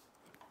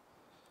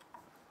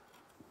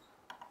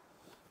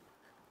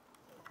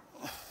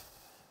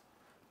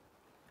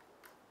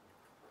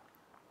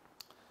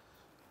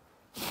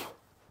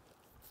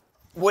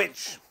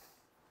 Which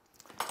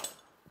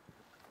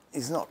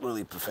is not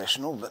really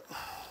professional, but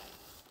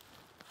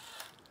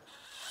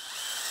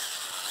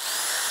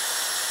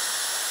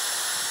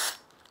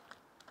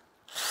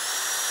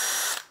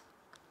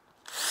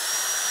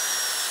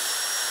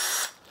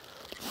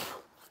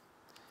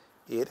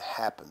it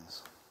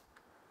happens.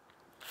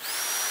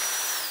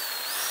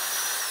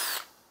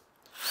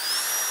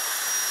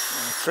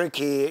 And the trick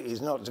here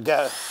is not to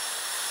go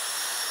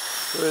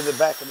through the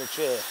back of the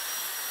chair.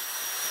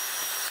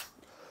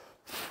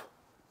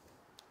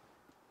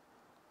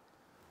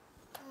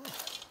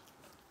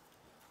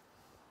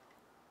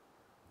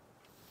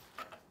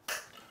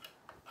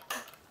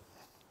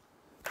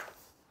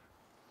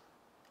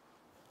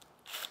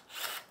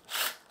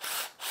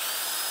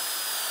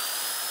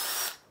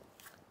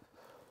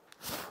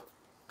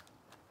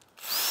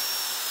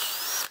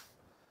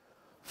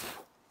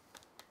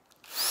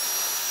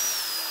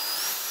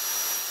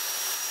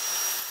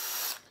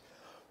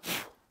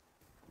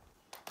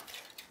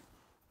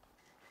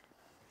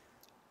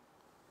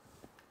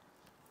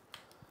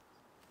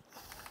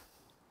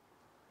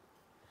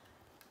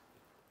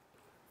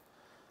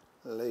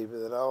 lever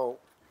that old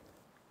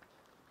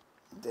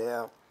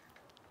dowel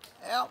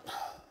out.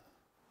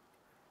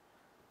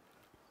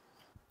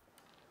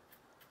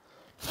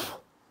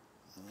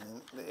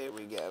 And there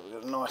we go, we've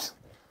got a nice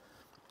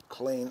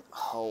clean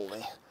hole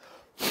there.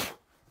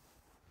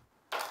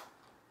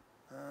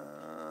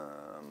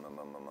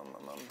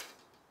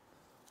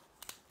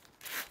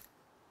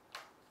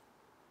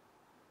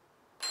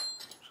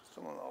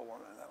 Someone I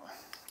wanted that one.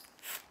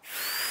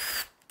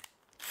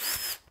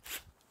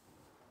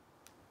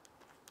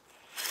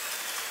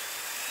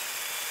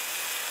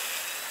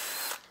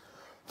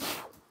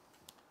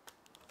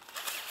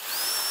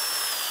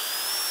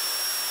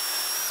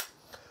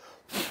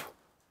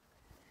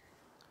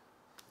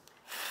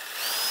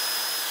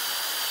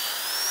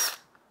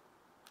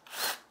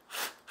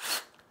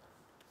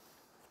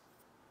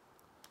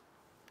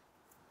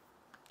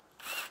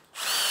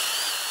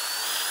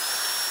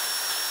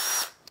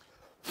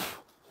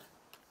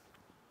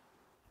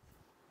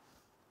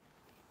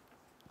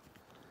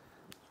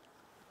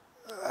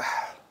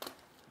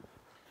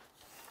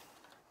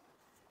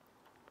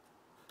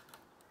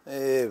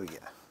 There we go.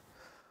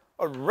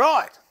 All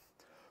right.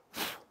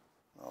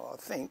 Well, I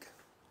think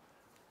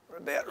we're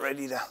about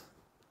ready to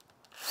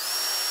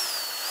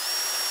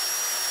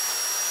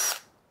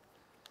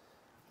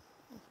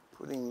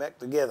put him back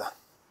together.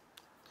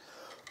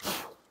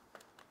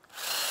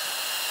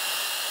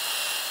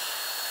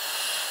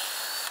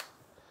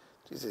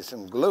 Geez, there's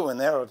some glue in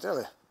there, I'll tell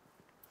you.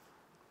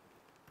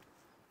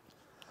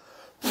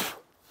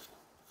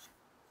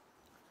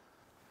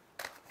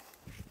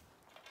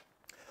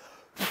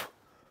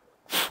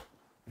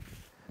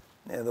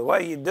 Now the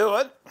way you do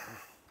it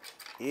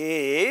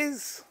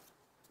is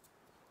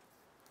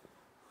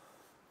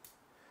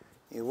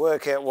you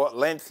work out what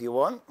length you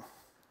want,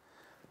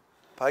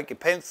 poke your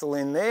pencil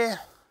in there,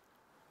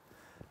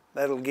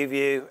 that'll give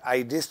you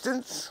a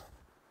distance,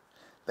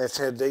 that's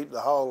how deep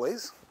the hole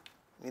is.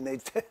 You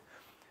need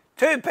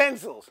two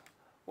pencils,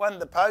 one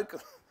to poke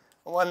and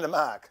one to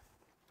mark.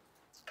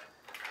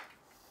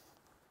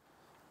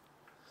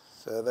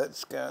 So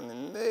that's going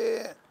in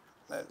there,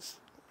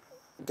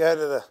 go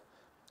to the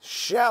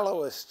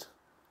shallowest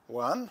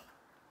one,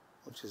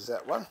 which is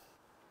that one.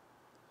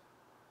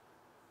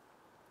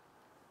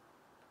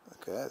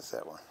 Okay, that's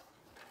that one.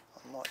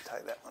 I might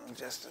take that one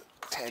just a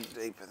tad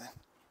deeper then.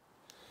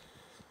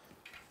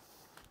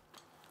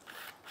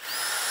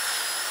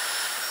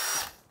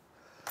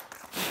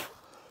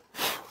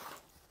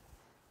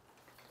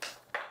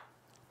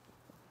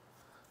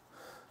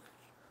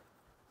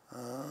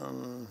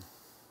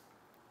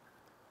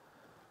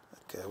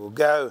 Okay, we'll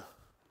go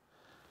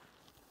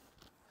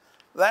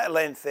that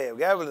length there. We'll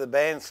go over to the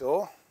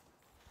bandsaw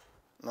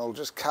and I'll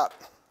just cut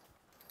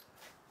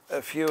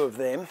a few of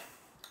them.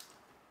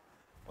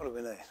 What do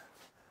we need?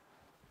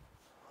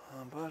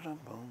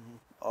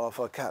 Oh, if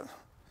I'll cut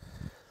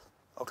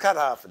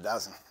half a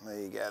dozen. There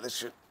you go. This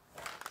should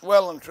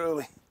well and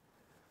truly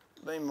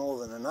be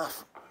more than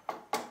enough.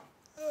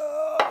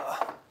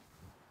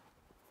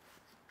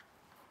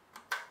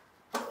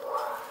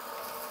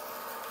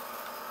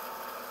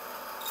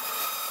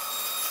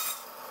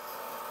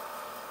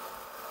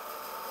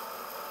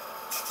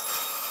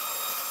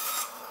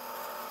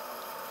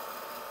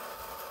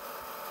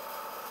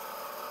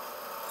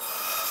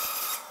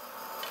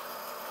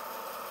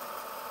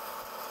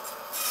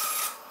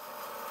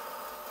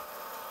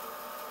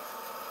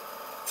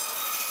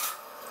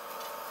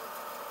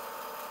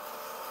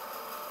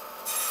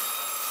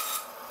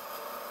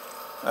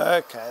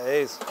 Okay,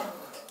 there's.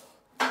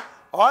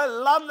 I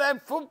love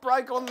that foot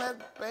brake on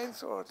that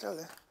bandsaw, I tell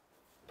you.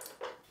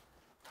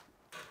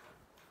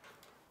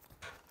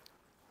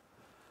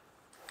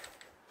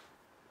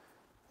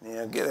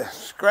 Now get a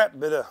scrap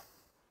bit of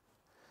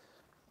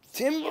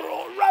timber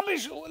or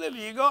rubbish or whatever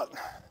you got.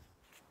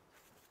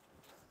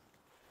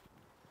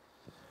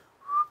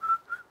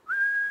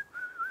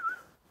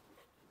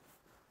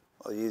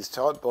 I'll use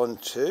Type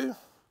Bond 2.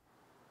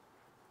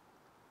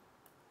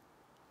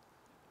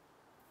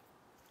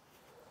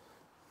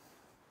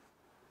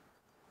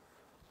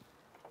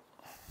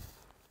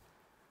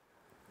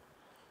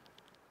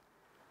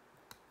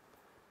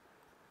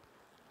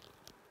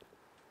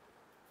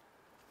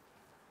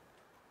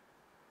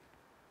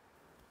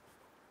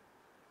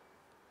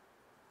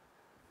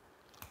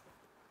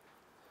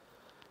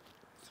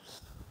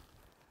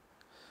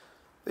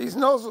 These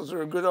nozzles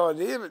are a good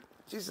idea, but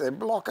geez, they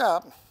block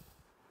up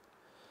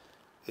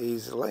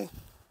easily.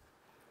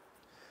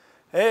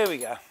 There we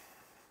go.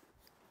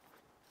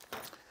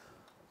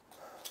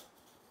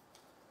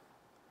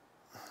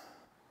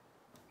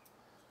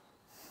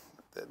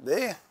 Put that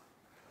there.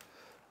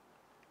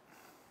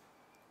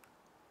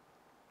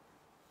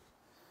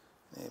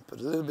 And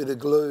put a little bit of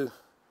glue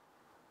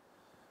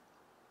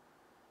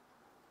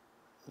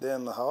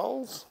down the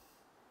holes.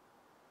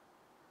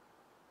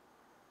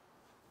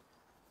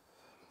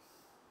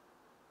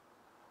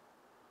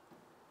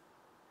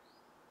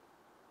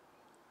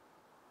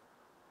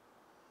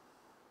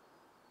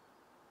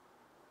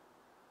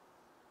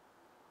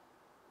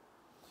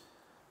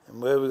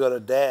 And where we've got a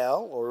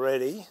dowel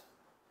already,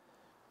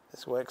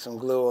 Just whack some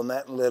glue on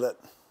that and let it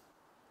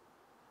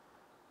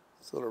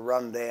sort of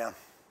run down.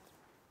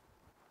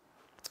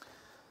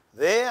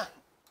 There.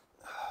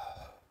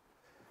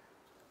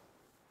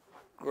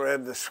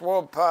 Grab the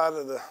swab part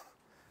of the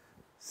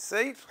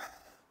seat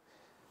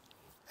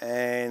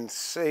and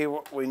see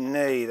what we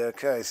need.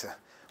 Okay, so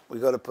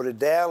we've got to put a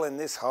dowel in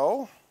this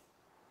hole,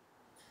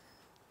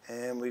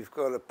 and we've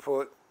got to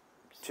put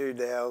 2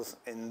 dowels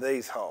in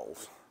these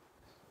holes.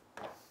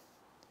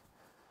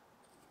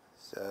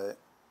 So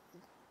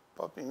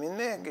pop him in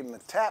there, give him a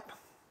tap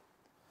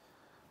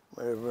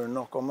wherever a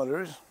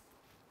knockometer is.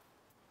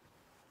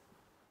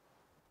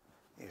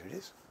 Here it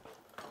is.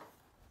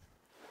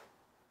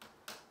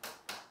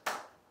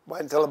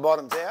 Wait until the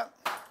bottom's out.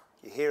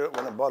 You hear it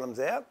when the bottom's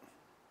out.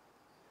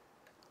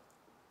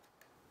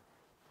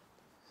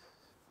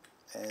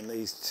 And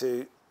these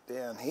 2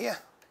 down here.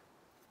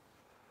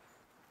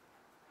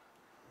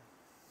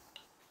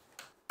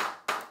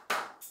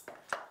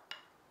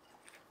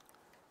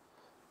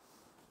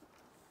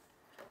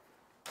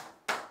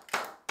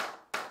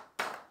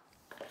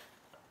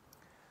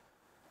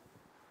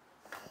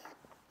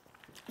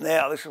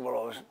 Now, this is what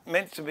I was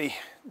meant to be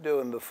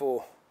doing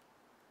before.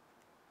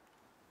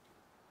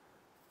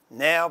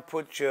 Now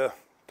put your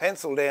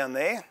pencil down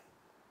there,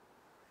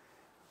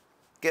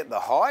 get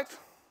the height,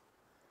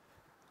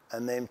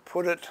 and then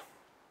put it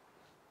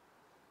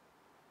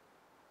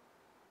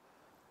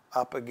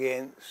up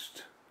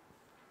against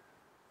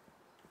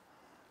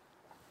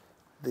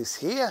this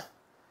here,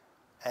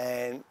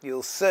 and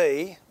you'll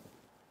see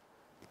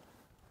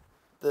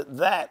that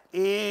that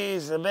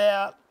is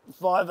about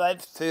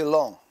 5/8 too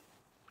long.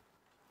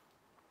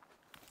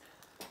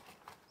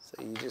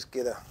 So you just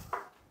get a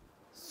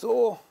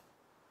saw,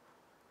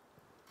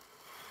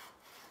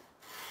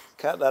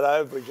 cut that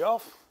overage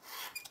off,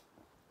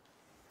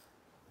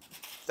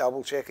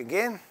 double check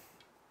again,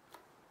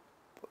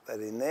 put that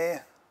in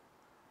there,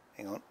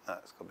 hang on, no,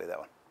 it's got to be that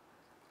one,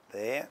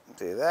 there,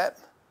 do that,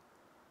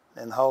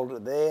 then hold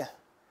it there,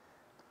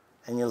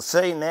 and you'll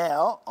see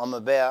now I'm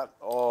about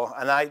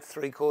 1/8,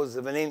 3/4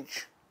 of an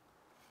inch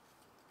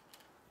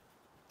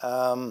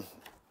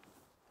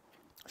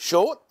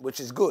short, which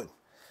is good,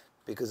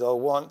 because I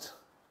want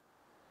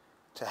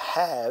to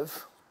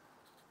have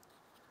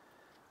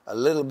a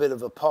little bit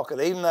of a pocket.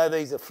 Even though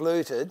these are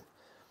fluted,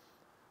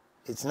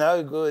 it's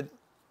no good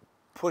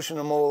pushing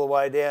them all the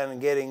way down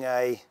and getting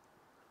a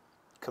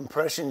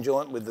compression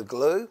joint with the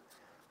glue,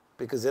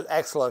 because it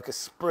acts like a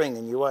spring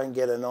and you won't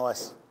get a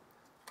nice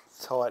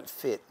tight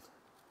fit.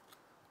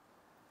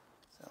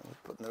 So I'm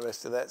putting the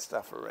rest of that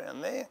stuff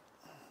around there.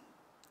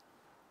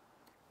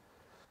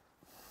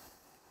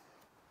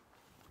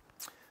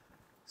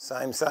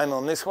 Same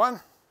on this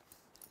one.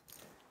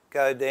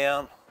 Go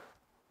down.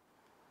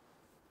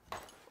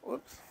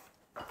 Whoops.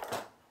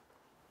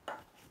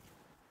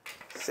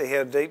 See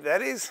how deep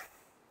that is?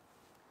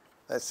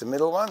 That's the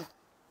middle one.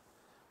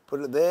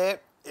 Put it there.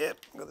 Yep,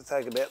 got to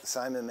take about the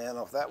same amount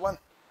off that one.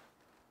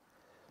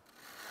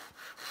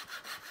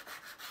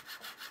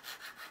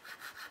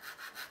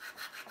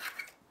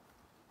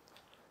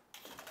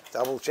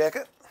 Double check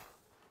it.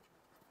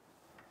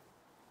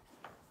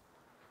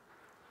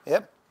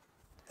 Yep.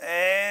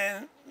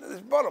 And this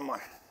bottom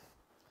one.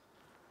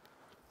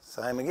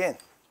 Same again.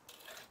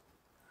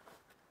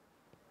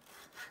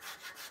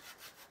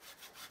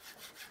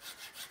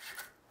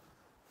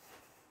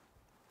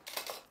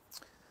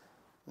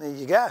 There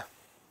you go.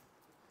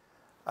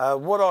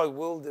 What I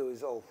will do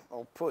is I'll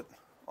put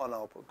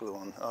glue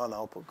on. Oh no,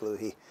 I'll put glue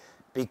here.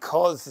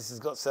 Because this has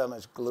got so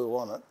much glue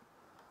on it,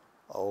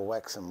 I'll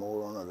whack some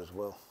more on it as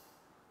well.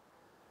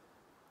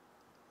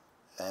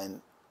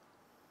 And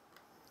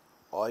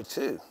I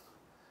too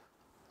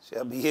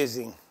shall be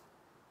using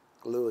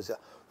glue as a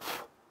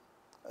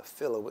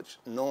filler, which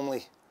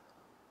normally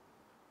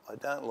I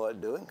don't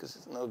like doing because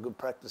it's not a good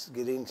practice to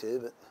get into,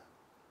 but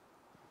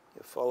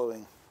you're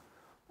following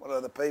what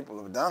other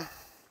people have done.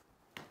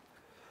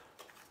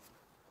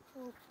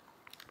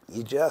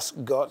 You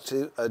just got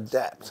to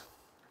adapt.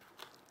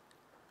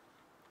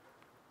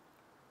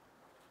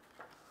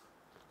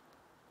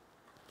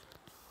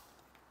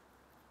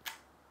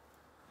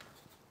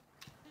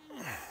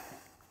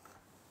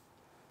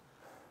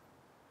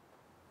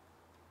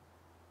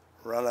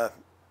 Run a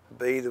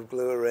bead of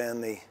glue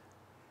around the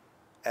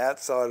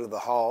outside of the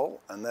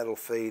hole, and that'll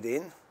feed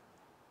in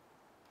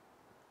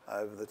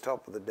over the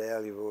top of the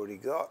dowel you've already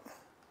got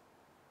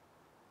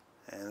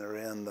and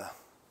around the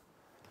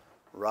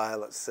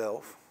rail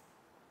itself.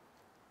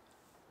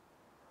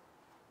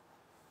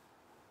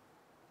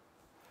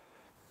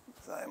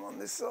 Same on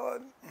this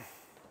side.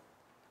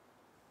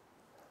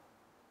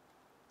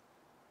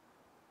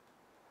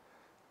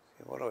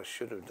 See, what I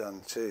should have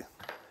done too,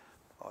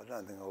 I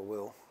don't think I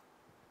will,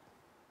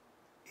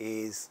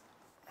 is,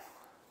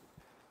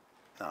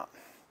 no.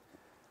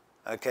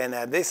 Okay,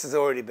 now this has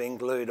already been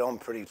glued on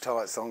pretty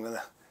tight, so I'm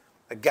gonna,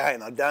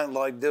 again, I don't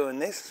like doing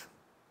this,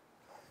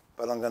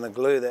 but I'm gonna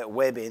glue that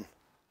web in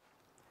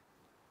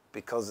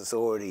because it's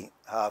already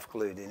half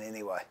glued in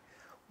anyway.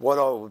 What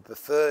I would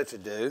prefer to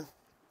do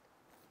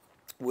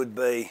would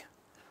be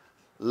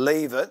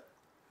leave it,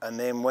 and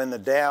then when the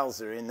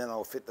dowels are in, then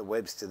I'll fit the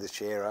webs to the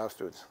chair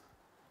afterwards.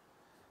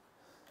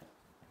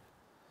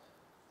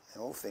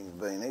 Now, all things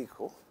being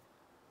equal,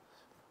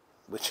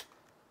 which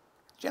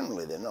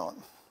generally they're not.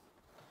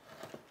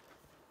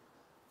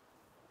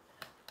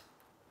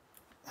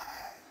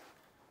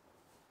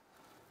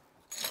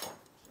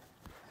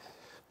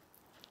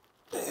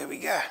 There we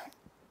go.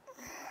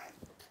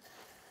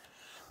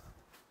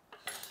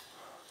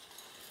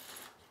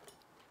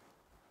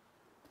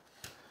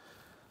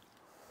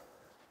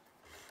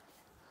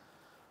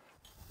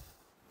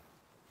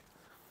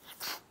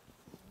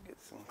 Get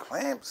some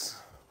clamps,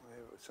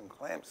 wherever some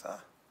clamps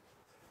are.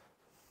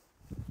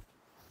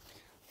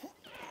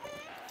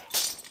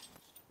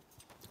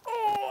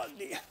 Oh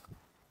dear.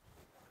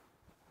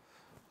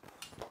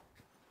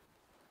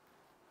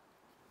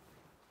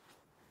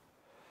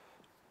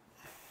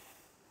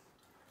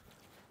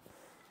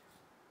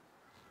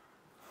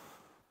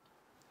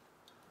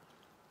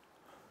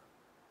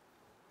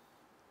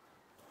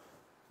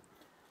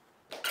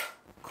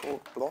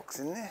 Cork blocks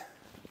in there,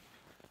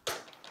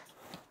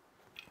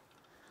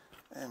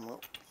 and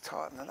we'll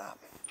tighten it up.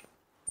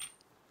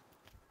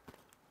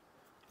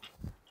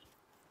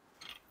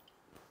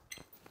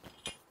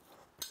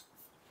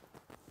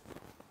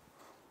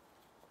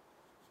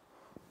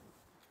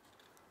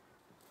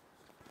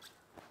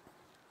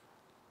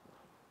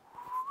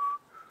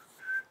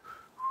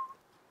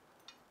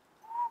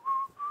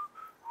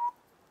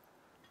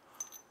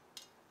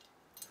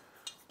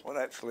 What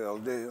actually I'll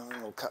do,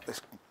 I'll cut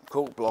this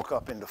cork block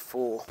up into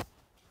 4.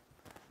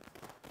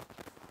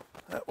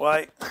 That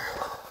way.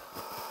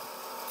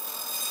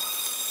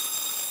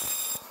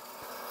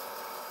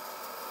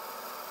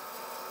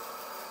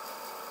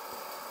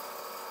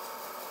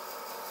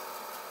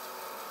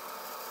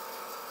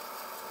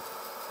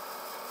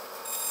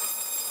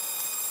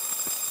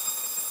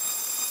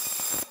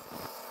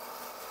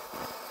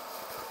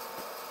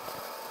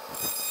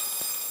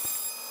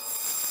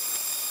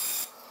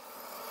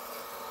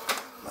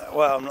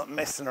 Well, I'm not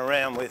messing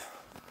around with.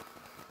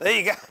 There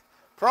you go.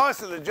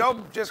 Price of the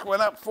job just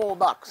went up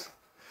 $4.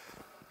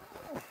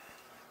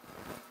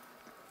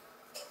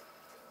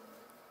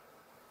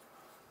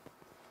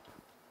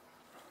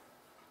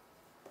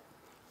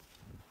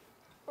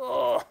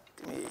 Oh,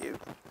 come here, you.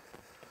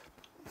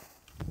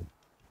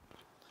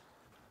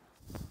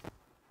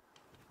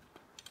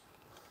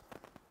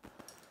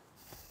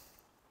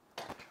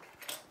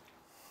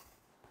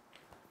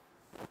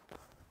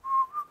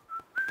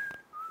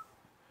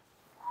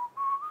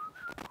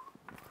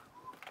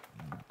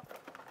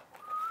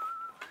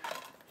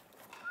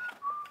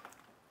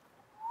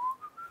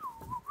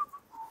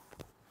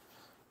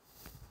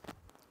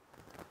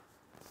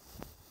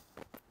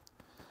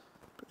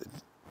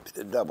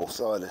 Bit of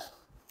double-sided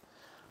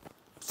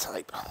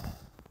tape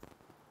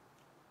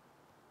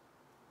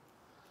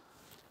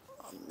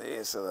on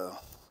there, so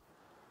they'll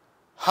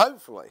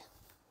hopefully.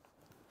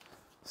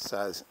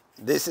 So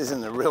this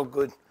isn't a real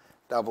good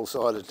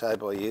double-sided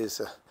tape I use,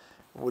 so it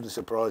wouldn't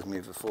surprise me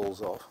if it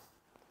falls off.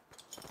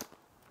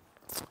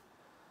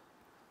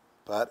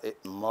 But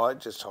it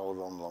might just hold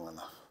on long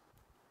enough.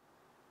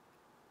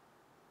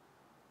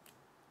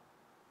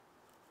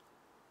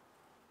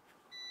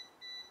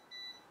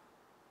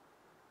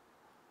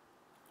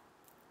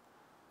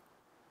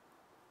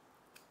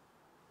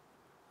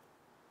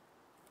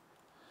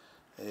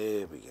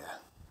 There we go.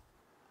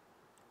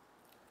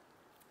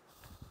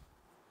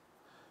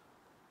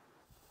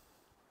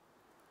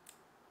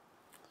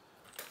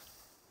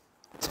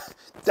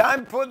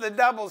 Don't put the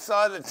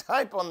double-sided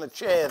tape on the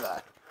chair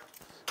though,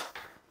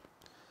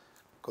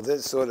 because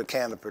that's sort of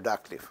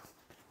counterproductive.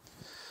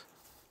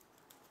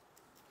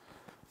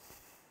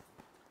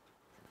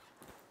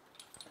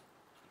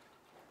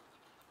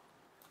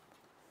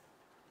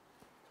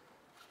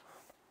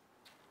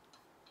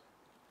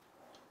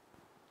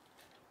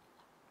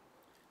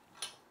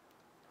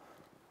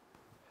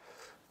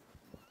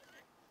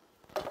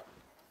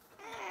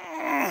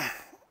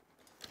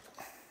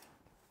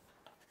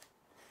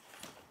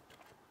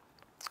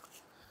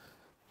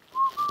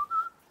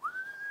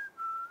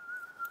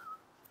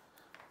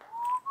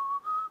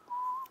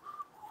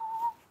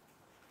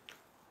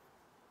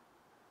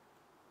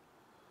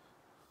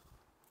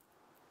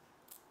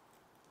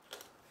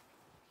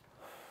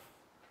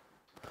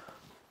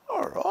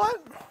 All right.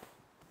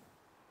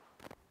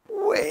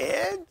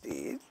 Where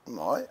did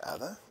my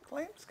other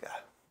clamps go?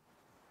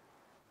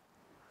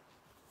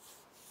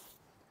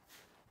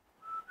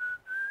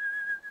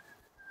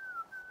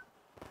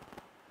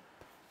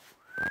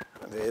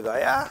 There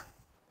they are,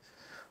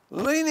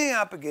 leaning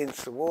up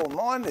against the wall,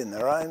 minding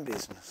their own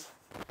business.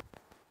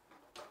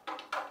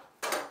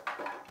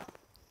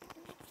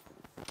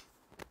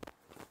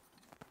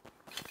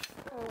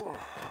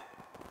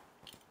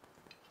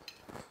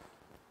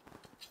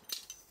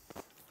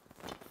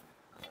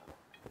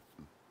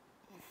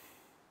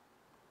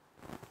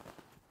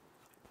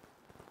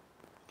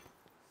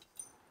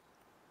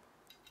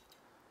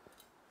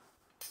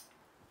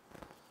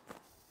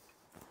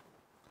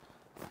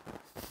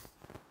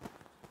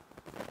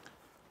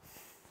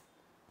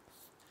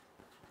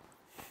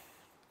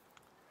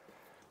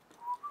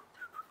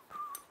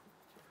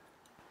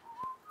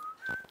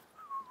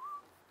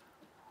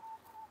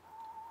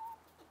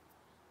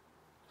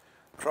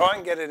 Try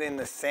and get it in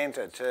the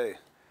centre too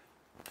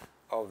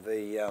of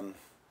the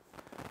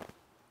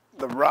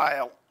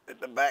rail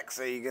at the back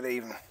so you get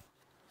even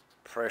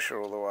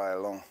pressure all the way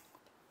along.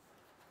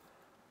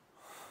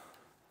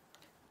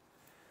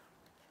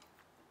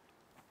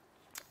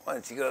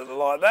 Once you got it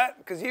like that,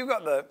 because you've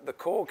got the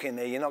cork in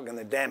there, you're not going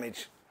to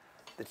damage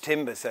the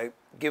timber, so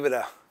give it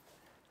a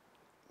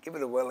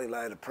welly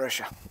load of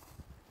pressure.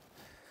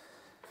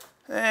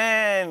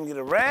 And get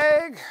a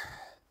rag.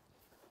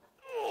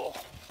 Oh.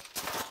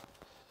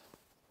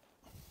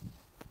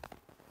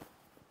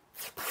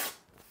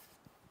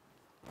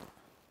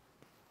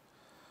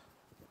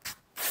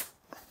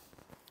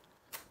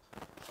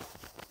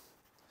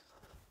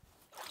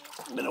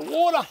 A bit of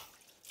water.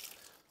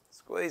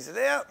 Squeeze it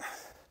out.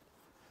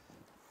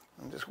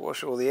 And just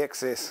wash all the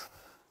excess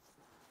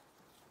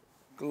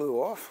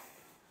glue off.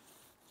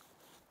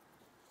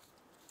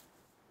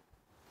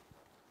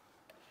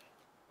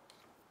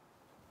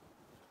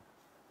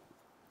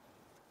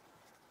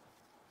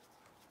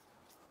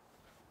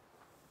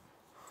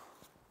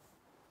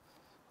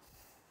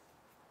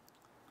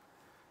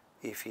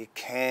 If you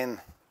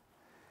can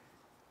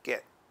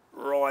get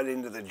right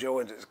into the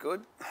joint, it's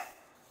good.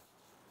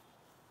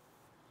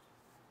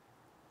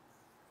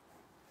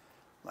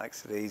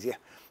 Makes it easier.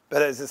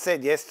 But as I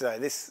said yesterday,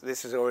 this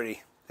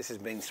has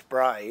been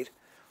sprayed,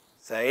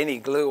 so any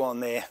glue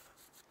on there,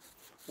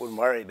 wouldn't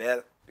worry about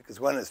it, because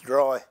when it's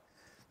dry,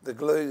 the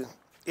glue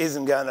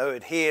isn't going to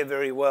adhere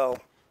very well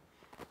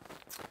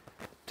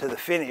to the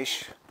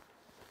finish,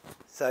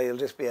 so you'll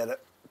just be able to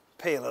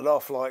peel it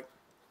off like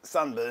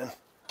sunburn.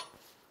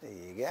 There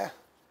you go.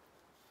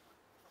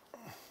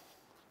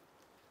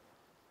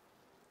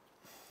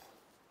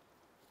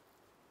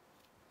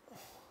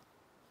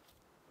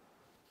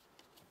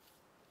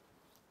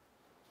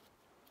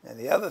 And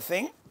the other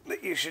thing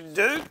that you should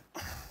do,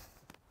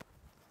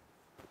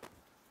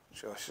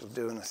 which I shall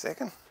do in a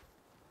second,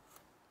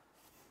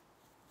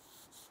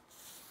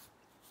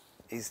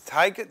 is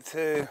take it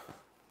to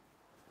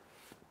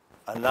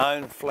a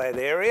known flat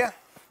area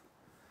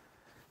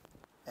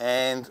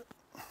and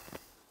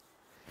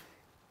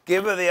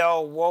give her the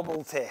old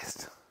wobble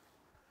test.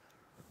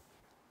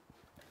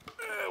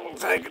 We'll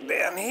take it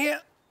down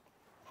here.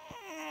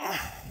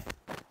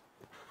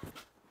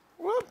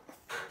 Whoop.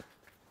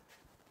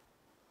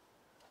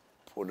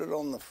 Put it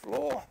on the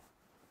floor.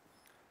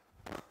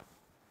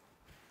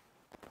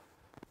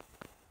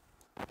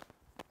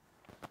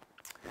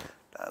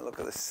 Don't look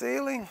at the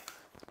ceiling.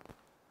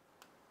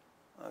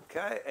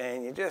 Okay,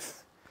 and you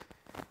just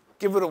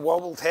give it a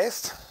wobble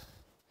test.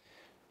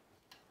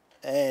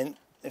 And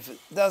if it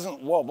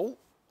doesn't wobble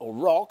or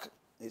rock,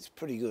 it's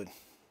pretty good.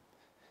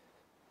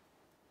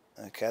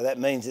 Okay, that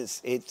means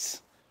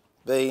it's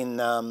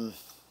been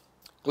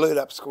glued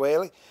up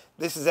squarely.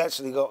 This has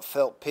actually got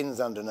felt pins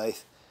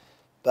underneath,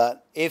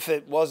 but if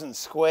it wasn't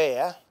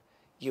square,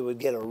 you would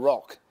get a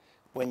rock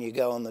when you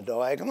go on the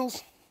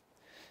diagonals,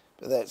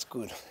 but that's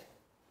good.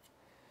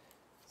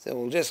 So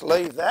we'll just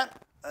leave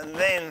that, and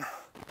then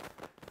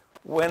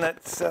when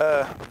it's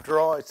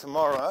dry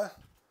tomorrow,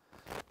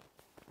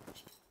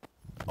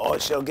 I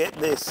shall get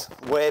this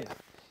web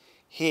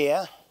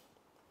here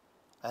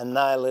and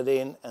nail it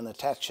in and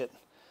attach it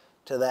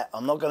to that.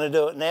 I'm not going to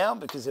do it now,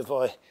 because if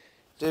I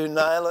do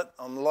nail it,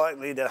 I'm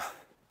likely to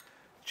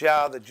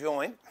jar the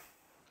joint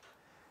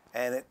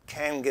and it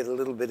can get a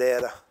little bit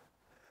out of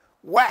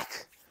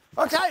whack.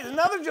 Okay,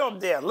 another job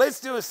down.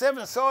 Let's do a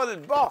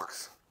 7-sided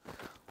box.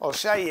 I'll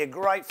show you a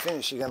great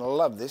finish. You're going to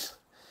love this.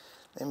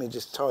 Let me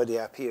just tidy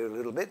up here a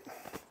little bit.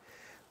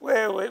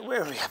 Where are we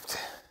up to?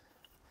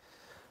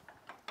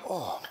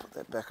 Oh, put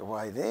that back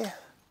away there.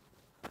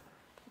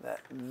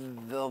 That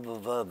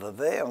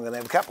there. I'm going to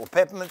have a couple of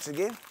peppermints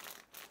again.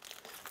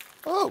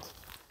 Oh.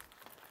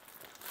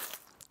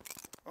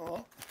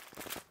 Oh.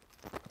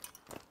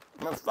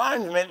 My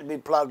phone's meant to be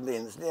plugged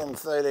in. It's down to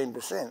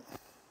 13%.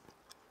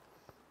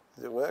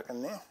 Is it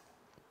working now?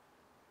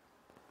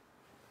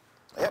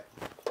 Yep.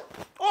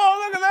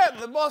 Oh, look at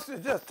that. The boss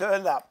has just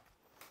turned up.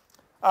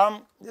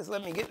 Just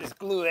let me get this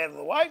glue out of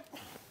the way.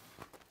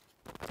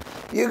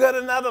 You got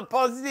another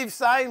positive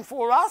saying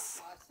for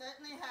us? I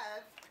certainly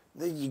have.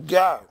 There you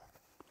go.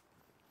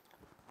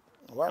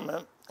 Wait a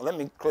minute. Let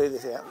me clear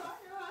this out.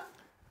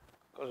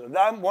 Because I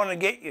don't want to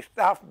get your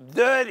stuff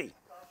dirty.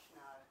 Gosh,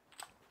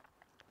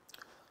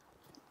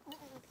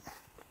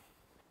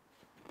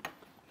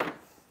 no.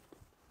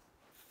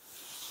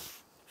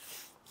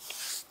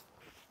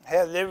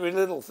 How's every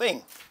little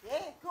thing?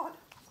 Yeah,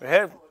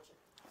 good.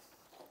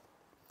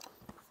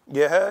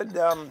 You heard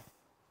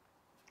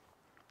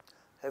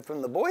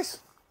from the boys?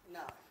 No.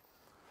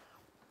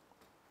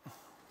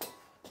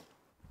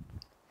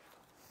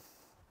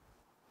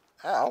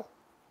 Ow.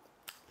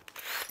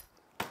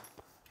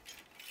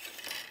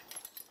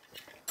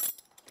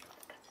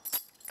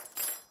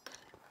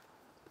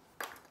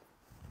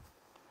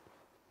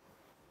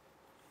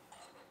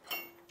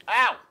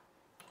 Ow.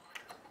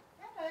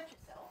 Don't hurt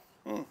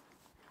yourself.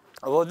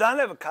 Well, I don't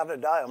have a cut a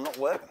day. I'm not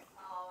working.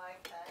 Oh,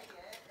 okay,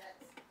 yeah.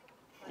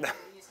 That's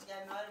when you used to go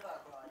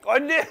motorbike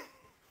riding. I did.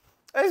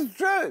 It's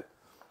true.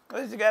 I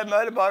used to go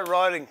motorbike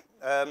riding,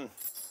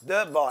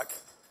 dirt bike.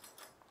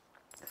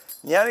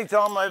 The only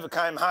time I ever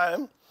came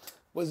home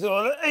was that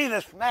I'd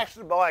either smash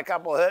the bike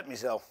up or hurt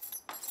myself.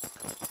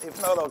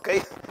 If not, I'll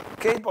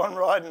keep on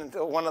riding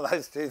until one of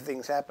those two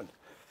things happened.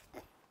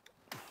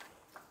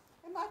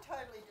 Am I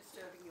totally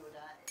disturbing you a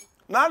day?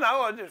 No,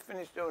 I just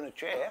finished doing a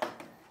chair.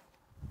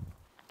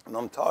 And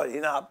I'm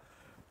tidying up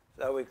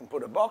so we can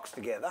put a box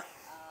together.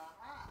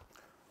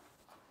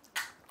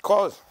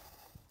 Because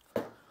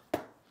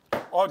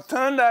I've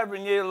turned over a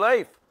new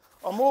leaf.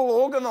 I'm all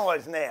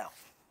organised now.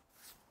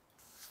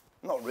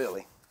 Not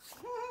really.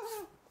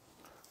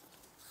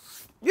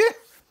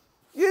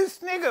 You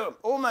snigger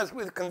almost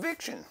with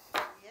conviction.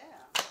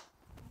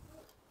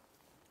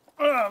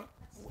 Yeah.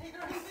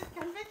 Sniggering with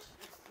conviction.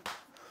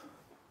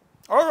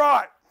 All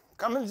right,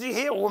 come and see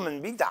here,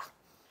 woman, bitte.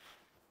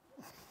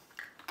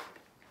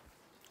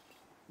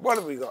 What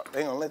have we got?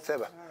 Hang on, let's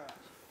have a...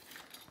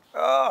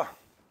 Oh.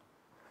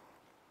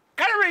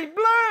 Carrie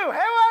Blue, how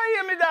are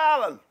you, my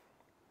darling?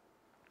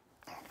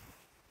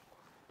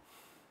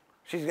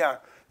 She's going,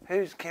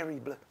 who's Carrie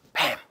Blue?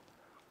 Pam.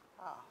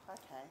 Oh,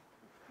 okay.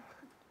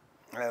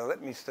 Now,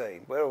 let me see.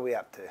 Where are we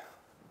up to?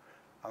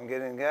 I'm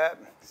getting that.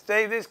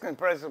 Steve, this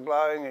compressor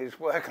blowing is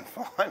working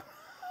fine.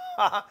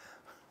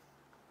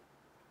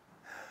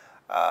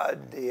 Oh,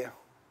 dear.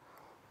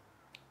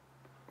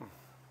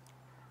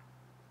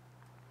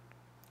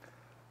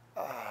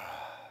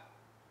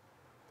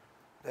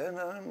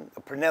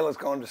 Prenella's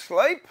gone to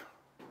sleep.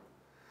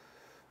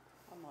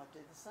 I might do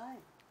the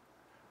same.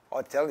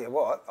 I tell you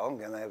what, I'm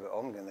going to have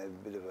a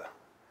bit of a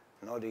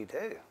noddy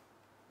too.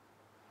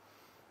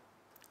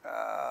 My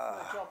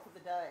job for the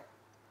day.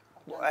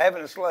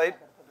 Having a sleep. I've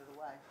got to put it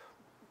away.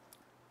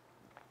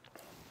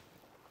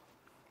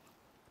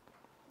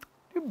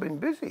 You've been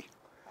busy.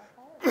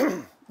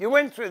 Okay. You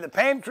went through the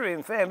pantry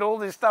and found all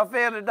this stuff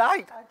out of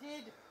date. I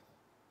did.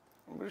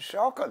 It was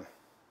shocking.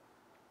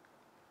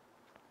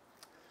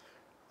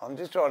 I'm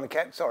just trying to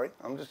catch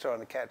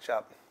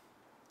up.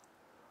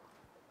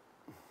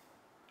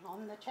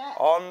 On the chat.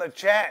 On the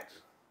chat.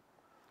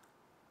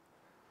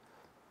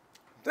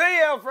 See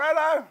you,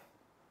 Alfredo.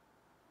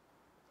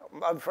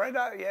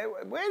 Alfredo, yeah.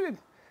 Where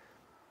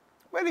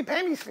did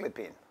Pammy slip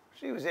in?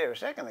 She was there a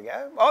second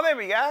ago. Oh, there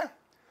we go.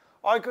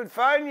 I could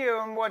phone you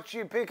and watch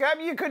you pick up.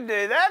 You could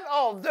do that.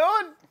 I'll do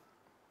it.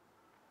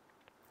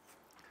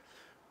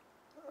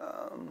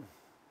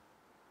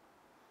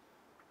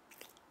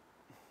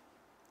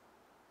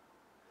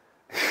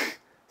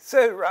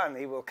 Sue, run.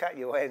 He will cut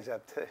your hands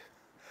up too.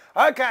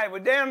 Okay, we're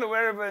down to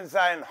where everyone's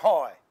saying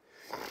hi.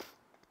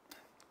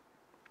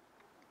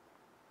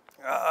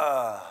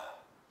 Oh,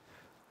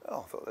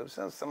 I thought there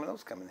was someone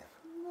else coming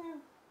in. No.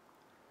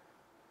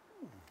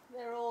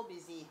 They're all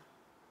busy.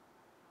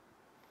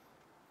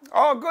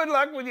 Oh, good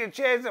luck with your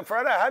chairs,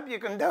 Fred. I hope you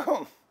can do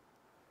them.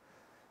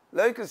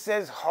 Lucas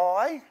says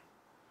hi.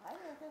 Hi,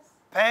 Lucas.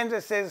 Panda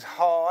says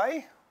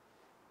hi.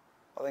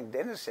 I think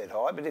Dennis said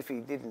hi, but if he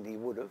didn't, he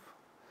would have.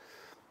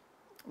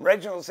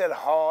 Reginald said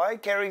hi.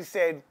 Kerry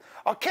said,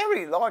 oh,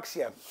 Kerry likes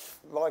your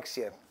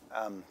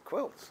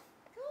quilts.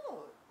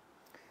 Good.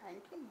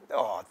 Thank you.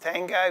 Oh,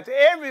 Tango.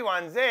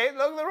 Everyone's there.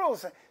 Look, they're all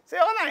saying, see,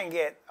 I don't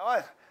get...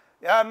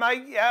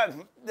 mate,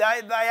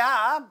 they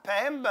are,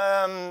 Pam.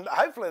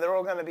 Hopefully they're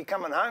all going to be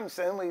coming home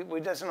soon. We're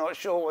just not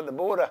sure what the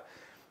border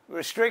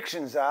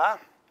restrictions are.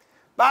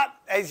 But,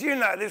 as you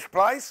know, this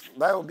place,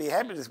 they will be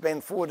happy to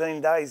spend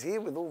 14 days here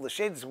with all the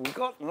sheds we've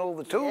got and all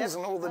the tools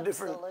and all the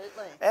different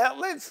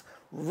outlets.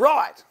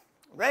 Right.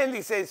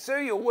 Randy says,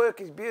 Sue, your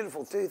work is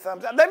beautiful. 2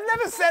 thumbs up. They've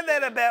never said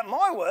that about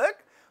my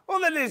work.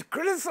 All they do is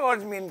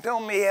criticise me and tell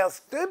me how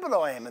stupid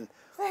I am.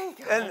 There you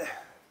go. And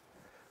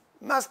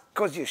must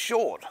because you're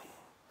short.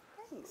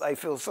 Thanks. They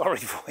feel sorry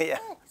for you.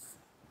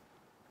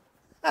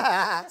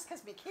 Thanks. Just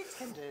because my kids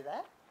can do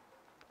that.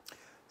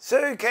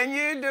 Sue, can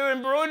you do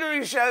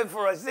embroidery show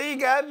for us? There you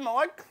go,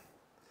 Mike.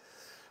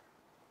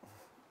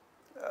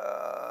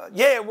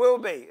 Yeah, it will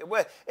be.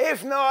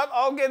 If not,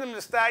 I'll get them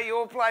to stay at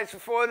your place for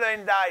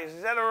 14 days.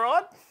 Is that all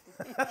right?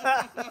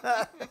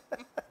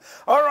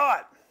 All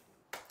right.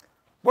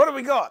 What have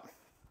we got?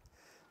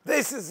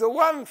 This is the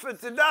one for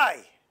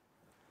today.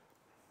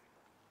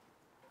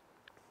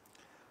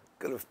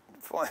 Got to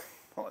find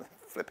the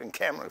flipping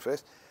camera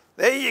first.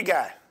 There you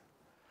go.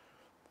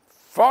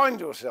 Find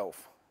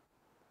yourself.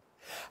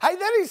 Hey,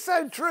 that is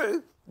so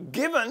true.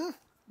 Given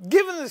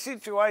the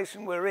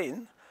situation we're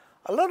in,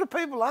 a lot of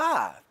people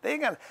are. They're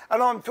going,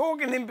 and I'm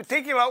talking in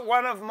particular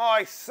one of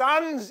my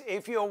sons,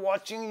 if you're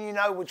watching and you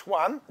know which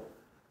one,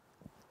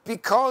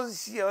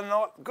 because you're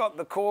not got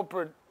the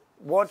corporate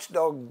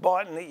watchdog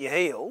biting at your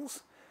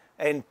heels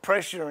and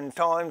pressure and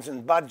times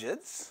and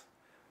budgets,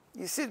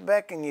 you sit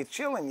back and you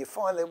chill and you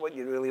find out what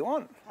you really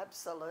want.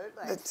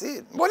 Absolutely. That's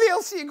it. What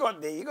else you got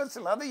there? You got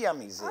some other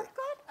yummies there. I've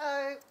got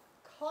a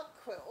cot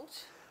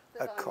quilt.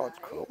 A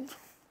cot quilt. You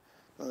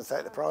want to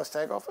take the price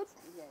tag off it?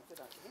 Yeah, good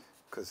idea.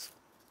 Because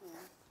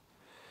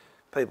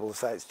people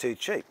say it's too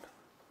cheap.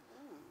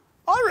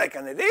 I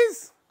reckon it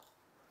is.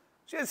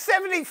 She has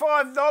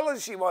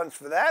 $75 she wants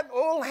for that,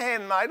 all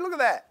handmade. Look at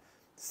that.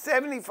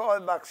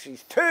 75 bucks.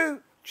 She's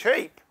too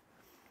cheap.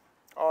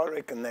 I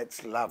reckon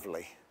that's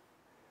lovely.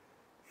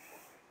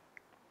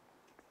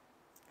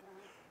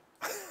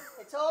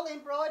 It's all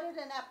embroidered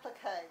and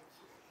appliqued.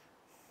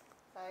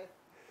 So,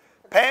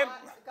 for Pam.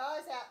 the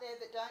guys out there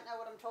that don't know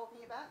what I'm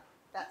talking about,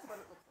 that's what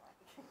it looks like.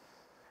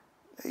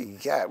 There you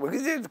go. We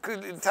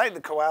could take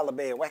the koala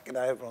bear, whack it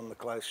over on the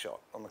close shot,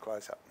 on the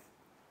close-up.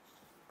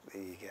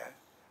 There you go.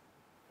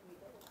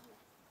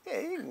 Yeah,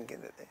 you can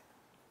get it there.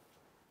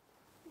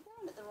 You're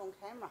going at the wrong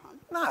camera, hon.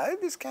 No,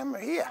 this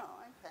camera here. Oh,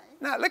 okay.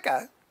 No, let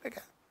go. Let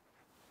go.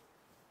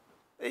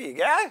 There you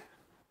go.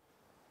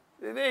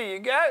 There you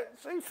go.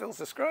 See, fills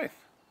the screen.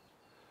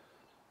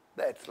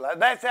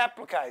 That's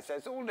applique, so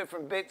it's all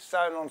different bits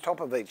sewn on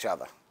top of each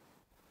other.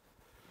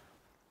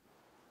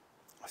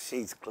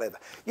 She's clever.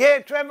 Yeah,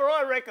 Trevor,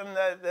 I reckon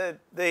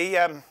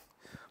the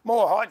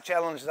more height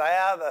challenge they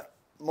are, the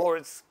more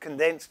it's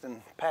condensed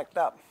and packed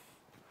up.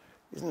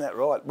 Isn't that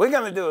right? We're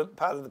going to do a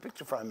part of the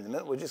picture frame in a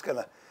minute. We're just going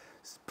to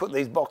put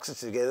these boxes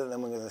together and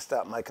then we're going to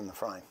start making the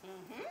frame.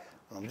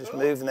 Mm-hmm. I'm just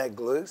moving that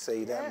glue so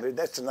you don't move.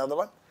 That's another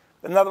one.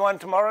 Another one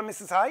tomorrow,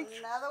 Mrs. H?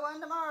 Another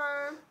one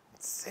tomorrow.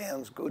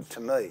 Sounds good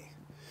to me.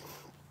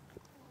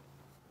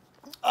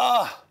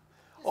 Oh,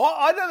 well,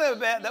 I don't know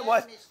about that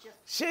one.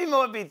 She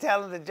might be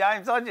talented,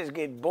 James. I just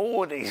get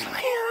bored easily.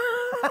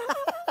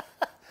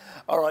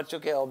 All right,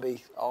 Chucky, I'll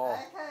be. Oh,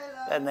 okay,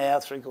 that now,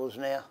 3/4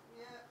 now. Yeah.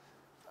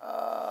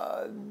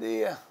 Oh,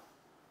 dear.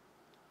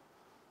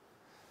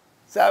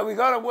 So we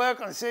got to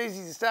work on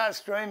Susie to start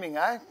streaming,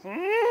 eh?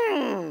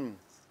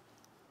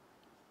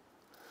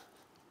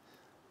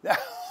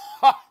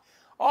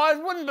 Oh,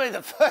 it wouldn't be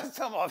the first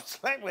time I've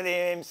slept with the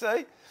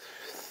MC.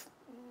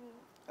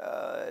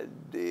 Oh,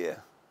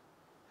 dear.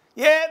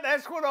 Yeah,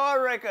 that's what I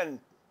reckon.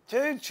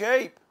 Too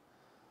cheap.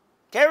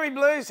 Kerry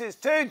Blue says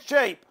too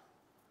cheap.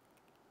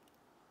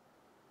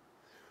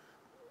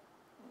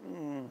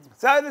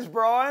 So does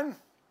Brian.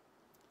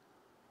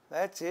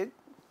 That's it.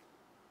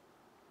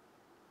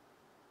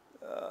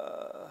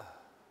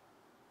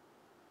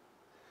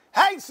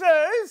 Hey,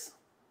 Suze.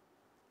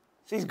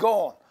 She's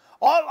gone.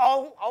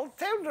 I'll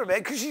tell her about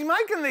it because she's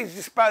making these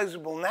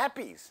disposable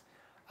nappies,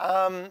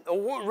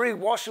 or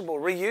rewashable,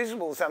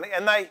 reusable or something,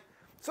 and they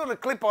sort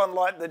of clip on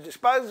like the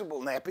disposable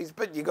nappies,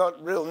 but you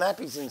got real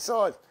nappies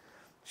inside.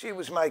 She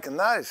was making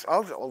those.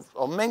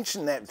 I'll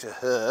mention that to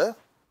her.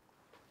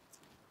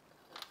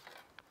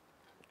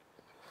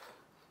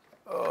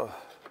 Oh.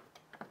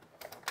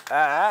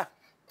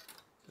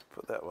 Just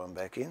put that one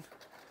back in.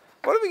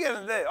 What are we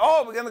going to do?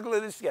 Oh, we're going to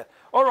glue this together.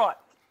 All right.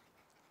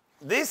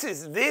 This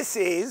is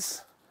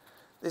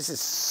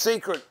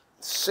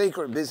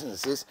secret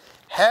business. This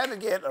how to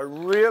get a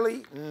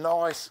really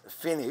nice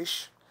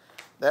finish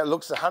that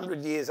looks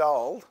 100 years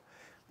old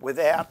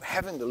without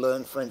having to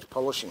learn French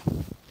polishing.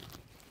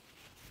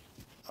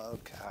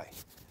 Okay,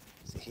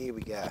 so here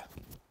we go.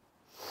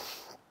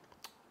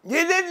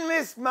 You didn't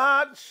miss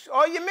much.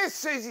 Oh, you missed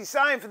Susie's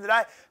saying for the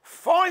day.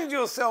 Find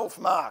yourself,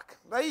 Mark.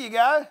 There you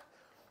go.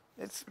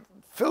 It's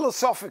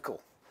philosophical.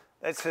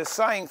 That's her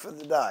saying for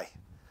the day.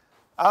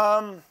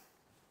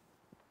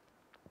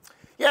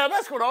 Yeah,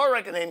 that's what I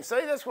reckon,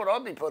 MC. That's what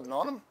I'd be putting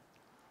on them.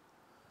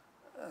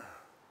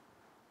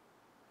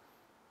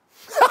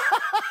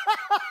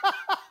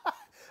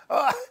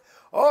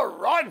 All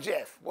right,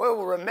 Jeff.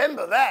 We'll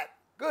remember that.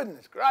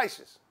 Goodness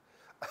gracious.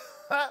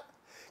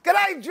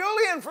 G'day,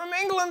 Julian from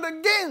England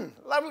again.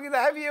 Lovely to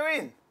have you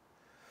in.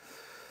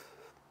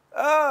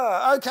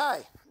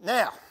 Okay,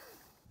 now,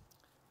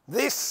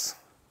 this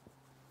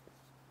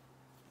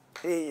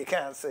here you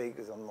can't see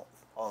because I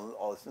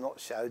was not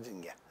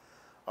showing you.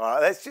 All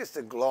right, that's just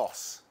a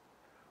gloss.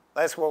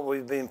 That's what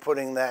we've been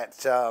putting that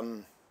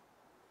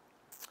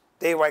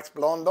de-wax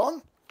blonde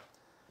on.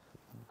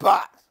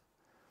 But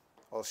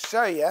I'll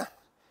show you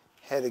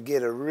how to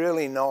get a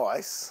really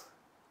nice,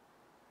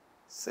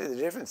 see the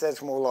difference?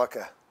 That's more like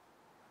a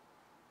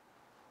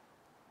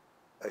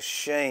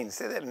sheen.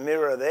 See that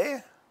mirror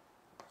there?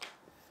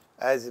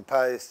 As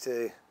opposed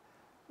to,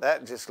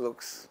 that just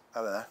looks,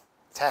 I don't know,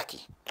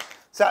 tacky.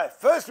 So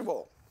first of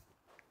all,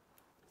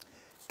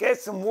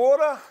 get some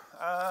water.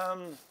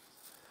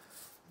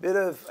 Bit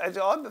of,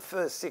 actually I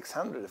prefer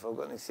 600 if I've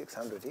got any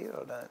 600 here,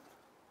 I don't.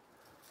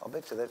 I'll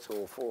bet you that's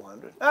all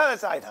 400. No,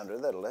 that's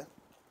 800, that'll do.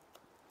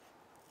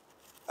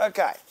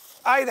 Okay,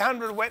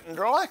 800 wet and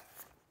dry.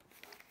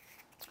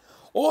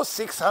 Or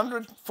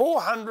 600,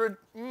 400,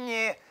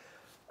 yeah.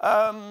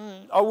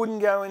 I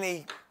wouldn't go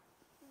any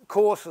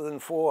coarser than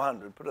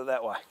 400, put it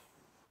that way.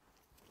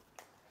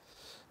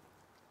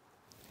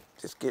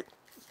 Just get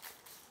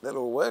that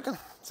all working.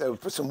 So we'll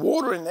put some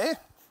water in there.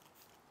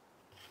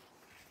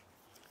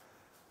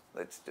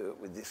 Let's do it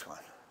with this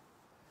one.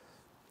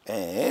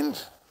 And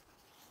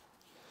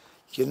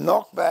you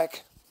knock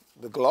back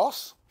the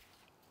gloss.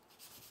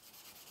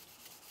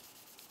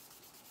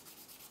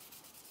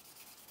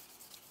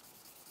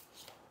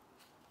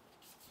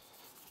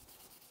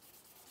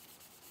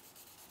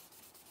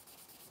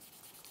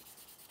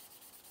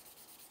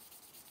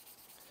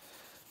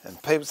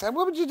 And people say,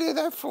 what would you do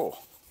that for?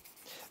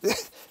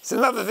 It's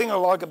another thing I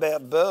like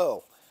about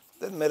burl.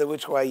 Doesn't matter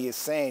which way you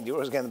sand, you're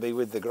always going to be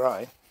with the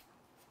grain.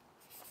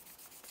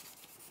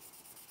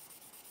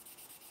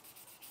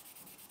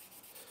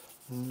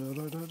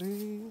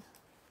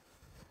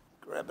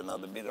 Grab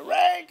another bit of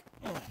rag.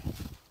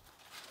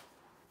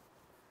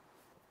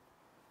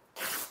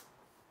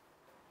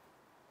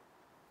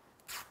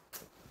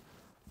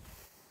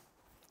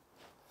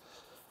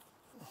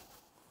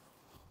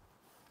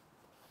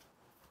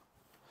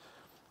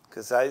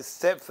 Because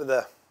except for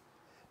the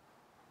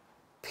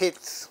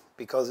pits,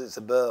 because it's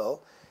a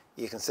burl,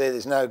 you can see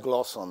there's no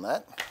gloss on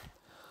that.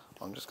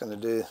 I'm just going to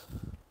do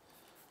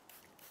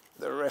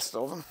the rest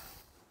of them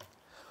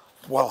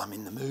while I'm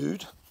in the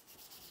mood.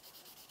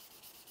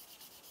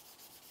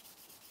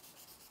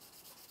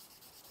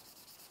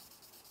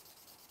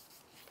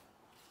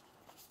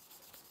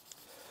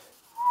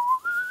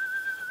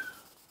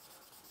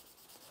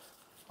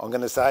 I'm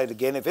going to say it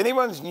again, if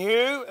anyone's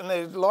new and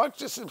they'd like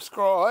to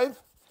subscribe,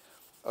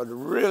 I'd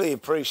really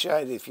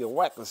appreciate it if you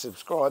whack the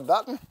subscribe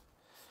button.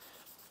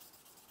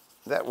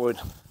 That would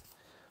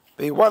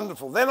be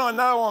wonderful. Then I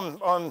know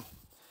I'm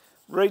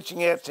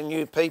reaching out to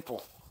new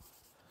people.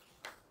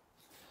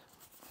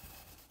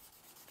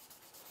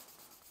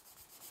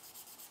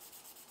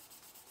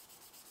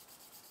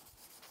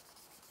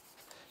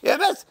 Yeah,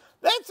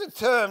 that's a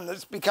term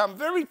that's become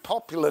very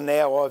popular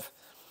now, I've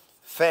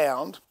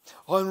found.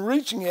 I'm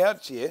reaching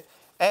out to you,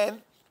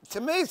 and to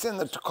me it's in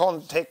the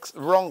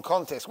wrong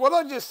context. What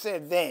I just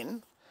said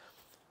then,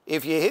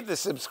 if you hit the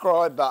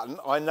subscribe button,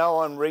 I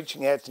know I'm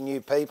reaching out to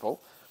new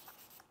people.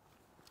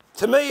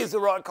 To me is the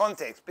right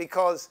context,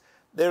 because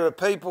there are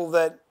people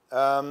that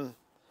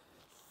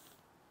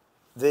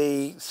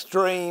the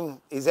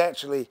stream is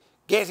actually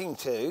getting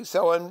to,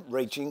 so I'm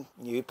reaching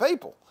new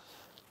people.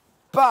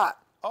 But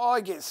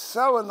I get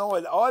so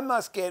annoyed. I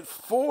must get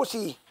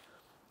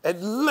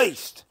at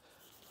least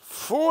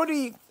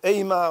 40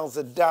 emails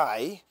a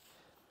day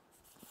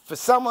for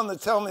someone to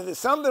tell me there's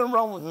something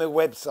wrong with my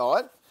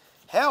website,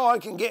 how I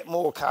can get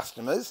more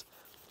customers,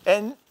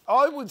 and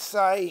I would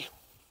say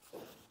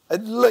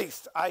at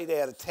least 8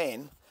 out of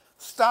 10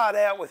 start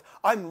out with,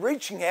 I'm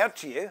reaching out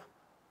to you.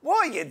 Why,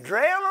 are you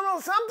drowning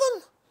or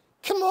something?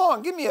 Come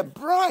on, give me a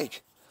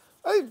break.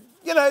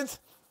 You know,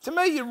 to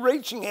me, you're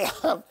reaching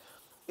out,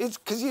 it's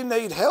because you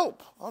need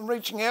help. I'm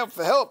reaching out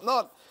for help,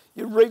 not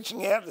you're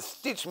reaching out to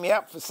stitch me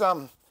up for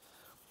some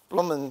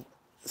bloomin'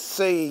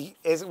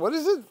 what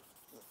is it?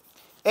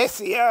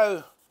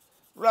 SEO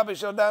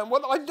rubbish. I don't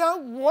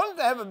want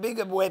to have a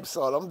bigger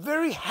website. I'm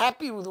very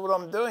happy with what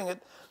I'm doing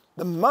at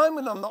the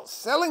moment. I'm not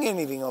selling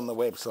anything on the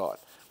website.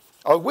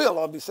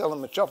 I'll be selling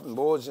my chopping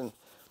boards, and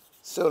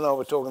Sue and I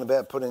were talking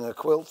about putting the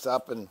quilts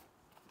up and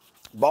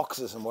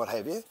boxes and what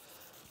have you.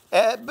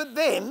 But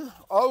then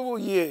I will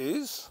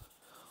use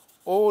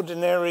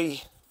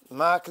ordinary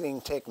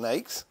marketing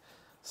techniques,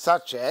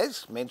 such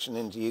as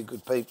mentioning to you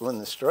good people in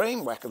the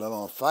stream, whacking it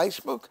on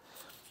Facebook.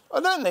 I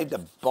don't need to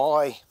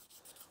buy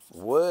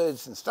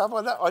words and stuff.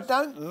 I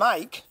don't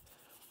make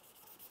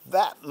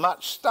that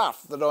much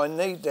stuff that I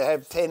need to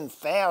have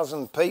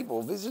 10,000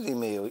 people visiting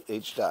me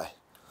each day.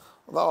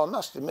 Although I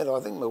must admit, I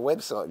think my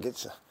website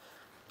gets a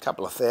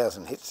couple of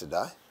thousand hits a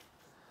day.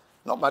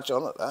 Not much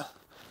on it though.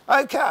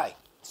 Okay,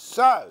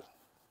 so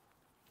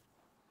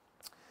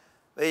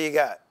there you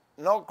go.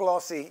 Not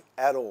glossy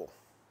at all.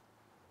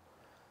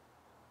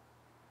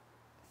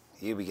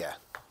 Here we go.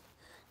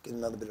 Get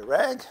another bit of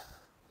rag.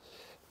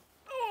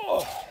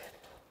 Oh.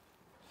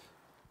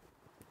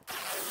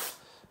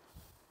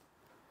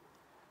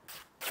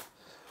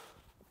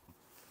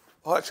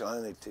 Actually, I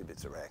only need 2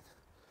 bits of rag.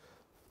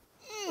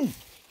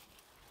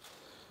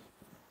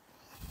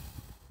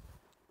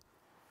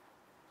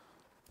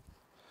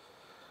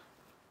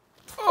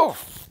 Oh.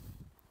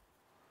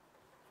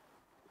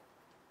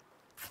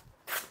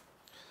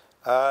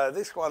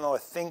 This one I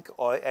think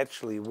I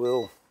actually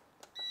will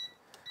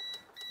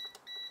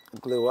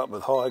glue up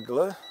with high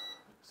glue.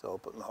 So I'll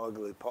put my high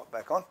glue pot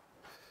back on.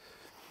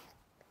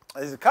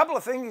 There's a couple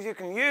of things you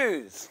can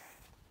use.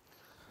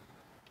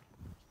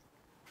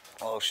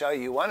 I'll show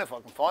you one if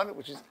I can find it,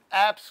 which is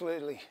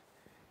absolutely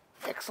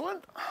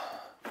excellent.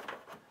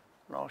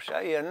 And I'll show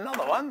you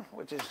another one,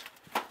 which is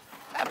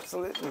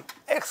absolutely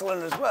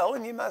excellent as well,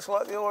 and you most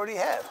likely already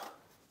have.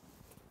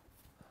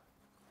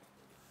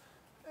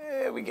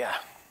 There we go.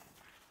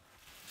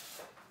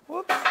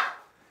 Whoops.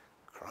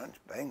 Crunch,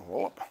 bang,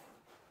 wallop.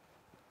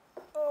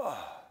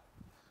 Oh.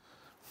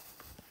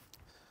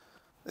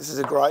 This is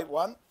a great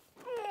one.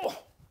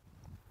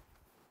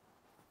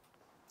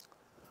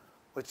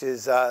 Which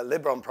is a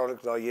Libron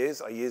product I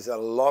use. I use it a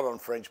lot on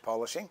French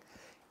polishing.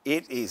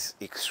 It is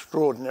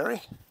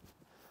extraordinary.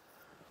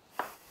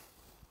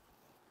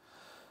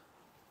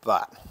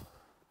 But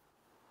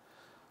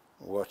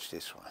watch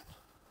this one.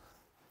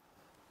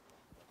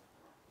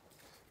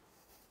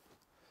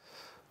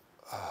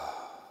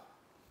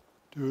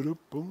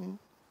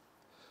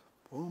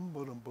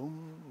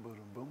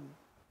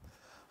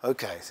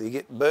 Okay, so you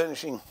get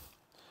burnishing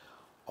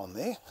on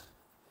there.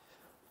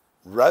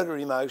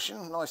 rotary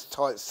motion, nice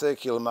tight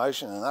circular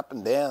motion, and up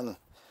and down.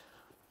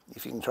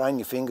 If you can train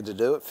your finger to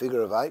do it,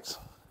 figure of 8s.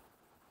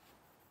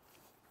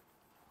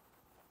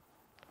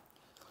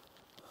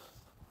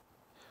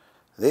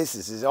 This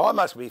is, I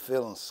must be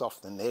feeling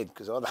soft in the head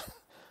because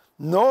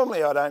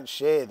normally I don't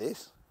share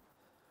this.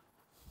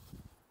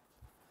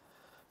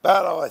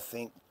 But I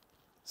think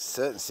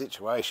certain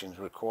situations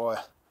require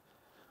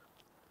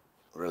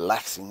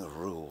relaxing of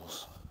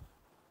rules.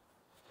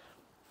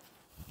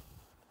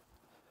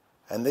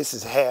 And this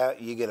is how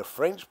you get a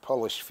French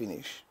polish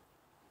finish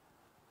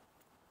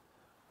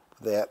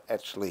without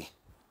actually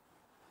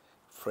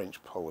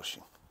French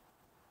polishing.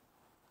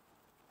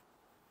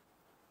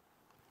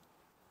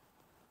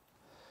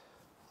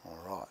 All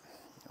right,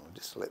 we'll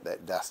just let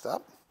that dust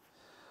up.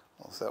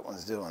 Whilst that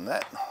one's doing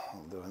that,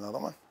 I'll do another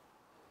one.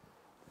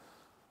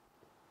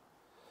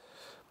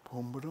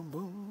 Boom, boom,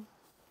 boom.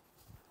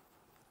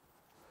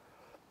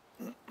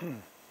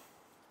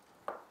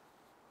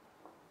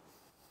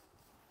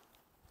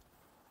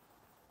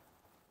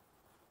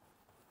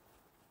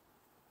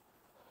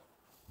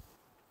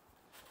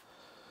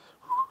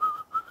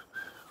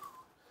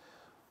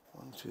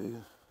 1,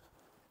 2.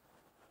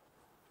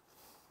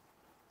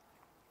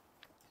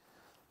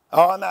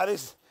 Oh no,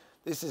 this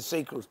is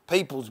secret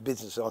people's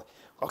business.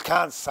 I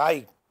can't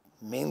say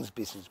men's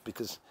business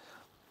because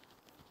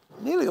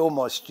nearly all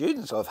my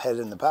students I've had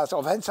in the past,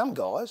 I've had some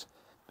guys,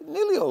 but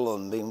nearly all of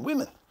them been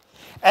women.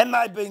 And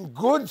they've been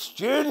good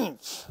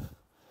students.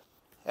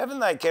 Haven't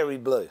they, Kerry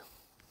Blue?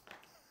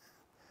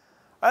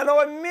 And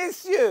I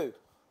miss you.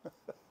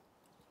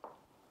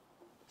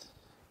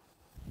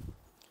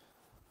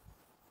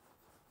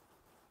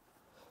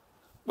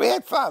 We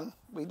had fun.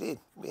 We did.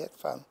 We had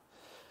fun.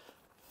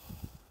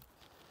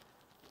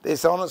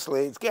 This,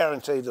 honestly, it's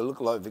guaranteed to look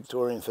like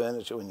Victorian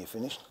furniture when you're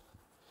finished.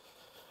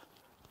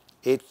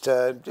 It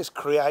just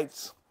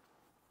creates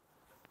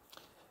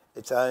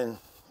its own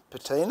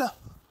patina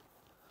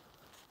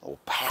or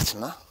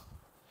patina,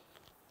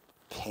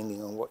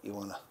 depending on what you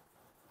want to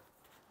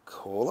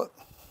call it.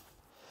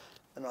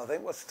 And I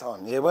think, what's the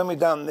time? Yeah, when we've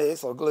done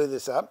this, I'll glue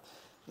this up.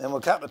 Then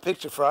we'll cut the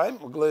picture frame,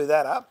 we'll glue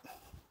that up.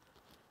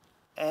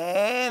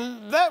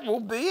 And that will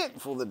be it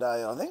for the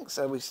day, I think.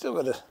 So we've still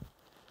got a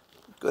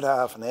good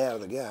half an hour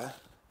to go.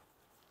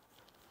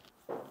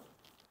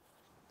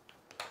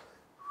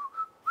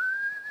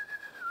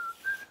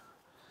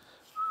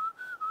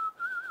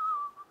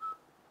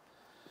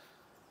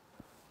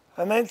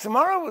 And then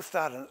tomorrow we'll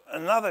start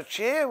another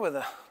chair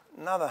with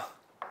another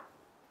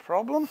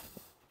problem.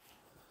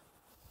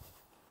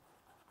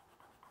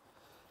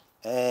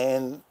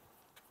 And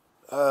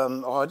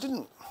I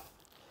didn't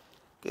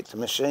get to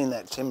machine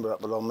that timber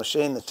up, but I'll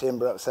machine the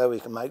timber up so we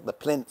can make the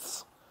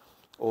plinths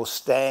or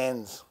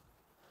stands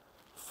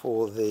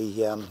for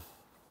the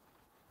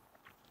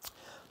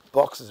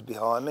boxes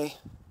behind me.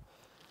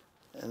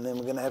 And then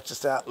we're going to have to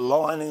start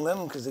lining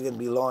them because they're going to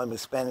be lined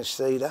with Spanish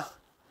cedar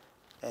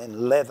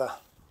and leather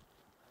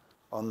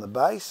on the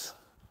base.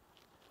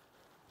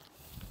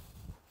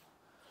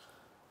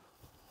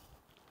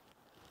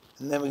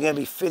 And then we're going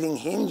to be fitting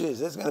hinges.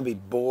 That's going to be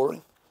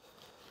boring.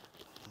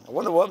 I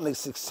wonder what my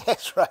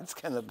success rate's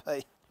going to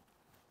be.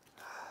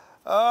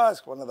 Oh,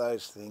 it's one of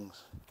those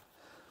things.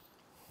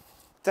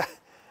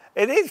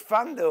 It is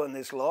fun doing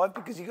this live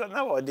because you've got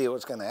no idea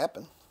what's going to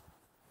happen.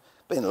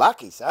 Been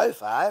lucky so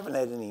far. I haven't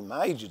had any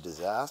major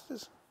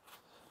disasters.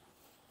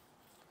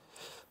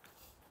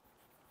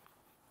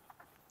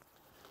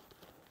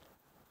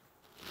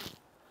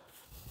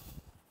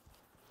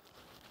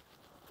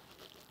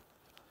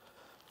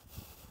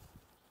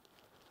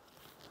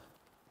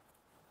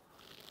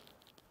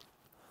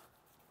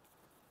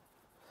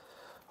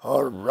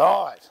 All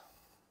right.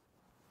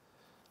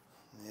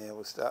 Yeah,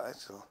 we'll start.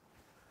 Actually, I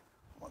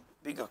want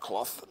bigger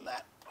cloth than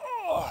that.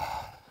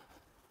 Oh.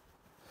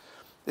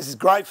 This is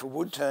great for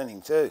wood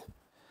turning too.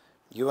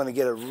 You want to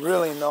get a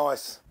really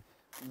nice,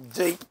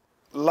 deep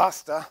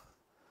lustre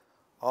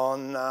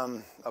on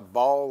a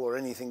bowl or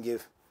anything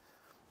you've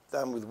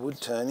done with wood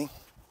turning.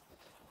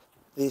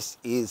 This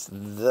is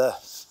the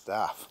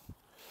stuff.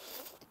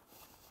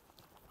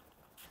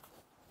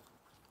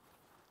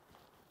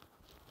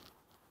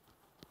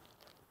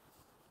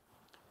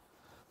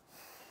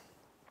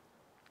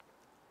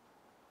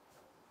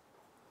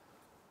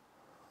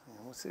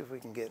 We'll see if we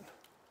can get...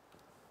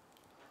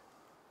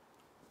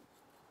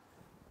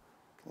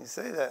 Can you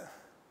see that?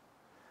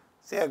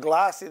 See how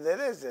glassy that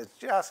is? It's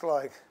just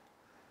like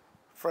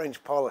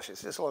French polish.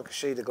 It's just like a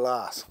sheet of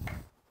glass.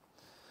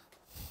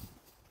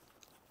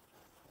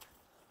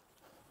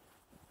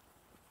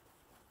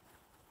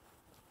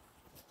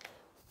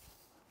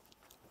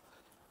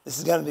 This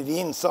is going to be the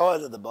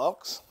inside of the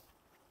box.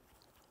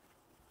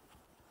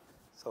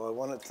 So I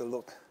want it to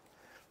look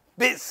a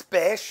bit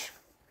special.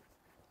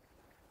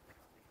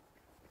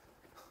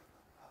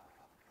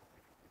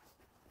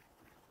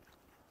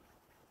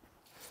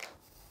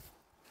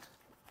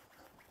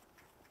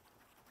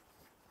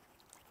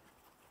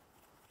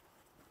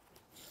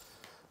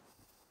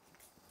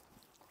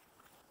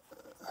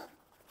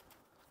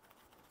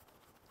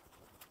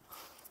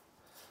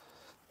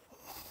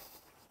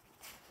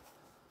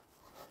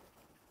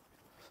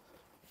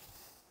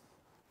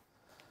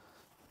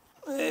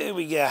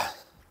 we go.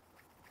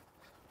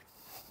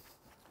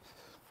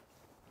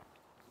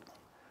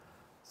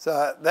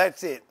 So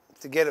that's it,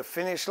 to get a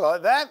finish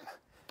like that.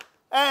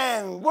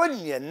 And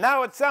wouldn't you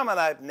know it, someone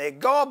opened their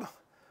gob,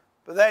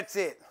 but that's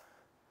it.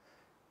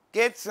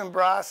 Get some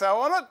brasso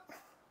on it.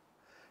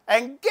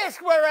 And guess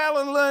where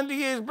Alan learned to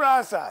use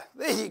brasso?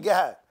 There you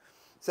go.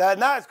 So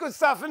no, it's good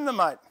stuff, isn't it,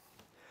 mate?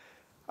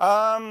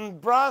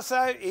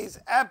 Brasso is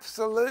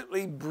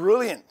absolutely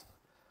brilliant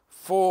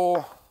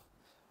for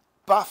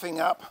buffing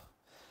up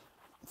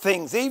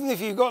things. Even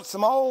if you've got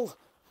some old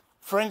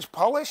French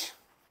polish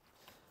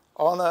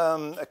on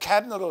a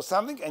cabinet or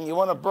something and you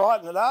want to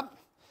brighten it up,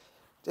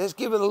 just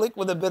give it a lick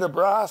with a bit of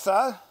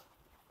brasso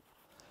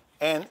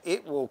and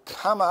it will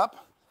come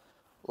up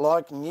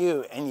like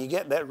new, and you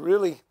get that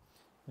really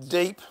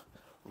deep,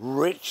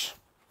 rich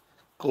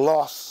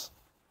gloss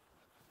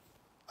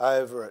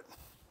over it.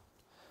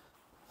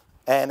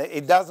 And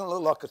it doesn't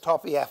look like a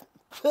toffee apple.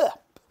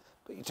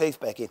 Put your teeth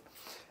back in.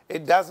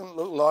 It doesn't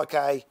look like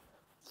a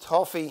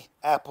toffee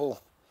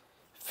apple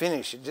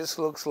finish. It just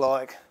looks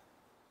like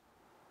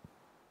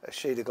a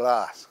sheet of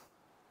glass.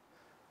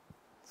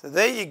 So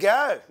there you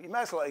go. You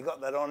most likely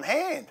got that on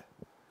hand.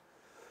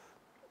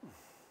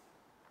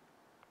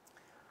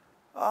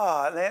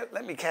 Oh, now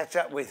let me catch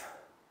up with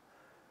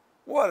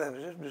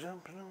wasn't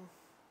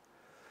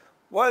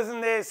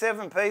there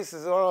 7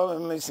 pieces? Oh,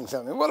 I'm missing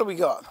something. What have we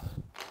got?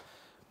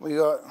 We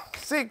got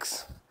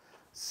 6,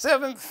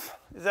 7th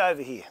is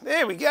over here.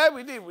 There we go.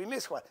 We did. We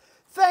missed one.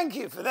 Thank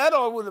you for that.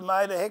 I would have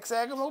made a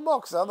hexagonal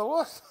box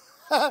otherwise.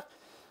 All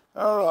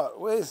right.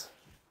 Where's?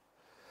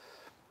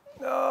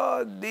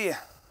 Oh dear.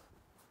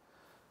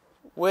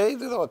 Where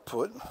did I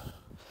put?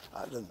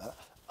 I don't know.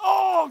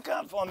 Oh, I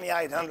can't find the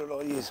 800.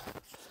 I'll use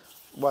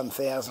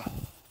 1000.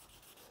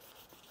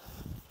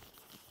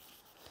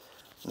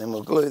 And then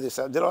we'll glue this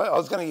up. I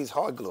was going to use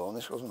hide glue on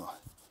this, wasn't I?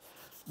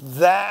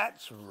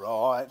 That's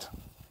right.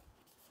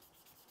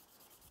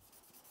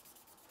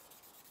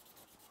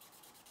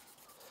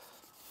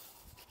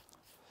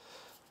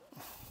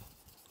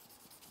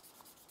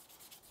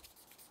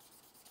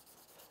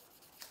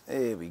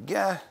 There we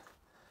go.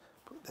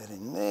 Put that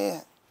in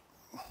there.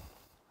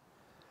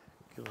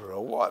 Give her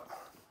a wipe.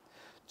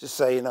 Just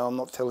so you know I'm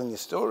not telling you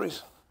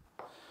stories.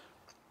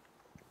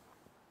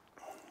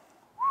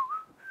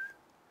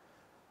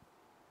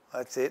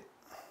 That's it.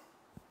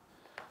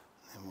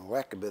 And we'll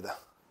whack a bit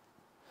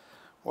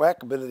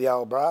of the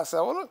old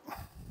brasso on it.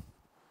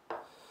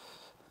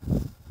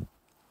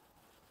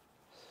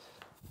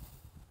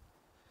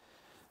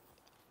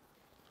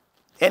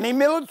 Any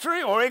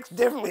military or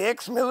definitely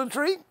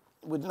ex-military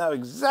would know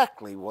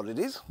exactly what it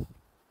is.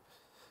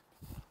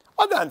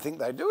 I don't think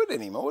they do it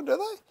anymore, do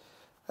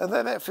they? Are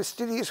they that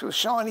fastidious with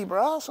shiny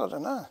brass? I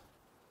don't know.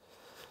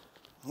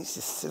 You used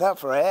to sit up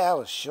for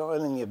hours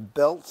shining your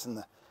belts and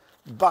the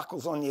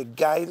buckles on your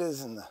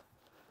gaiters and the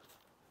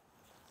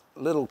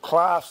little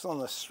clasps on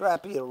the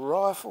strap of your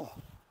rifle.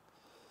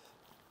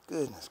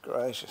 Goodness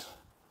gracious.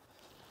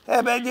 How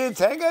about you,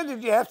 Tango?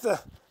 Did you have to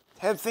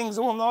have things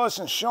all nice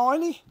and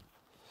shiny?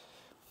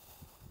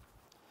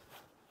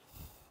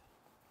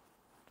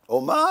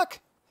 Or Mark?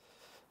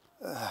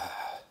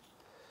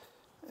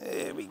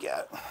 There we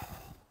go.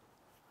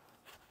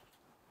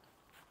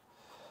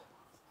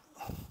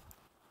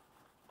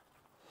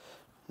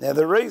 Now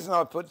the reason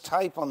I put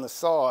tape on the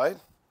side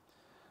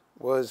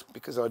was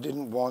because I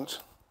didn't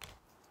want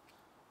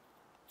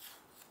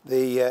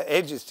the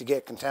edges to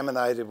get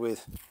contaminated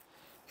with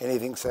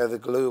anything so the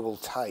glue will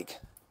take.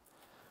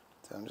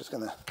 So I'm just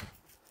going to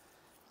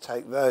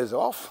take those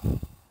off.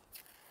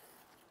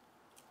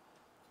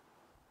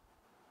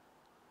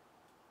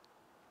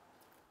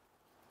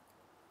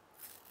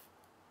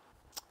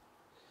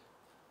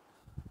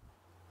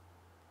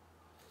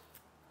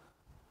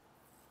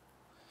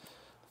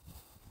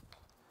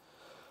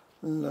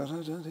 La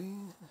da da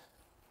dee.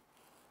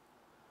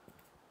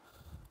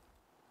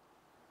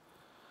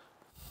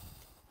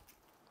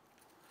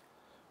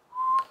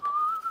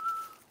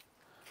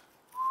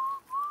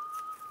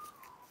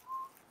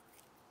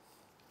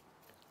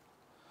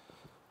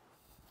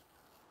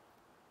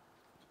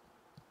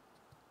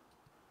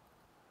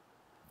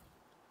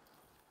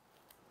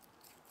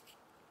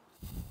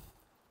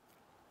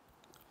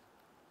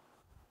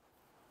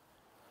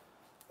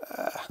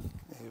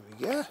 There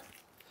we go.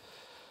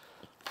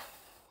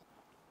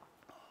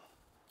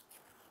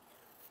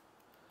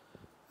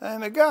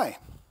 And again,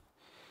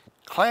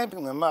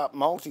 clamping them up,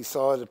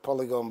 multi-sided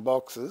polygon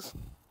boxes,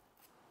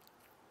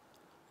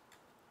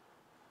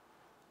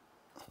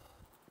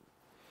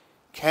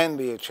 can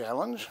be a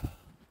challenge.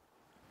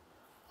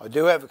 I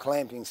do have a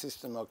clamping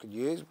system I could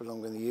use, but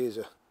I'm going to use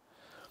a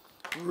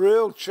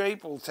real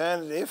cheap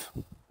alternative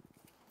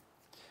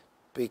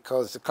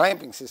because the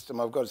clamping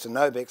system I've got is a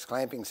Nobex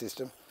clamping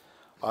system.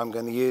 I'm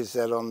going to use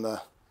that on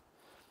the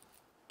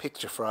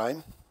picture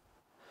frame.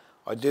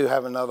 I do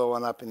have another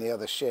one up in the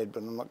other shed, but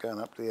I'm not going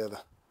up to the other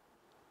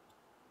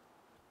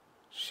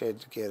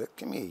shed to get it.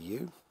 Come here,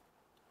 you.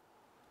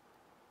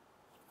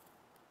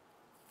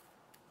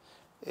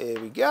 There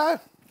we go.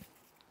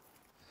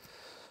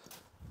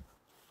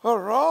 All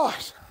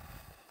right.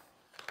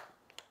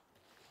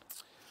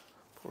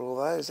 Put all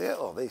those out.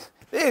 Oh,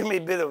 there's me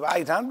bit of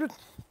 800.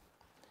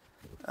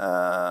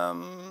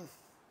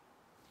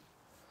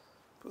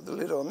 Put the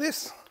lid on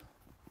this.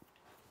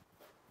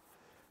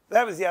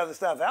 That was the other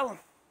stuff, Alan.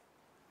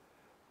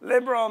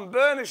 Lebron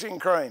burnishing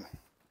cream,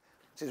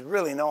 which is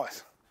really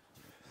nice.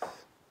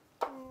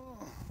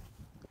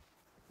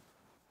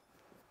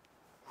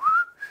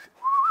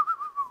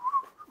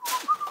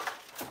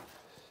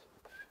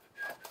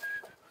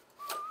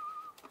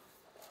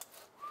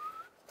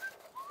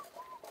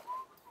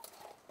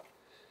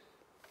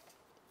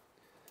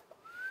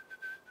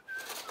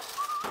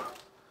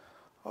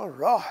 All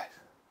right.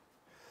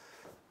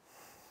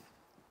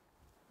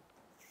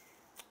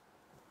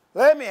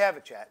 Let me have a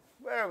chat.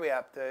 Where are we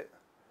up to?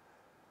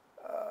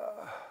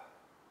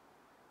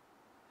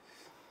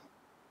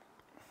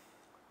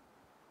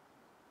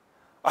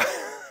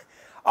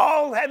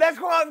 Oh, that's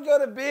why I've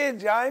got a beard,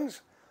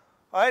 James.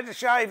 I had to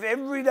shave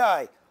every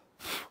day.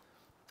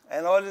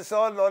 And I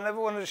decided I never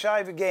wanted to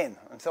shave again,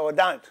 and so I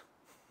don't.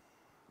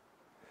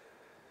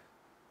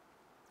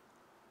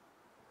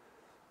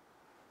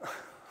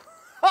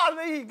 Oh,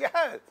 there you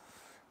go.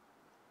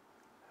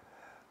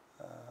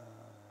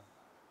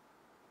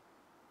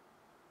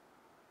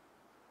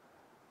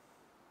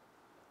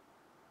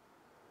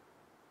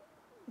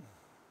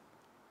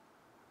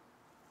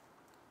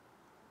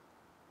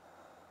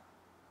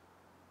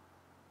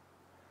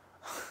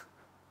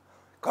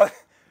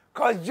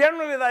 Because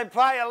generally they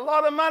pay a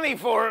lot of money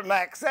for it,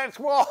 Max, that's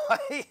why.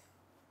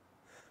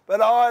 But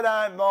I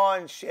don't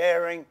mind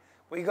sharing.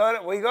 We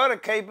got to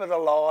keep it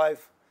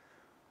alive.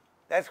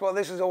 That's what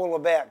this is all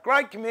about.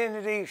 Great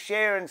community,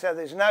 sharing so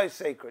there's no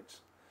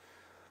secrets.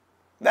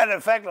 Matter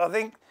of fact, I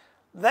think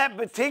that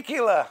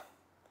particular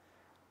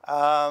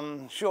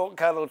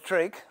shortcut or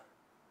trick,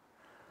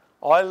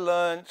 I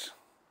learnt,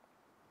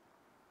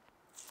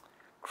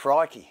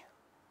 crikey,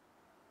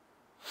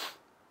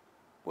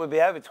 would be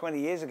over 20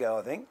 years ago,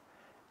 I think.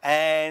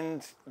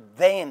 And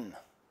then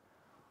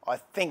I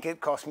think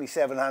it cost me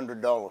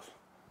 $700.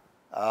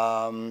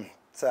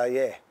 So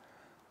yeah.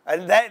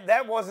 And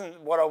that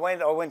wasn't what I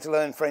went to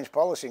learn French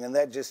polishing, and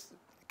that just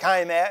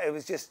came out. It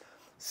was just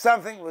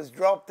something was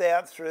dropped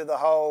out through the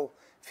whole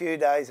few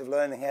days of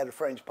learning how to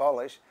French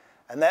polish,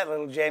 and that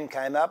little gem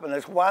came up, and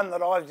it's one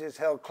that I've just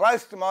held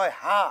close to my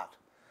heart.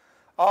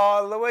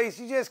 Oh, Louise,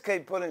 you just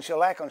keep putting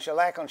shellac on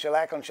shellac on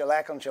shellac on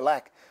shellac on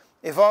shellac.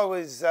 If I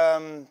was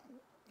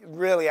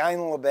really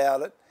anal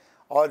about it,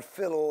 I'd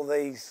fill all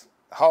these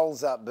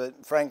holes up,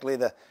 but frankly,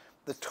 the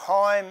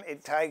time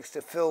it takes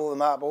to fill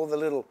them up, all the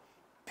little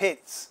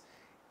pits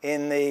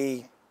in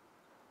the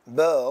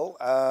burl,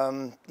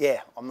 yeah,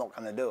 I'm not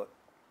going to do it.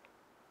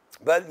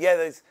 But yeah,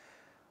 there's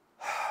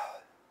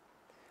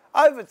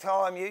over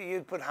time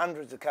you'd put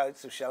hundreds of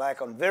coats of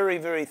shellac on, very,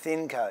 very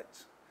thin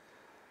coats.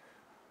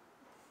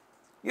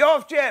 You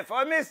off, Jeff?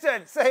 I missed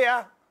it. See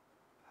ya.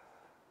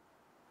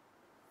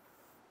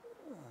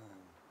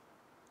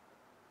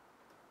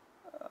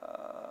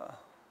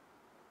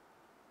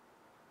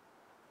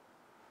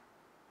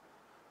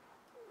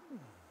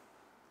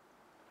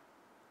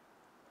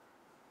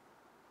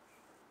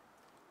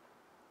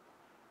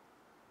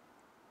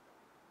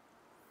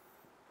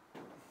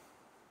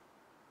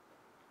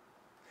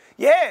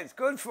 Yeah, it's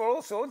good for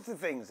all sorts of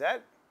things,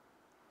 that.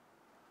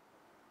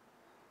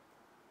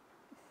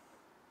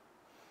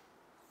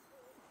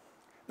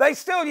 They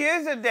still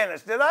use it,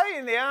 Dennis, do they,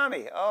 in the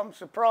army? Oh, I'm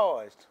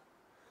surprised.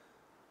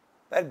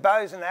 They had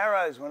bows and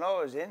arrows when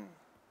I was in.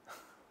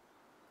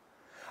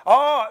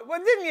 Oh,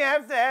 well, didn't you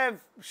have to have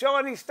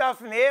shiny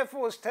stuff in the Air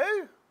Force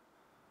too?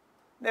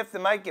 You have to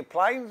make your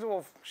planes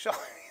all shiny.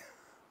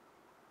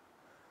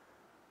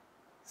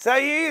 So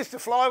you used to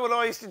fly what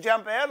I used to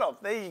jump out of.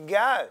 There you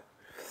go.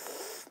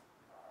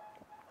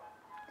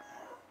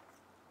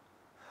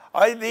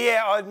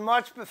 Yeah, I'd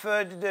much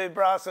prefer to do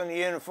brass on a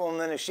uniform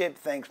than a ship,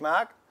 thanks,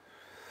 Mark.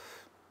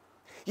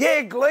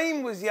 Yeah,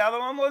 Gleam was the other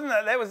one, wasn't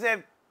it? That was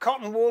that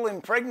cotton wool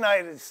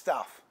impregnated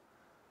stuff.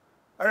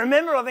 I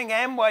remember, I think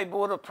Amway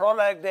bought a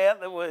product out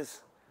that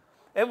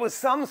it was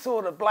some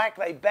sort of black.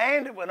 They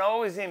banned it when I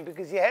was in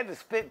because you had to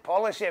spit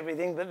polish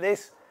everything, but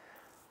this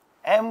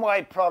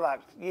Amway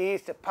product, you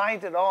used to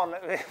paint it on.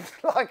 It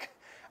was like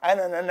an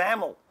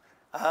enamel.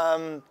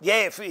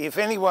 Yeah, if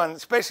anyone,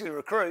 especially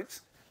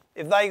recruits,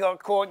 if they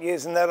got caught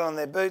using that on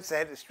their boots, they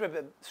had to strip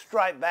it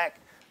straight back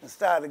and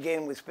start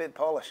again with spit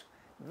polish.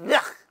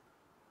 Yuck!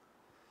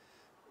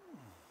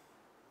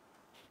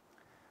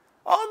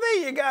 Oh,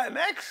 there you go,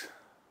 Max.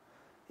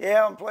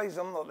 Yeah, I'm pleased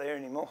I'm not there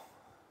anymore.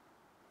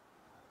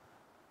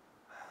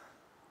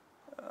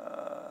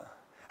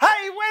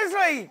 Hey,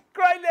 Wesley!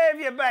 Great to have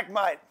you back,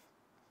 mate.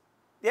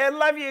 Yeah,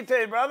 love you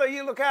too, brother.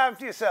 You look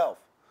after yourself.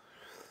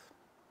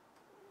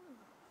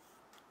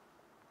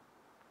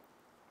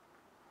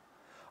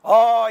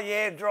 Oh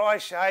yeah, dry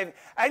shave.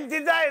 And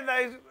did they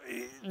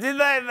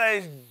have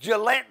those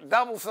Gillette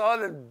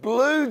double-sided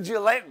blue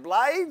Gillette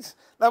blades?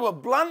 They were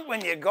blunt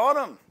when you got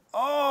them.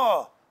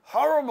 Oh,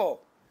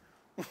 horrible.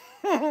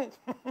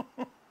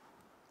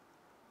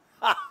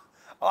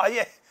 Oh,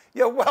 yeah,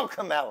 you're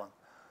welcome, Alan.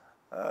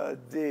 Oh,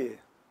 dear.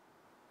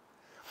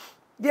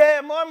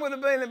 Yeah, mine would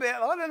have been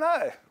about, I don't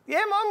know.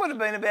 Yeah, mine would have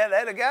been about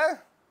that ago,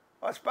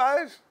 I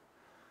suppose.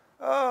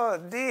 Oh,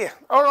 dear.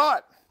 All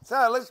right,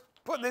 so let's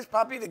put this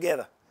puppy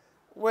together.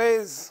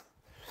 Where's...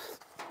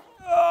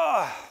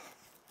 Oh...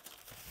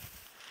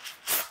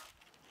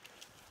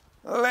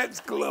 Let's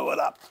glue it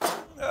up.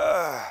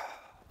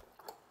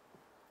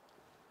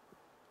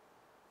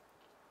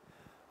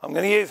 I'm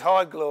going to use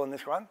hide glue on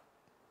this one.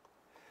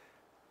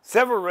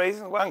 Several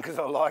reasons. One, because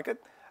I like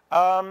it.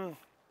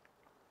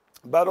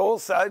 But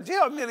also, gee,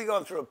 I've nearly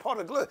gone through a pot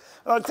of glue.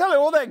 And I tell you,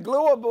 all that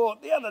glue I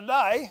bought the other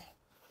day,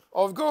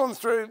 I've gone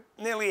through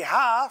nearly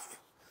half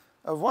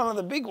of one of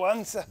the big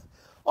ones.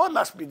 I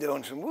must be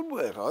doing some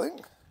woodwork, I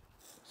think.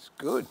 It's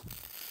good.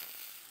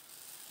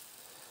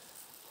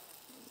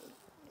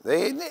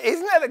 Isn't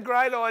that a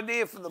great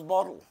idea for the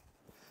bottle?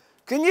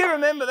 Can you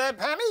remember that,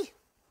 Pammy?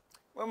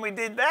 When we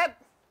did that?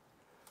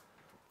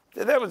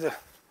 That was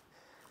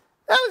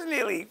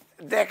nearly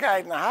a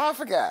decade and a half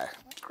ago.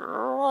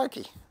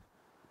 Crikey.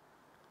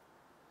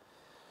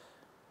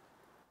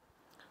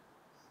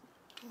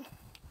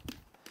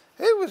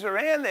 Who was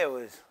around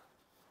there?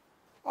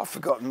 I've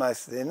forgotten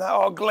most of them.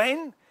 Oh,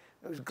 Glenn.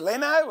 It was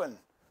Gleno and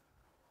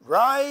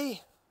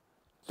Ray,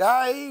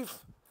 Dave,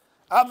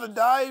 other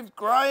Dave,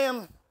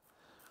 Graham,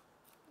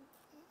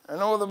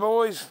 and all the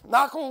boys,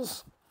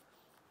 Knuckles,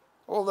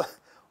 all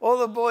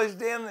the boys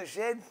down the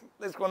shed.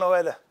 That's when I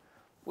had a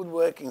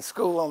woodworking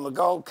school on the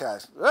Gold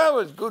Coast. That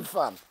was good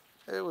fun.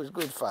 It was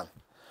good fun.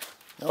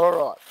 All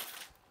right.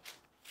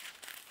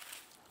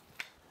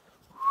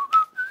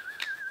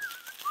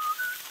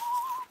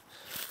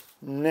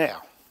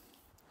 Now,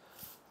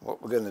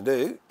 what we're going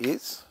to do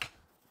is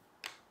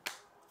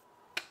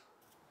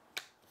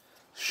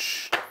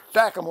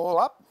stack them all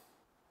up.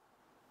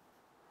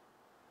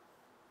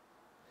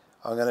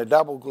 I'm going to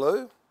double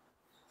glue.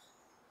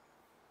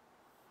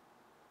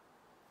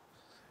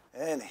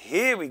 And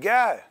here we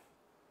go.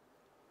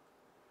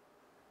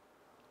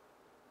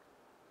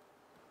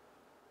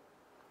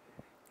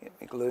 Get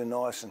my glue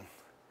nice and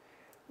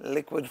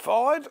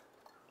liquefied.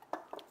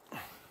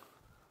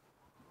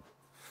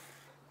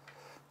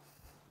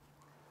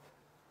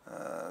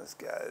 Let's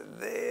go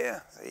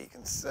there so you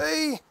can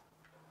see.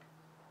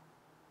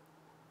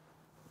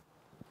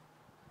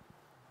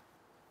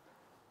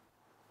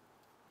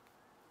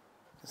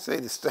 See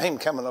the steam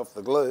coming off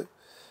the glue.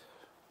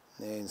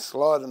 And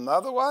slide them the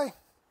other way.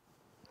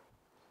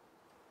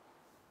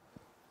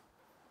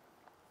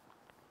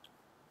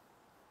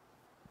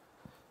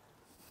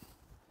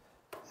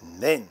 And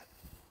then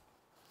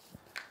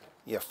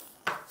you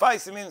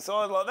face them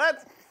inside like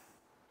that.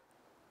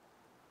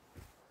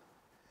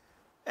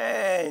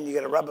 And you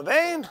get a rubber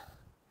band.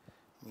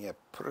 You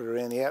put it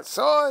around the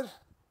outside.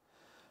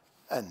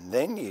 And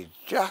then you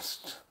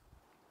just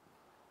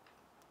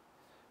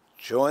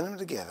join them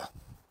together.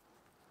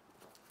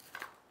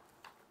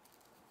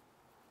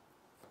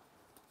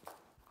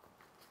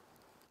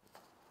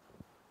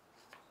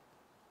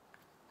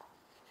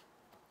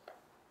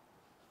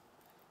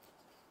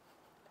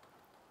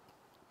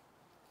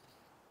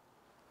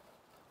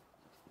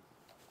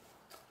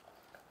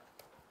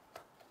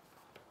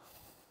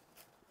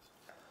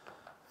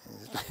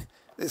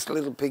 This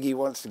little piggy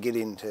wants to get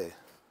in too.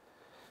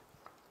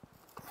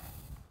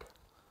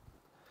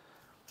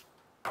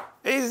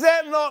 Is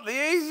that not the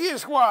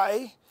easiest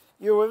way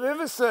you have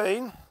ever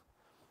seen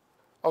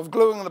of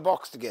gluing the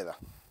box together?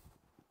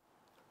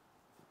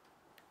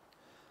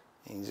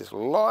 You can just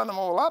line them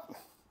all up.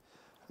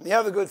 And the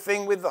other good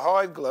thing with the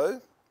hide glue,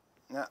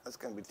 no, that's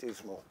going to be too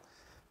small.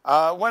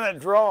 When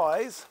it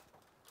dries,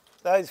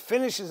 those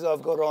finishes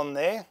I've got on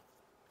there,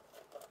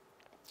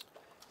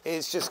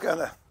 it's just going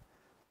to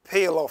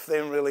peel off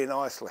them really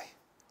nicely.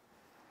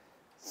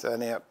 So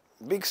now,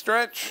 big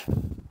stretch.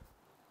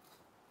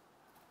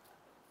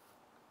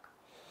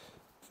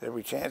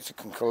 Every chance it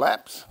can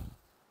collapse,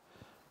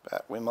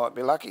 but we might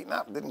be lucky. No,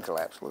 it didn't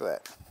collapse, look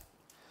at that.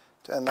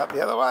 Turn it up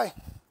the other way.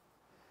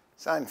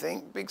 Same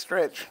thing, big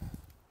stretch.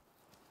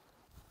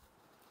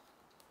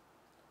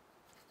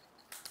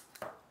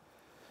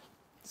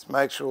 Just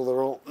make sure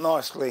they're all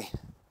nicely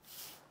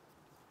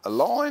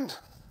aligned.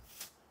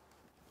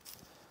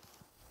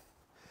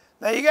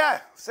 There you go,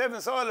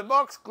 7-sided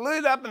box,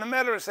 glued up in a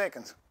matter of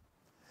seconds.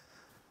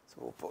 So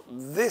we'll put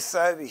this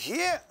over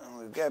here, and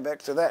we'll go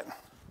back to that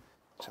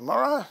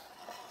tomorrow.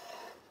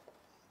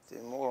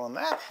 Do more on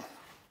that.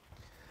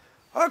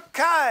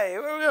 Okay,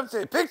 what are we up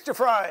to? Picture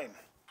frame.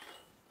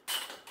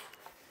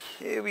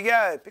 Here we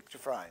go, picture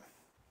frame.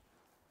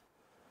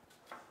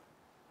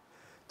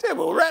 So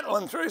we're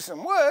rattling through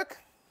some work.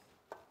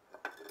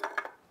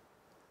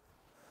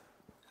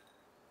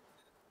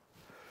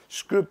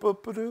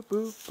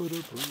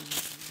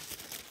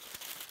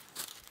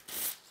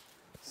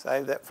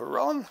 Save that for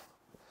Ron.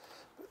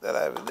 Put that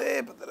over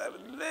there, put that over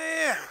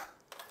there.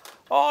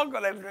 Oh, I've got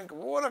to have a drink of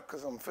water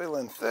because I'm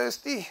feeling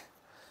thirsty.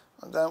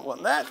 I don't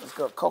want that. It's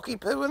got cocky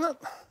poo in it.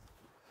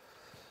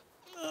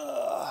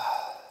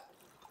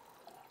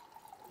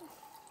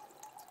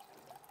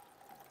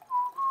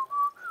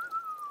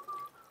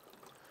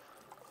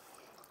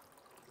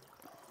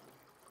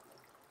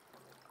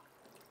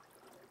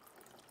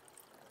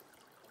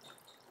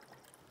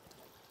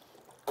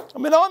 I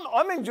mean,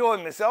 I'm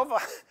enjoying myself.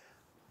 I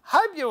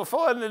hope you're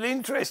finding it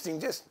interesting,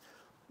 just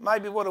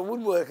maybe what a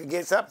woodworker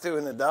gets up to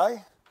in a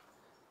day,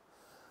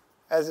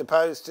 as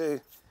opposed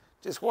to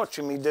just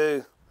watching me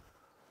do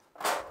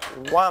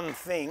one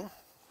thing.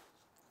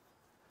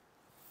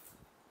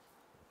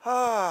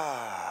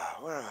 Ah,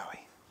 where are we?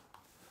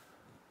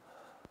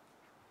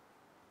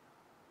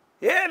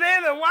 Yeah,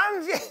 they're the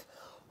ones, yeah.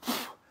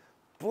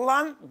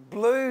 Blunt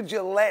blue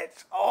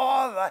Gillettes.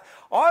 Oh,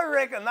 I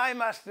reckon they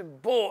must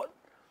have bought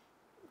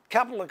a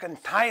couple of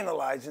container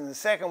loads in the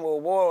Second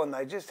World War and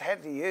they just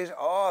had to use,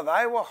 oh,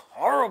 they were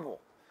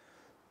horrible.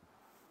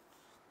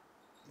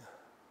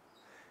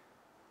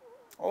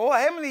 Oh,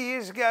 how many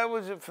years ago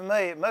was it for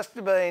me? It must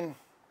have been,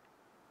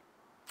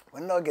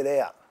 when did I get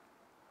out?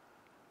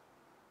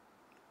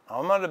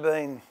 I might have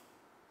been,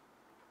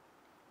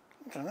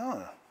 I don't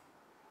know.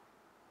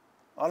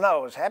 I know I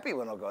was happy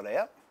when I got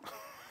out.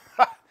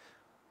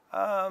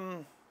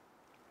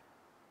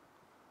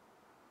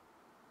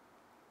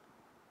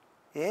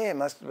 Yeah, it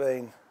must have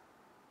been,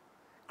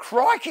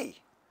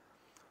 crikey,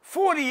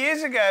 40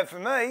 years ago for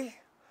me.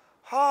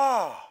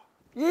 Oh,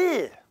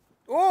 yeah.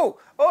 Oh,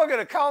 I got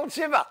a cold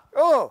shiver.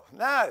 Oh,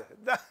 no.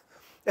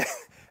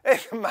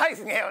 It's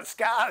amazing how it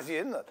scars you,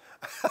 isn't it?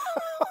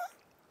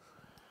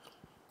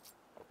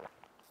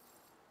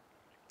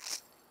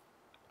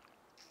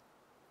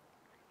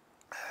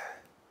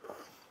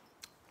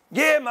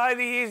 Yeah, mate,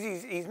 he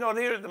is. He's not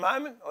here at the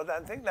moment, I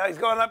don't think. No, he's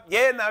gone up.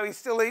 Yeah, no, he's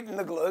still eating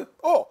the glue.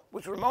 Oh,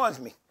 which reminds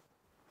me.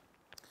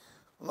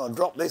 When I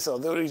drop this, I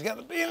thought he was going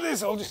to be in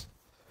this. I'll just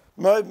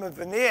move my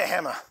veneer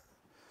hammer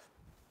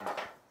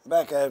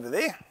back over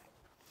there.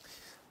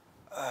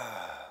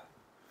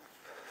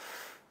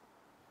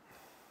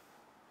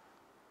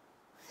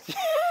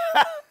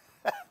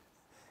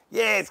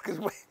 Yeah, it's because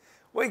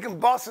we can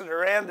boss it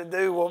around to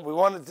do what we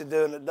want it to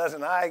do and it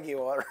doesn't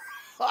argue,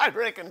 I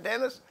reckon,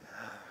 Dennis.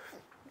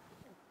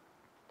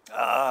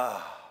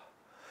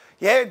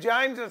 Yeah,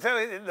 James, I'll tell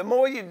you, the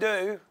more you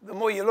do, the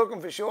more you're looking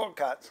for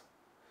shortcuts.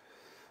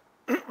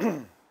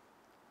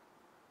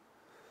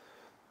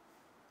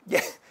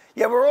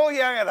 Yeah, we're all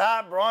young at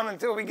heart, Brian,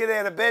 until we get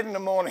out of bed in the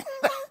morning.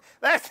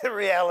 That's the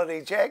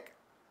reality check.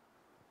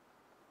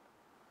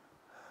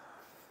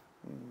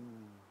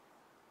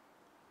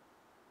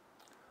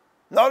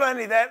 Not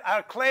only that,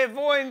 our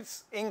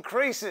clairvoyance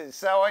increases,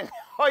 so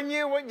I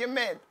knew what you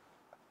meant.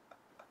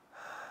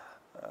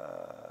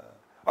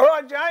 All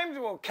right, James,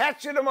 we'll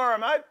catch you tomorrow,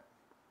 mate.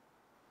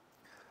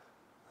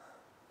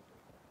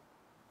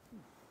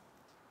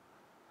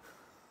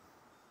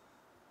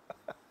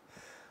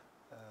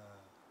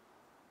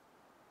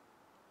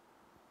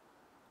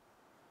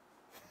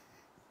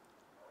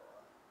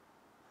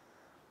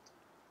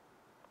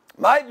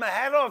 Mate, my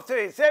hat off to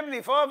you.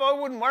 75, I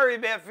wouldn't worry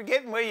about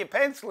forgetting where your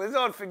pencil is.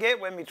 I'd forget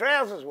where my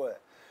trousers were.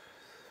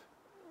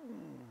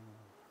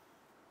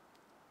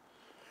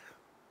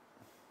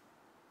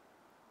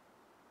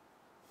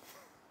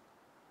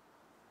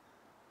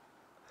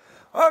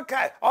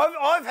 Okay,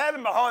 I've had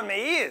them behind my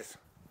ears.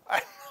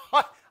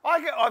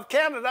 I've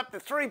counted up to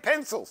 3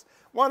 pencils.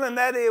 One in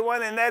that ear,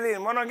 one in that ear.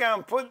 And when I go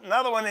and put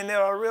another one in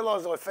there, I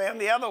realise I found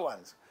the other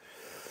ones.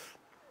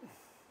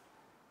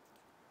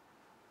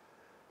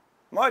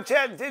 My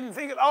chat didn't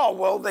think it, oh,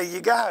 well, there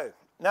you go.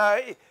 No,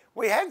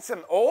 we had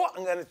some,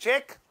 I'm going to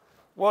check,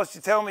 whilst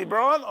you tell me,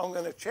 Brian, I'm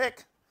going to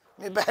check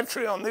my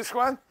battery on this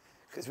one,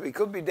 because we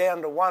could be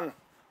down to 1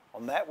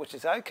 on that, which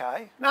is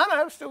okay. No,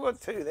 I've still got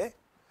 2 there.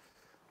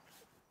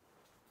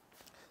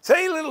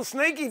 See, little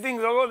sneaky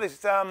things, I've got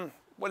this,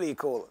 what do you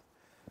call it?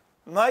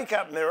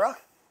 Makeup mirror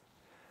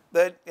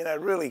that, you know,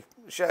 really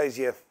shows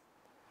you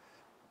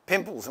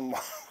pimples and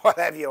what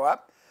have you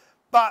up.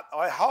 But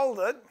I hold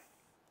it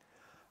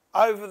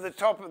over the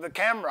top of the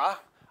camera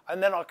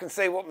and then I can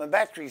see what my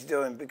battery's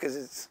doing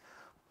because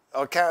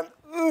I can't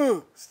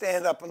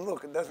stand up and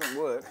look, it doesn't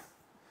work.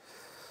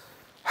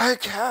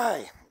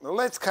 Okay, well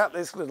let's cut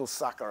this little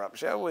sucker up,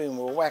 shall we? And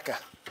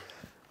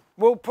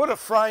we'll put a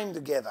frame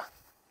together.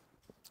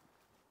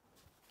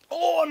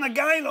 Oh, and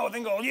again I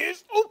think I'll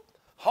use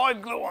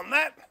hide glue on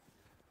that.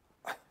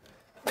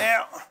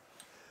 Now,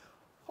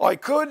 I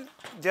could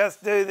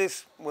just do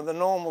this with a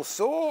normal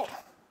saw,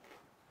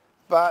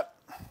 but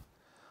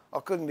I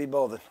couldn't be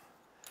bothered.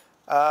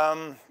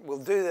 We'll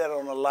do that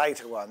on a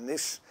later one.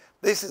 This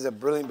is a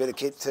brilliant bit of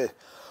kit too.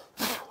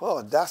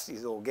 Oh,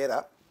 dusty's all get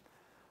up.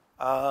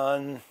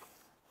 And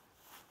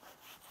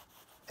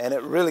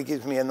it really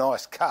gives me a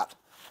nice cut.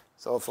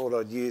 So I thought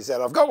I'd use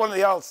that. I've got one of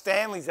the old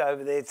Stanleys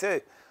over there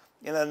too,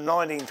 you know,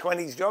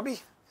 1920s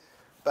jobby.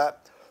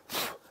 But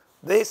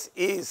this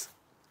is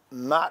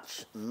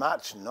much,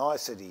 much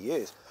nicer to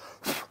use.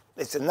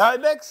 It's a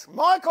Nobex.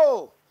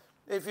 Michael,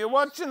 if you're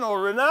watching,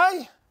 or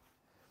Renee,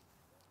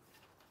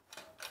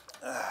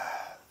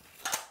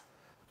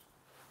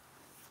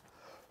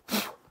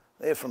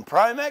 they're from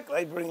Promac.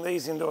 They bring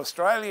these into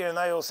Australia and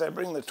they also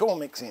bring the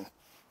Tormix in.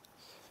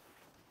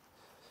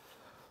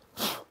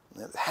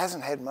 It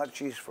hasn't had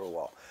much use for a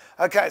while.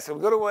 Okay, so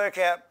we've got to work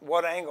out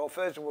what angle.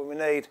 First of all, we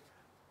need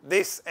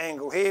this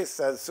angle here,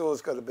 so the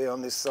saw's got to be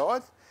on this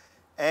side.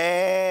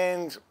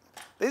 And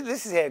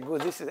this is how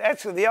good this is.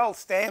 Actually, the old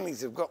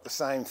Stanleys have got the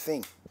same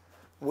thing,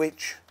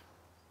 which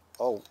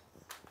I'll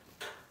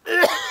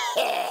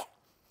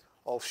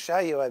show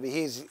you over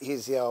here.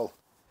 Here's the old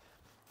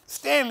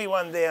Stanley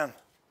one down.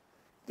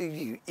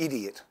 You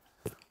idiot.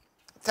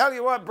 Tell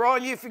you what,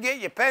 Brian, you forget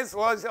your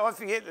pencil. I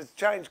forget to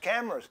change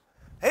cameras.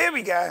 Here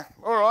we go.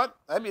 All right.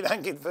 Hope you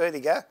don't get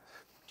vertigo.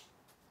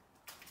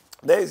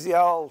 There's the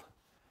old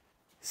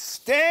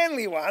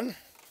Stanley one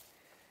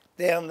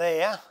down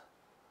there.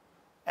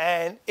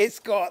 And it's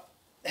got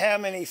how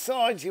many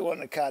sides you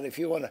want to cut. If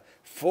you want a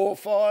 4,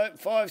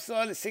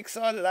 5-sided,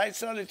 6-sided,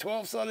 8-sided,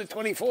 12-sided,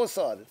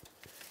 24-sided.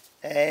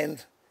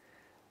 And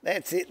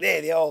that's it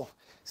there, the old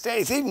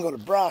Stanley. It's even got a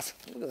brass,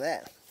 look at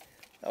that.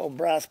 Old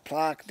brass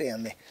plaque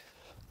down there.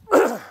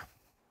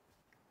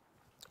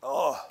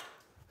 Oh,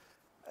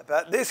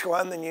 about this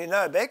one, the new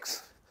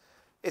Nobex,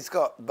 it's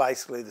got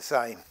basically the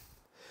same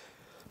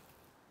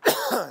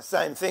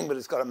same thing, but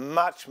it's got a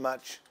much,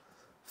 much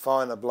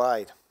finer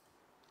blade,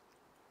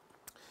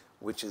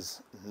 which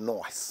is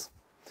nice.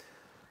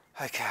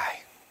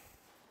 Okay.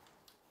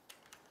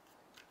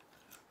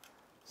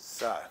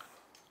 So,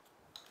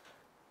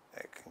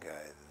 that can go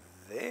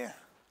there.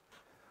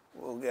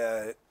 We'll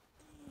go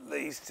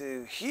these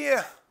two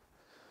here.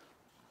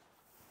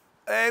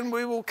 And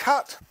we will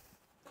cut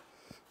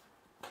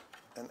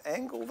an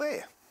angle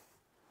there.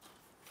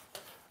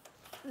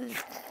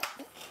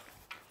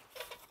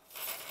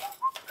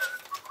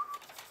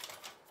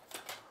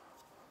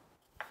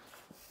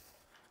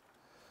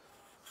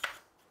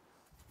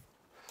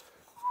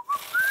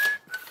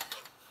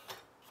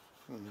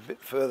 A bit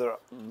further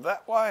up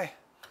that way.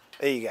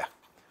 There you go.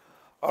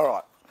 All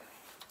right.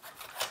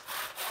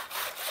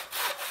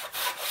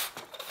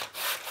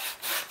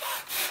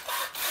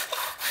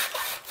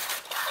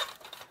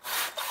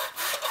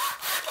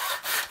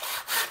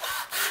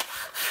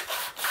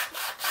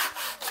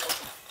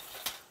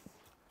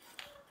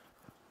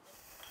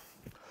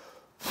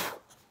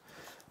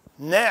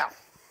 Now,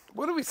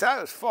 what did we say?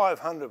 It was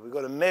 500. We've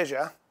got to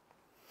measure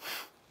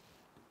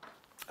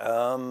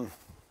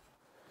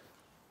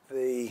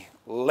the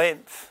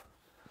length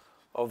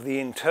of the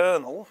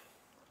internal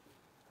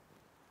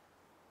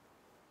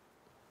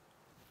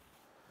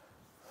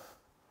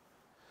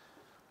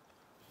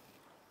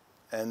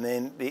and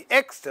then the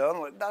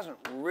external. It doesn't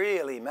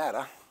really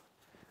matter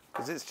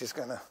because it's just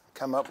going to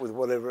come up with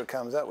whatever it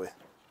comes up with.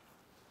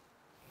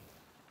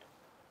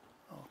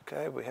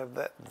 Okay, we have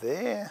that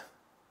there.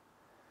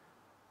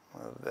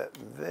 That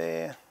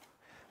there.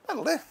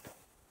 That'll do.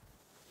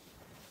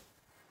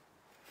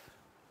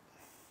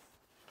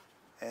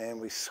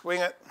 And we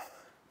swing it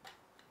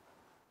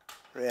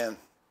around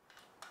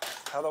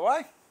the other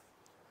way.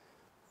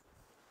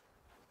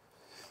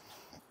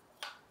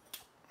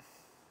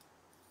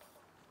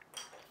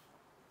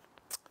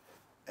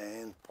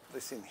 And pop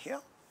this in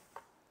here.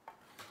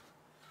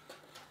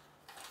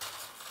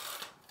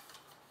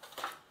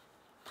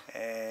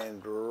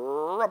 And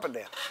drop it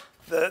down.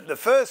 The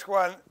first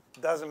one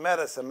doesn't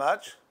matter so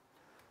much,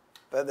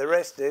 but the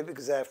rest do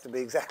because they have to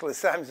be exactly the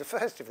same as the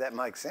first, if that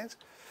makes sense.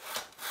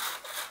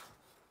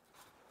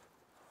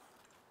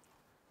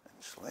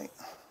 Actually,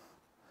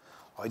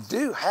 they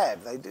do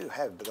have,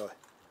 but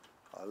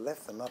I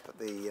left them up at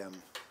the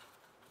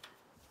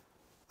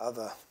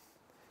other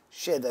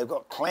shed. They've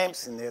got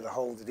clamps in there to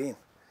hold it in.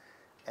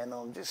 And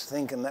I'm just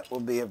thinking that will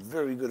be a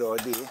very good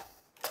idea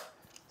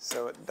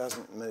so it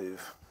doesn't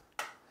move.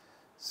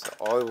 So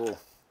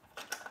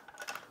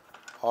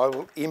I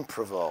will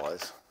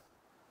improvise.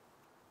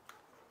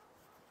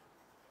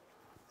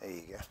 There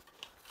you go.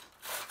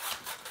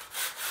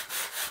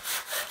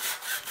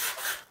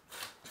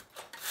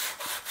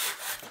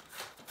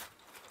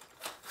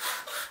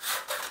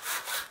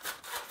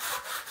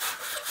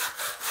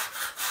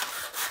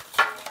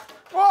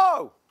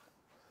 Whoa!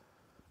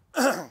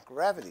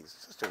 Gravity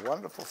is just a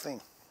wonderful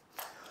thing.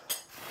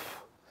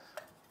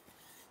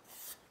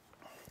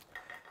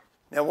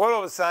 Now, what I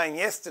was saying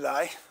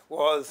yesterday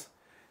was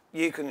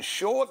you can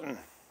shorten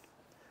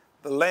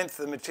the length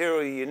of the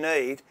material you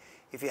need.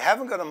 If you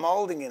haven't got a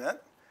moulding in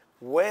it,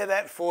 where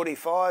that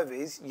 45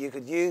 is, you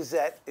could use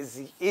that as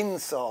the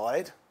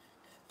inside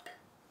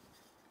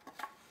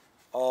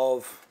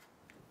of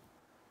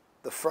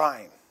the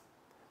frame.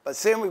 But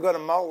seeing we've got a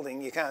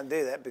moulding, you can't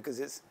do that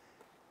because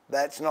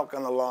that's not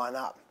going to line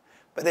up.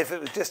 But if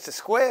it was just a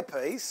square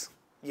piece,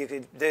 you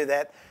could do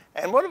that.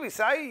 And what did we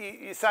say?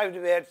 You saved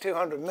about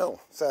 200 mil.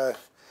 So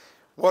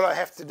what I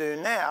have to do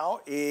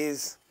now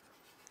is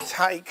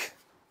take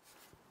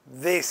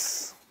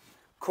this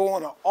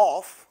corner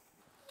off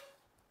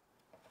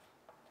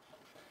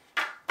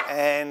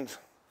and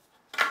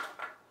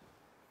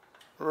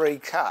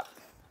recut.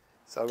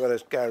 So I've got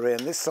to go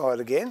around this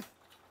side again.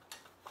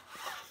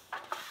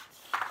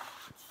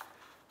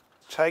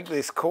 Take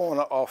this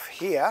corner off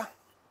here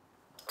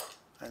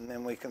and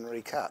then we can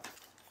recut.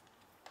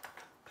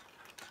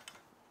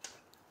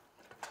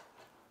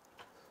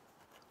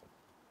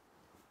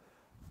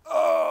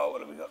 Oh,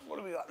 what have we got? What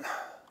have we got?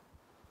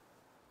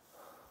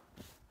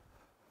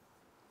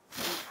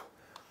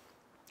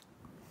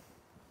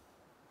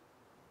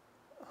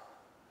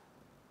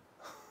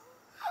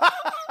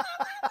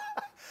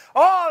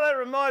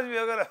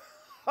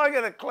 I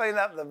got to clean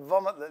up the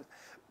vomit that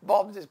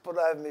Bob just put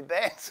over my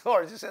band.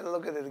 Sorry, I just had to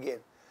look at it again.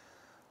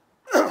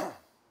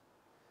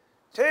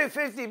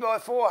 250 by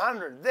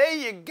 400. There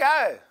you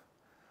go.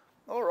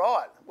 All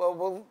right.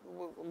 Well,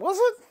 was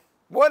it?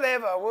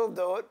 Whatever, we'll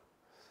do it.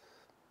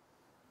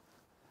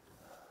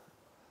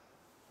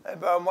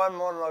 But one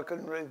morning I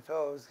couldn't read the I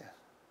was going.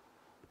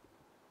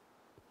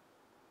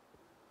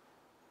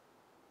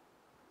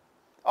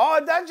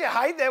 Oh, don't you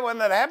hate that when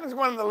that happens?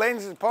 One of the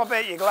lenses pop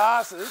out your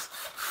glasses,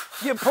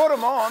 you put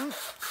them on,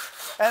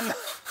 and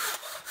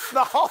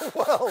the whole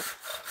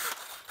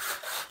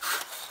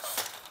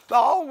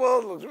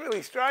world looks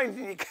really strange,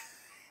 and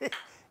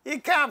you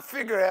can't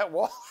figure out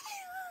why.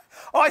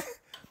 It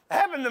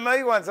happened to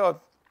me once. I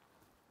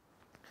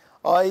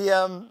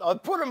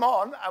put them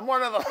on, and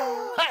one of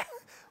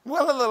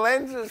the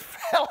lenses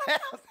fell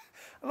out,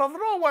 and I thought,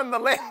 oh, one of the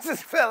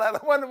lenses fell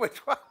out. I wonder which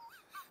one.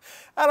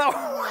 And I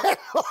went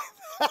like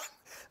that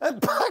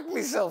and bugged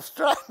myself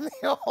straight in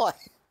the eye.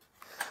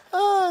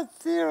 Oh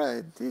dear,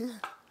 oh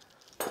dear.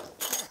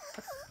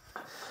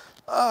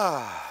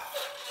 Oh.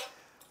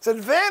 It's an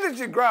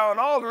advantage of growing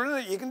older, isn't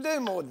it? You can do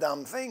more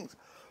dumb things.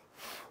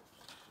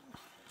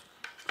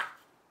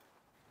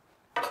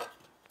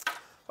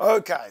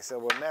 Okay, so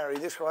we'll marry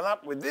this one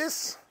up with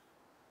this.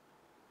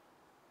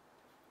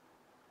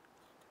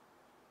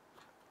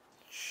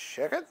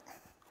 Check it.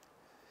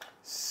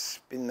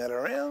 Spin that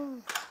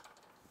around.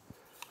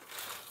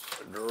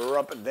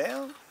 Drop it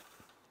down.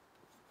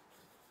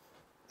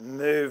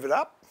 Move it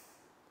up.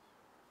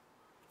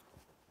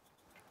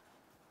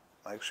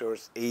 Make sure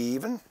it's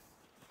even.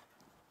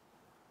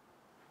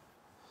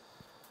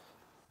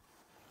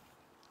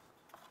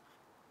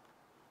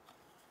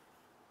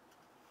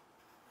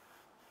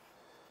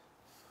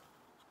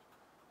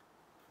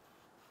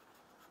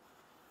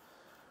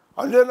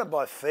 I'm doing it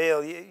by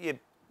feel. Your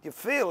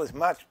feel is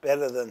much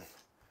better than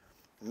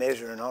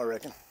measuring, I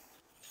reckon.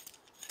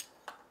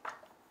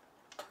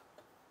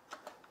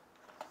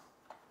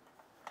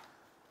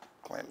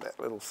 Clamp that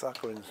little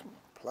sucker in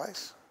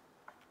place.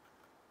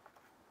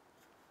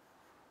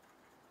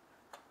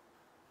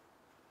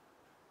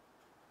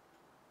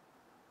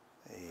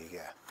 There you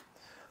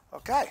go.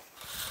 Okay.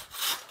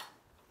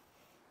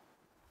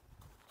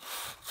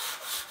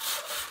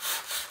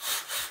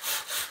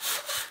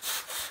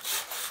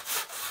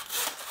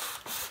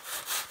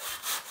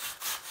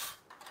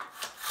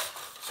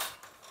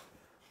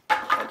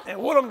 And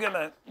what I'm going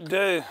to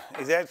do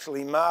is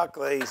actually mark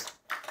these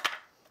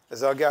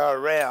as I go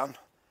around.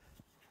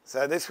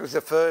 So this was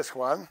the first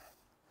one.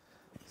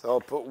 So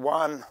I'll put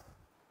one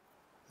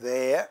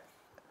there,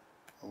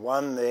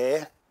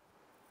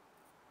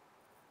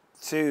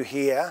 two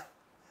here,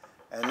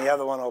 and the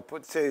other one I'll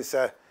put two.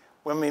 So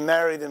when we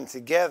marry them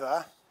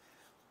together,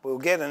 we'll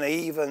get an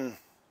even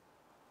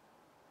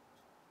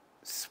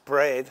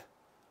spread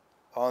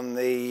on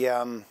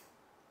the,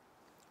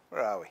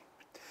 where are we?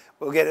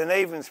 We'll get an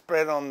even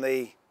spread on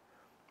the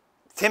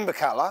timber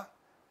colour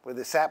with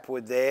the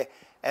sapwood there,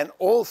 and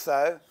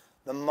also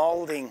the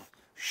moulding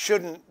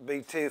shouldn't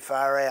be too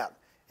far out.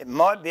 It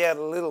might be out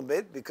a little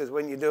bit because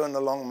when you're doing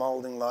the long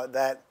moulding like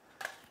that,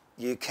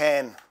 you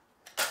can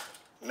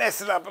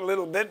mess it up a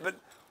little bit, but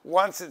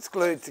once it's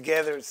glued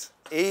together, it's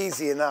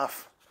easy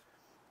enough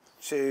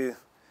to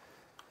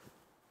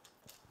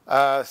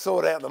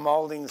sort out the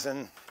mouldings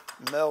and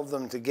meld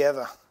them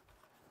together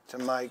to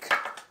make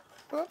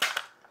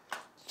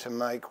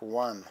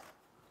one.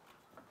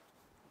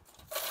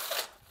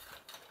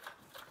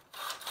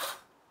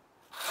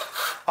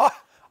 Oh,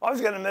 I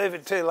was going to move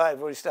it too late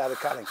before we started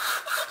cutting.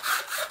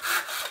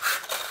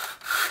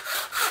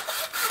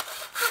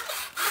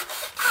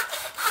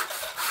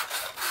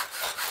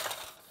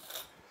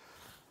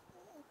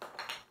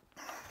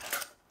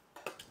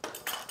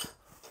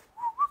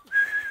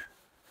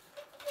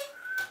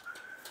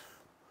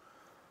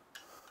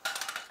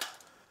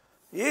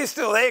 You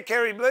still there,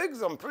 Kerry Blue?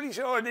 'Cause I'm pretty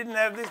sure I didn't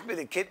have this bit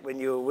of kit when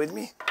you were with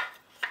me.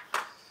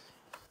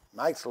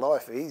 Makes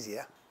life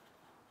easier.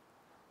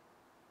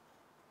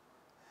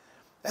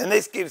 And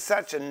this gives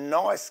such a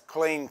nice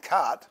clean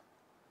cut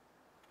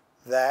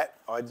that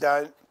I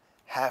don't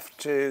have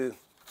to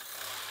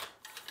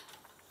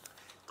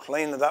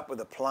clean it up with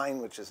a plane,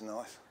 which is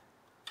nice.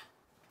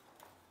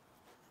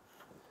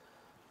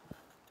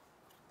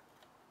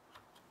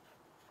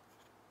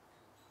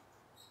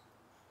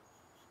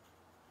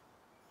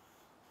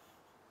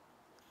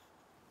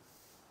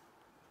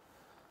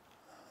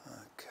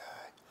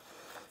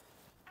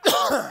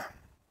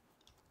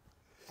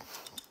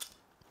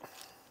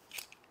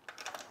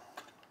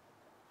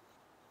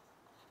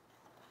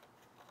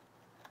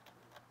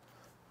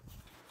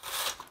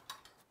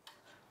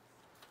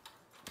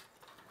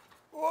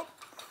 Whoop.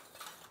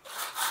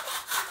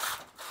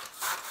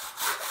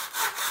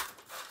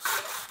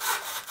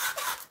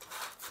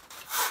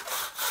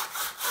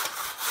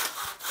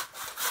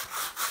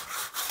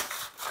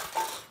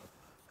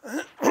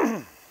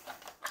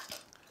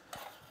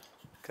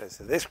 Okay,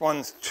 so this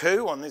one's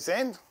 2 on this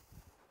end,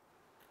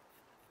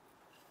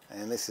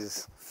 and this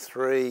is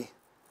 3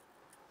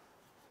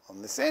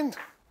 on this end.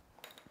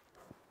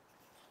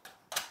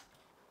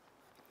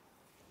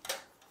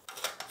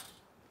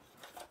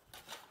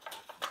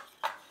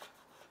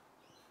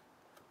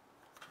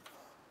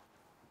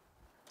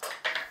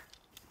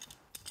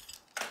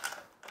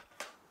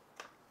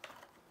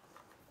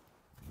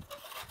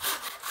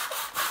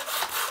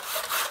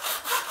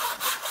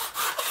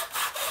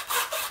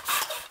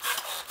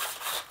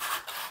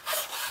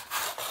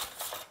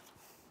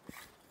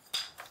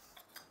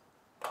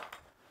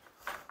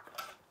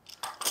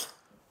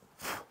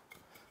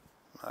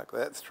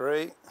 That's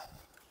 3.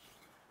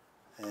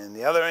 And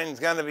the other end's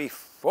going to be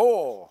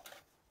 4.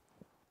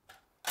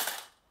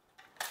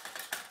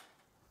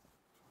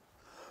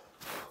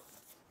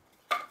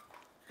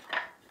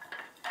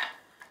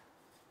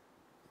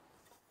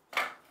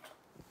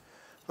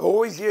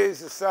 Always use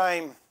the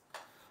same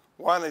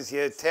one as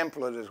your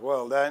template as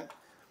well. Don't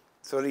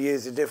sort of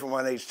use a different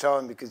one each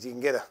time because you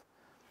can get a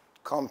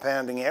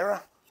compounding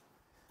error,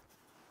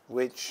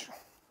 which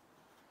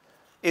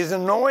is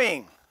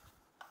annoying.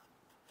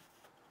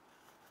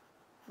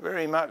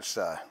 Very much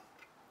so.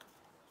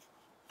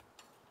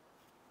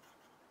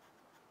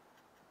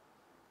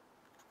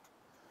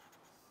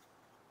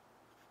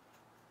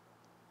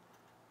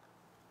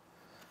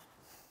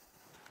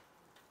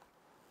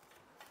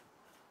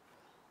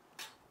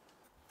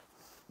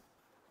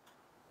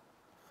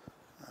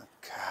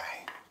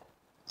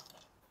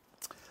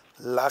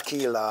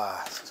 Lucky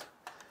last.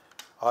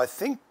 I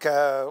think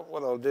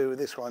what I'll do with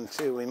this one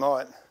too, we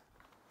might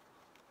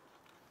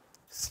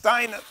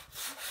stain it,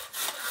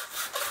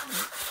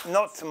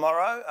 not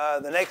tomorrow,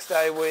 the next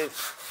day with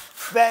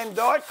Van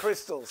Dyke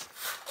crystals,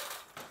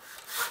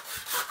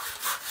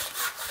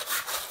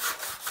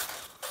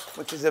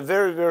 which is a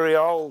very, very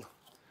old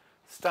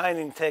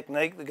staining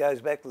technique that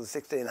goes back to the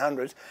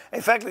 1600s.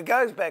 In fact, it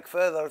goes back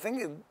further. I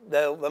think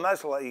they'll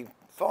most likely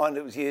find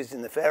it was used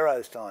in the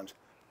Pharaoh's times.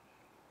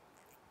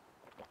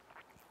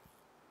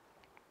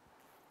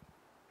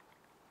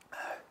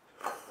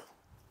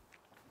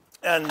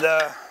 And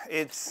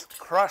it's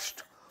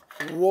crushed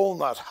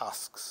walnut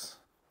husks.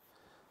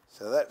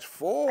 So that's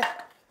 4.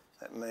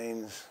 That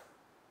means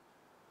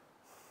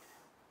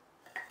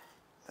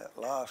that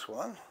last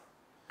one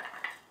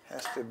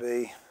has to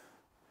be,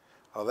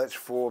 oh, that's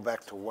 4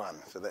 back to 1,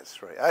 so that's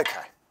 3.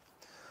 Okay.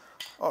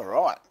 All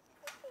right.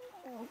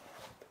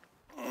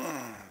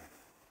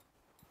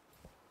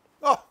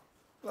 Oh,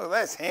 look,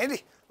 that's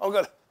handy. I've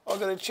got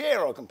a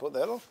chair I can put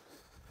that on.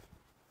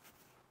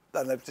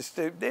 Don't have to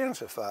stoop down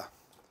so far.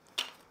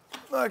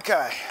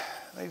 Okay,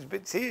 these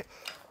bits here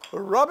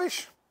are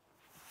rubbish.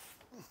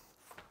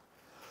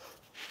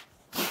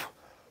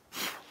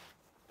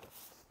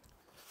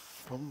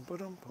 Boom,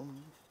 ba-dum,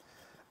 boom.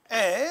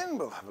 And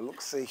we'll have a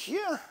look-see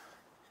here.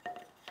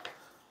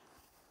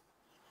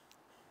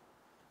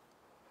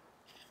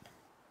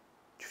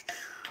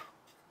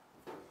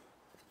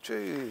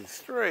 2,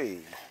 3.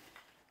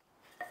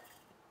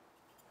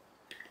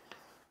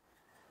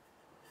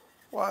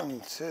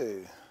 1,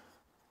 2.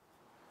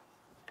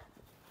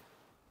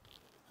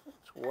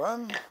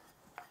 1,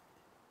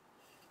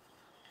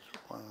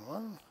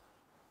 1.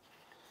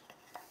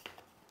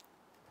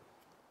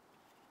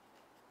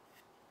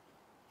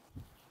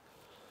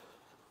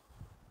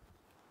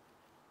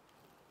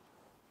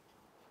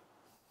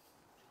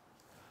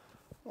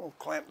 We'll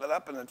clamp that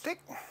up in a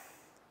tick.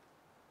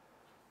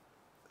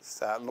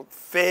 Starting to look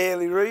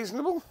fairly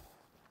reasonable.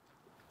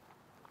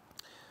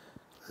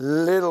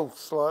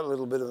 Slight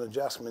little bit of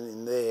adjustment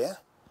in there,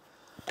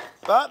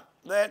 but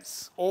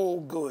that's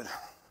all good.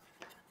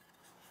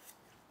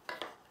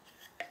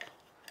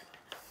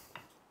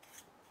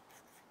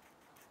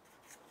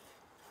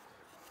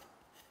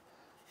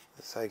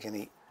 Let's take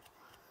any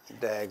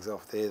dags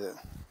off there that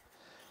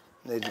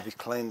need to be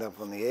cleaned up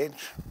on the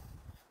edge.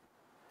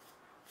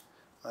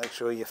 Make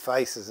sure your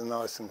faces are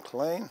nice and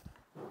clean.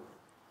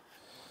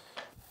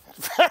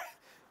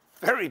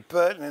 Very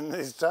pertinent in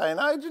this day and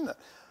age, isn't it?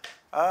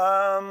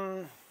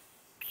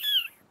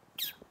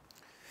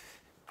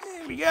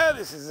 Here we go.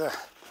 This is a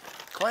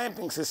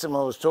clamping system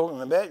I was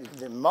talking about. You can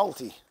do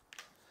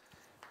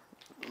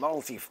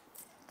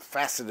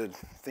multi-faceted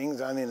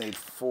things. I only need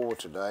 4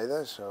 today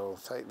though, so I'll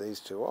take these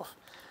 2 off.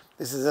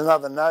 This is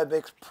another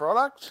Nobex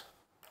product,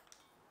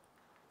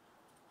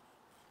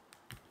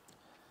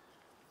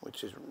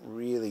 which is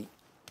really,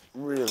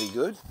 really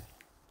good.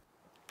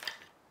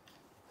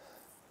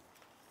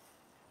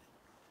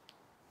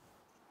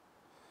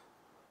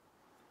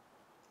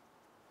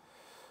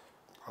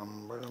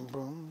 Bum, ba-dum,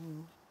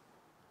 bum.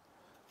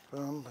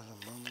 Bum, ba-dum,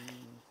 bum.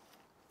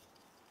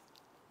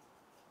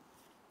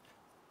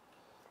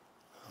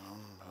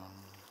 Bum, bum.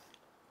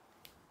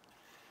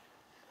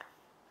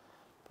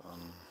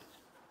 Bum,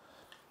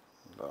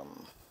 bum.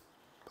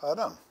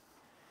 Ba-dum.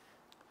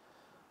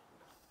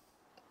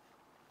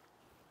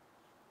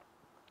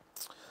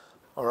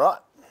 All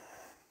right.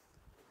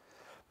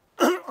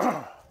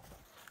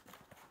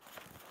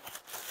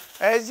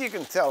 As you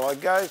can tell, I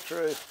go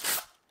through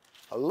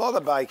a lot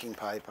of baking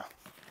paper.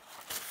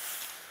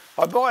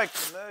 I buy it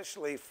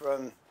commercially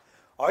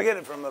I get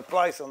it from a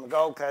place on the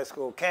Gold Coast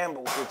called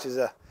Campbell's, which is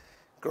a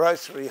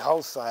grocery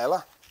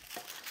wholesaler.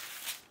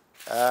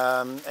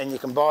 And you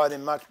can buy it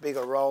in much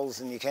bigger rolls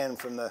than you can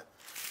from the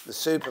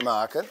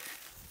supermarket.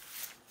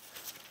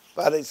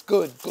 But it's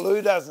good.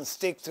 Glue doesn't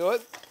stick to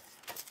it.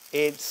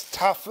 It's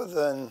tougher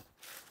than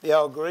the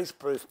old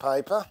greaseproof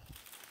paper.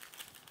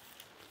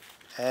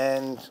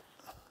 And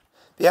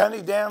the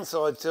only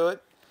downside to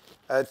it,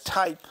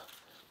 tape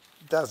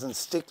doesn't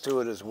stick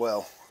to it as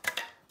well.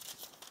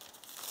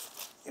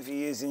 If you're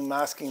using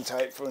masking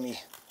tape for any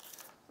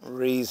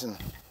reason.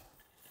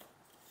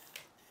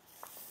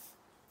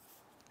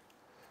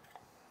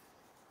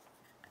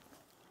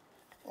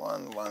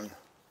 1, 1,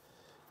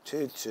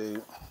 2,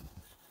 2.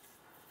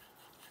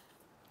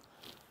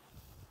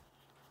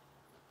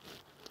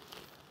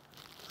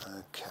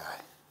 Okay.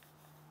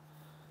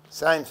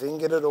 Same thing,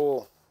 get it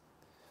all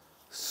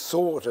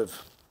sort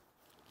of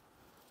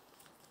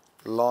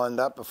lined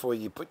up before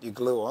you put your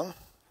glue on.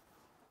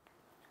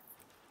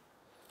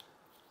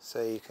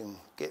 So you can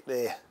get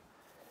there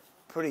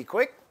pretty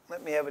quick.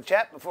 Let me have a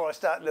chat before I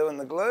start doing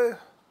the glue.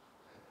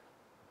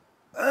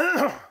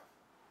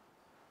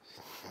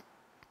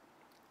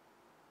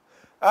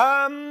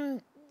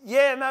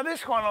 Yeah, no,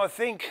 this one I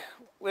think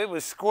it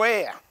was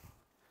square.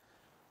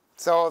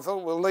 So I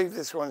thought we'll leave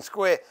this one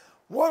square.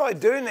 What I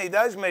do need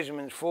those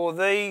measurements for,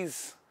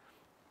 these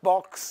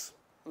box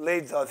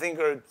lids I think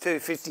are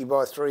 250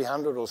 by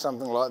 300 or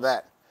something like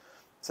that.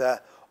 So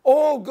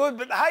all good,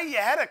 but hey, you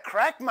had a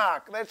crack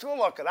mark. That's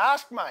all I could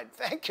ask, mate.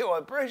 Thank you, I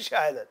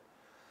appreciate it.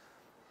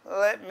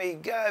 Let me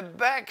go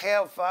back.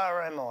 How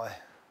far am I?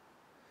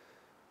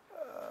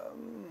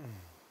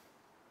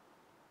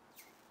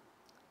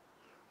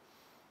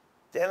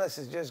 Dennis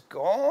has just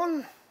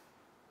gone.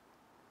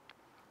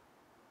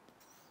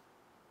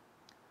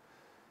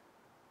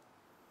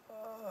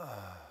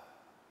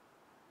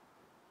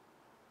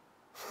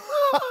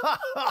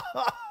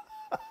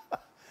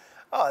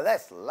 Oh,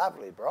 that's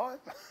lovely, Brian.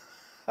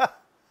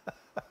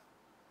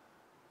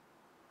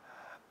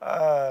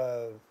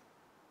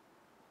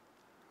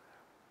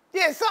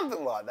 Yeah,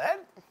 something like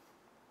that.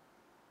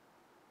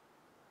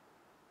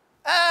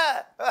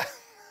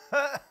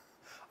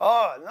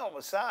 Oh, not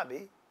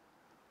wasabi.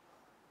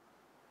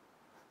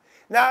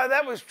 No,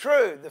 that was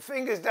true. The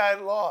fingers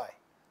don't lie.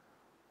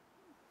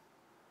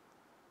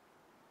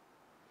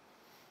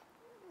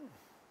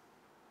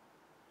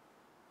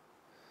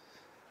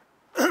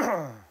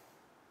 I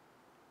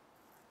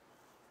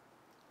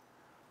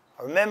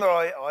remember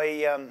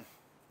I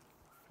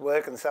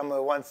working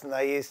somewhere once, and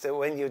they used to,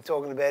 when you were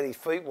talking about his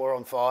feet were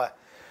on fire,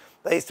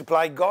 they used to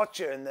play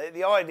gotcha, and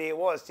the idea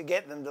was to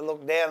get them to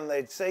look down and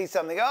they'd see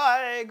something, oh,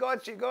 hey,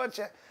 gotcha,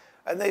 gotcha.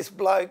 And this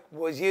bloke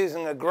was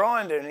using a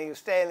grinder and he was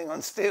standing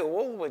on steel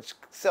wool, which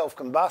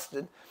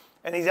self-combusted,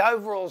 and his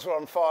overalls were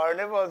on fire, and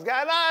everyone's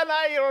going, no,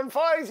 no, you're on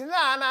fire. He said,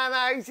 no, no,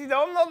 no. He said,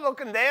 I'm not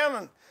looking down.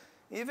 And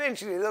he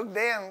eventually looked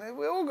down.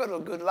 We all got a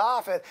good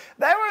laugh at it.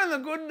 They were in the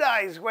good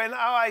days when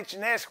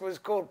OH&S was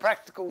called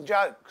Practical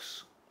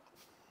Jokes.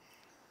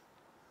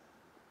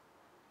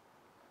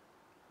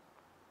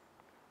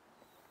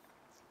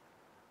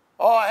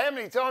 Oh, how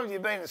many times have you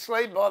been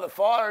asleep by the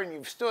fire and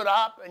you've stood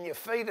up and your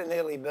feet are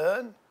nearly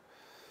burned?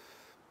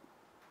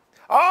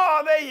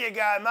 Oh, there you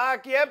go,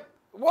 Mark. Yep.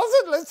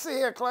 Was it? Let's see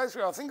how close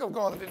we are. I think I've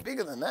gone a bit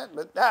bigger than that,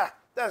 but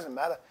doesn't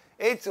matter.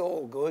 It's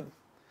all good.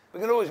 We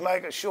can always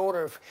make it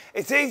shorter.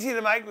 It's easy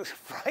to make the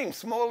frame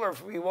smaller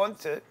if we want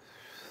to.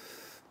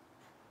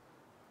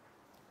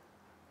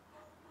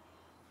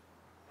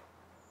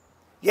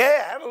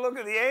 Yeah, have a look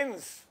at the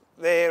ends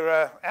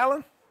there,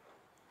 Alan.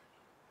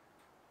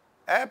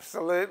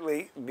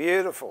 Absolutely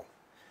beautiful.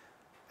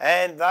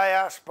 And they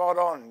are spot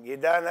on. You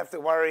don't have to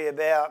worry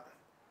about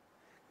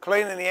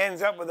cleaning the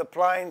ends up with a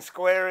plane,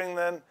 squaring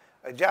them,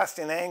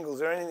 adjusting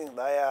angles or anything.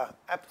 They are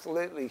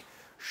absolutely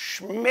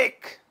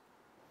schmick.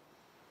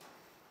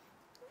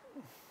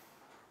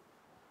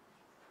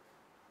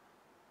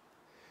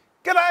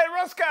 G'day,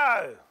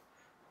 Roscoe.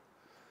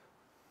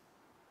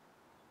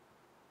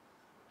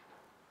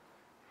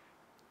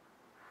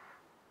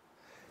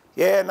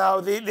 Yeah,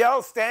 no, the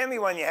old Stanley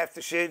one you have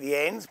to shoot the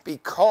ends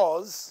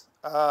because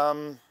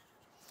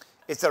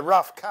it's a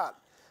rough cut.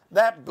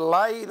 That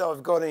blade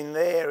I've got in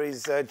there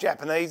is a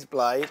Japanese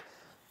blade,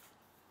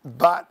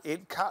 but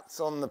it cuts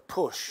on the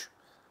push.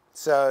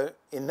 So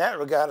in that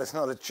regard, it's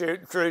not a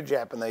true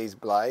Japanese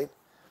blade,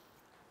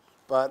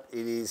 but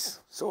it is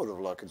sort of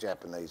like a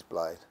Japanese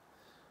blade.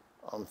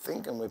 I'm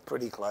thinking we're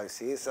pretty close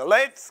here, so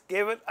let's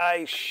give it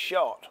a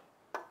shot.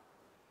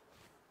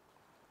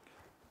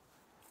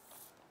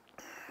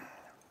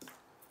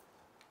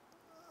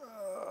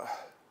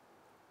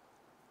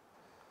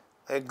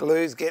 The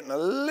glue's getting a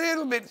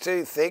little bit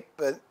too thick,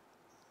 but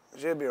it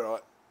should be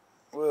right.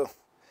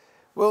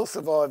 We'll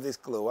survive this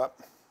glue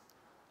up.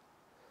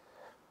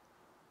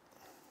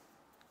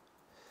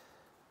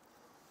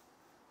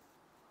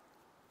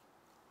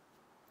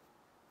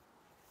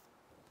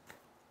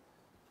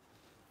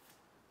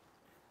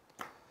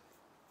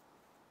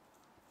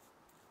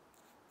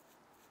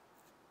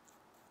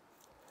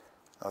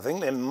 I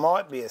think there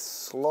might be a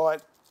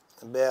slight,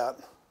 about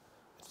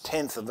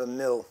 1/10 of a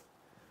mil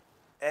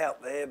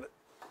out there, but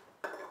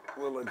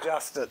we'll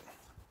adjust it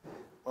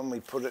when we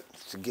put it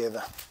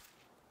together.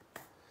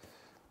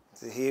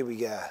 So here we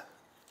go.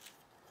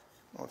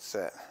 What's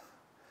that?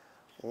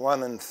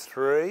 1 and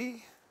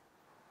 3.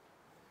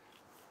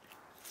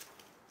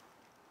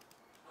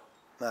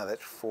 No,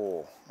 that's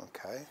 4.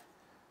 Okay.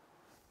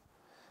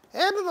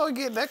 How did I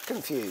get that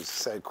confused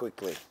so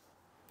quickly?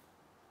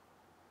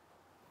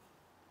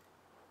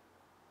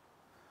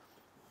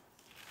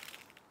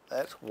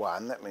 That's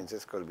 1. That means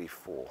it's got to be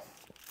 4.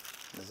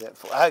 Is that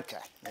 4? Okay.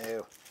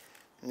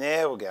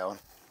 Now we're going.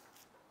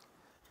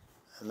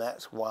 and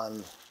that's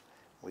one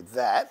with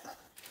that.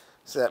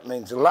 So that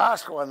means the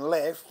last one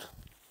left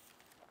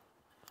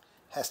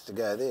has to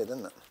go there,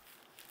 doesn't it?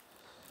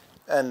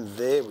 And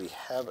there we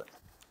have it.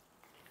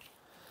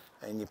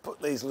 And you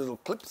put these little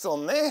clips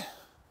on there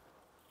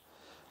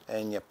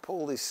and you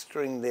pull this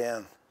string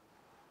down.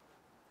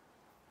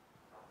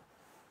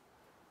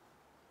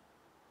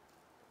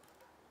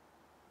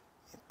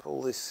 You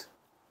pull this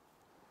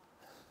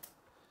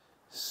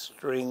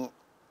string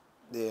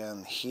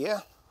down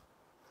here,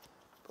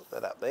 put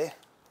that up there,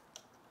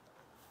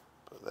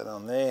 put that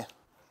on there,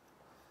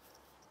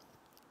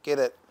 get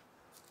it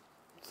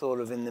sort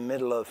of in the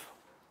middle of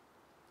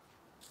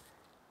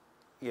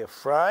your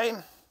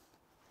frame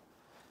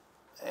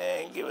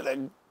and give it a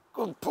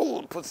good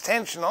pull. It puts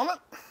tension on it,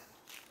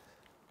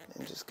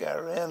 and just go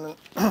around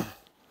and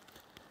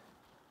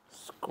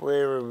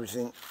square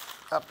everything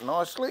up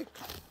nicely.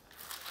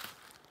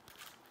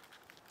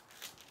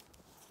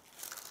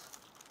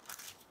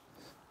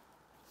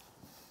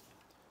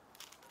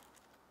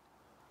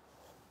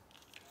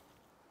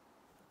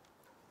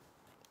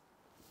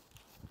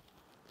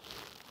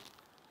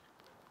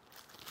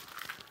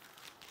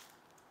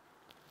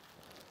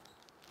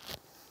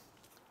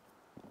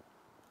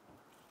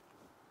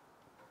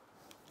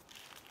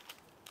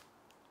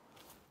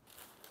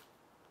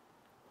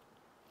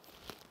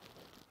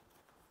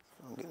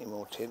 Get any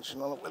more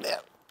tension on it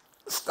without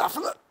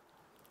stuffing it.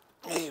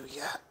 There we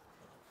go.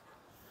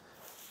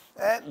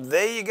 And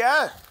there you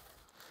go.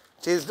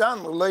 It is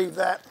done. We'll leave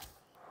that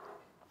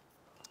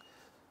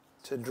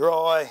to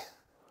dry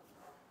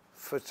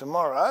for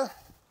tomorrow.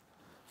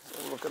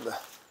 So look at the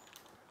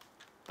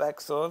back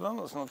side on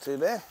it. It's not too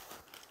bad.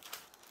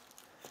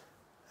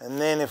 And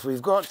then if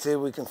we've got to,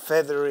 we can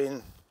feather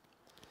in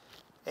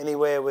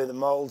anywhere where the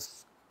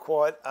mould's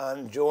quite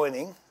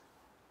unjoining.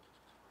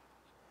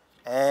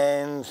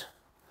 And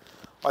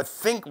I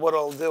think what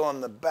I'll do on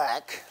the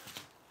back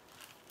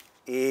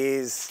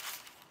is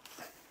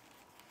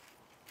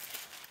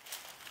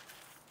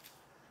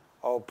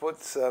I'll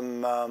put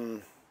some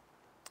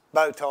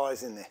bow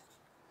ties in there,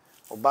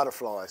 or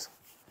butterflies,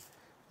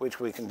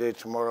 which we can do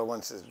tomorrow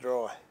once it's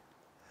dry.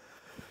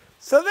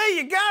 So there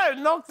you go,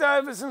 knocked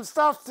over some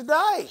stuff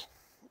today.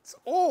 It's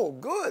all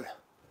good.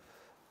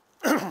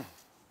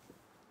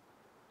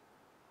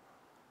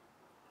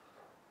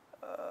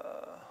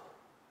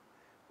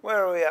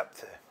 Where are we up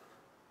to?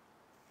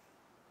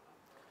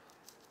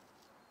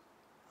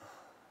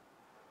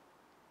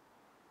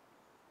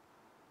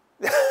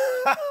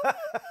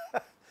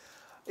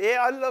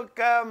 Yeah, look,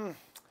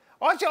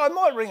 actually I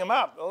might ring them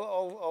up.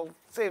 I'll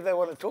see if they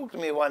want to talk to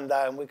me one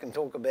day and we can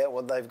talk about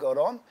what they've got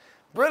on.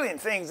 Brilliant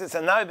things. It's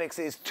a Nobex.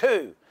 There's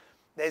two.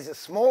 There's a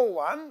small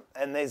one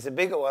and there's a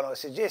bigger one. I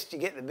suggest you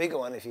get the bigger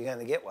one if you're going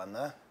to get one,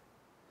 though.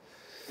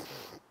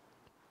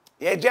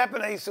 Yeah,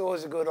 Japanese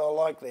saws are good. I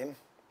like them.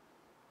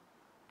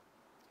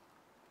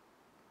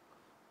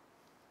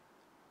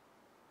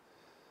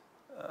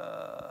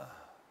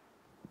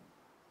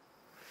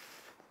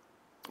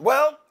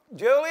 Well,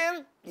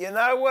 Julian, you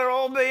know where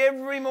I'll be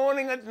every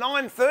morning at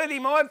 9:30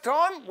 my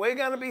time. We're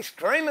going to be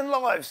streaming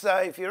live. So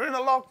if you're in a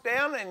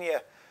lockdown and you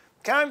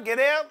can't get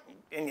out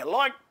and you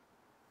like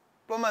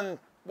blooming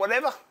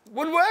whatever,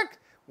 woodwork,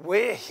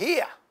 we're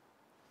here.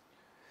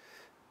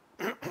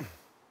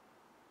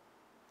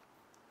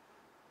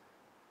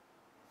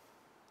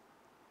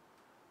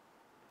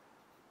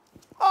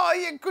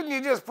 Oh, couldn't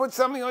you just put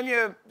something on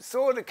your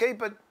saw to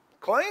keep it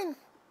clean?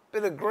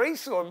 Bit of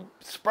grease or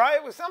spray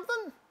it with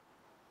something?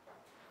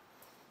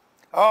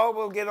 Oh,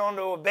 we'll get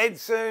onto a bed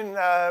soon,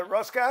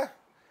 Roscoe.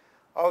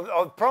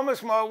 I've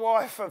promised my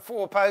wife a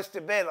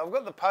 4-poster bed. I've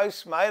got the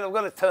posts made. I've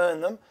got to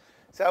turn them.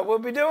 So we'll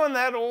be doing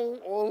that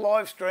all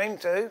live stream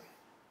too.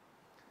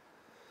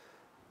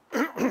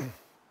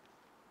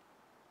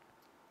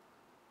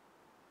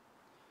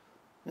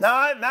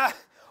 No,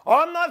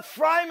 I'm not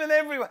framing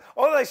everyone.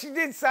 Although she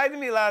did say to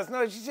me last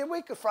night, she said,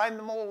 we could frame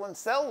them all and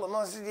sell them.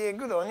 I said, yeah,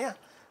 good on you.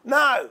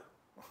 No.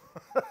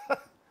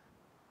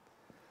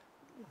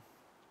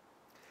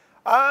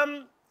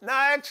 No,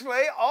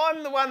 actually,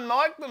 I'm the one,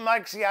 Mike, that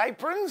makes the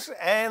aprons,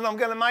 and I'm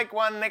going to make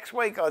one next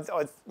week.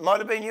 I might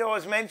have been you I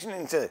was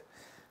mentioning to.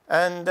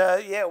 And,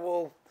 yeah,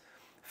 we'll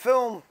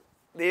film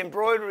the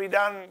embroidery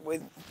done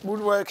with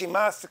Woodworking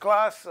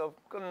Masterclass. I've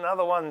got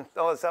another one,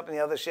 it's up in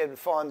the other shed with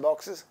fine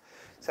boxes.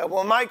 So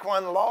we'll make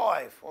one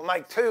live. We'll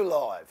make 2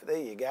 live. There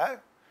you go.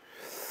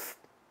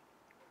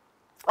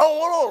 Oh,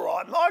 well, all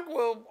right, Mike.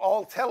 Well,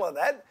 I'll tell her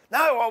that.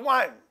 No, I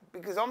won't,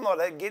 because I'm not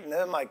getting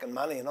her making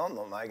money and I'm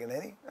not making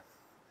any.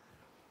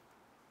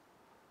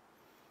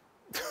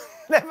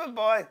 Never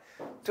buy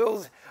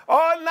tools.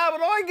 Oh, no,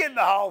 but I get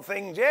the whole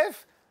thing,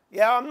 Jeff.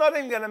 Yeah, I'm not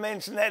even going to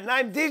mention that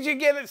name. Did you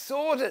get it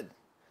sorted?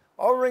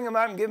 I'll ring them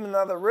up and give them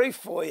another reef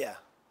for you.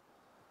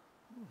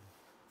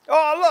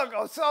 Oh, look,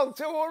 I've sold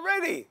 2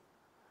 already.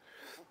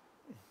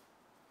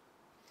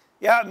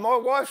 Yeah, my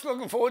wife's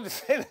looking forward to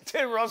seeing it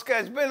too, Roscoe.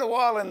 It's been a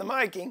while in the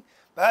making,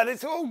 but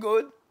it's all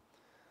good.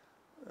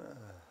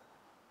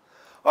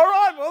 All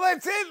right, well,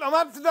 that's it. I'm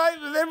up to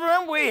date with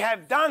everyone. We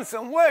have done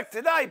some work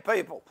today,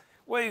 people.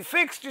 We've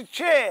fixed your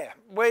chair.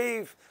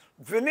 We've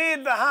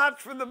veneered the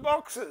hearts for the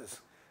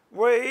boxes.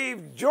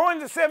 We've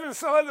joined the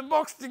seven-sided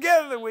box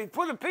together. We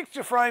put a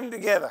picture frame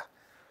together.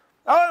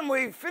 Oh, and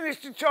we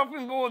finished a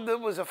chopping board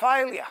that was a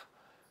failure.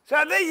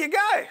 So there you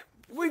go.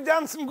 We've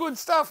done some good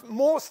stuff,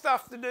 more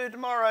stuff to do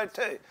tomorrow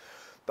too.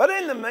 But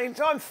in the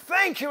meantime,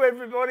 thank you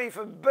everybody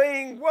for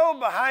being well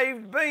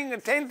behaved, being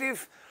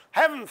attentive,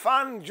 having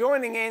fun,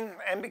 joining in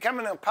and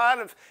becoming a part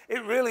of,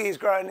 it really is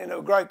growing into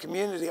a great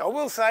community. I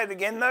will say it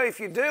again though, if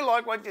you do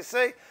like what you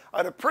see,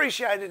 I'd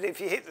appreciate it if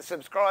you hit the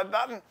subscribe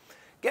button,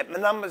 get my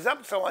numbers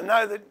up so I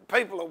know that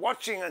people are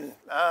watching and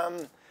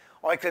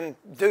I can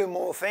do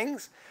more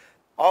things.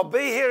 I'll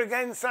be here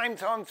again same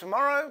time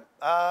tomorrow.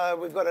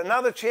 We've got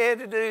another chair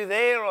to do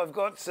there. I've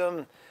got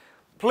some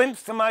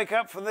plinths to make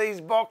up for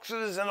these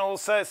boxes and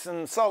also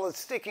some solid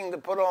sticking to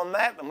put on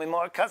that, and we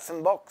might cut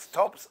some box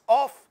tops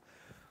off.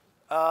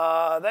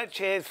 That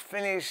chair's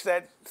finished.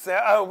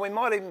 Oh, we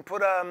might even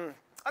put, I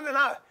don't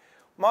know,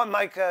 might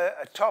make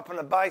a top and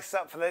a base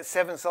up for that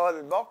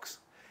seven-sided box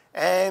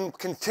and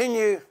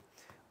continue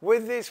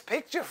with this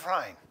picture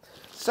frame.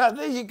 So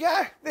there you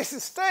go. This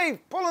is Steve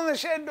pulling the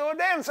shed door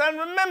down, saying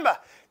remember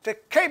to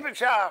keep it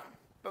sharp,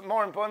 but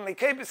more importantly,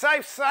 keep it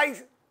safe,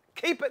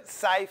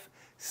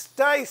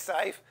 stay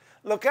safe,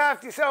 look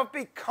after yourself,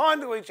 be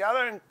kind to each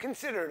other and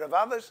considerate of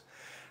others.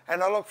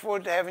 And I look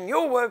forward to having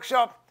your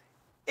workshop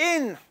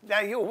in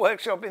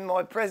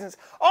my presence.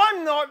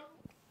 I'm not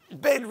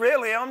bed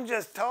really, I'm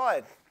just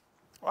tired.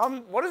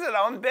 I'm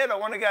bed, I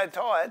want to go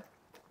tired.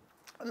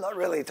 I'm not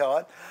really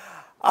tired.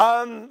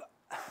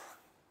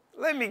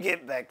 Let me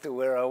get back to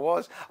where I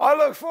was. I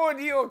look forward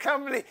to your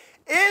company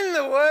in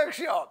the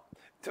workshop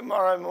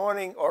tomorrow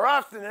morning or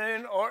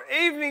afternoon or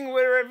evening,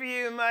 wherever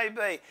you may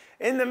be.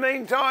 In the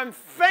meantime,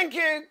 thank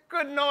you,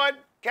 good night,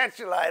 catch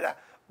you later.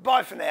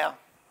 Bye for now.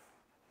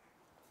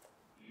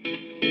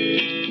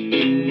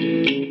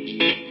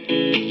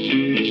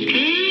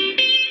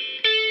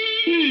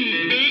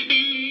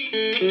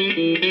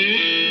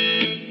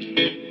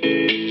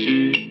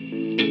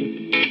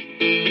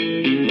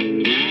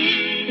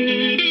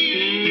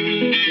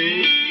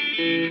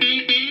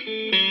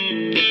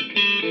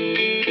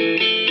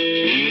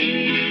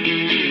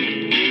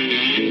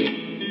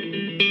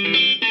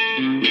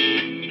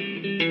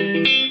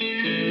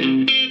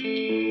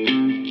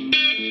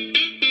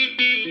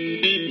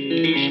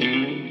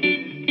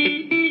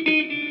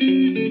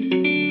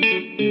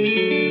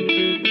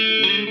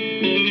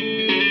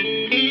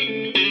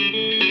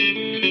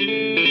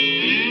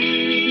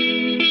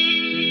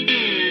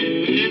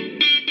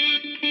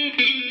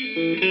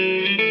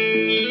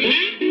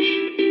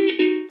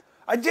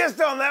 I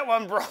just on that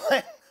one,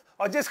 Brian,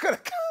 I just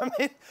got to come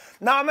in.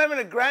 No, I'm having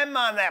a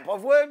grandma nap.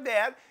 I've worked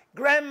out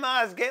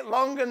grandmas get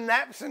longer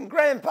naps than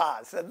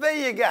grandpas. So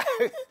there you go.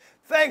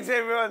 Thanks,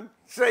 everyone.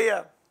 See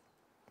ya.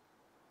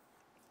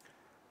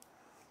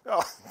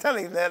 Oh, don't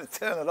even know how to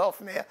turn it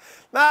off now.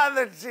 No,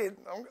 that's it.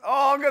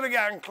 I've got to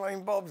go and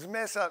clean Bob's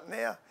mess up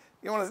now.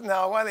 You want to? No,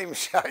 I won't even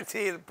show it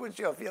to you to put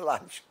you off your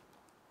lunch.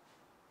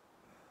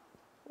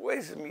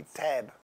 Where's my tab?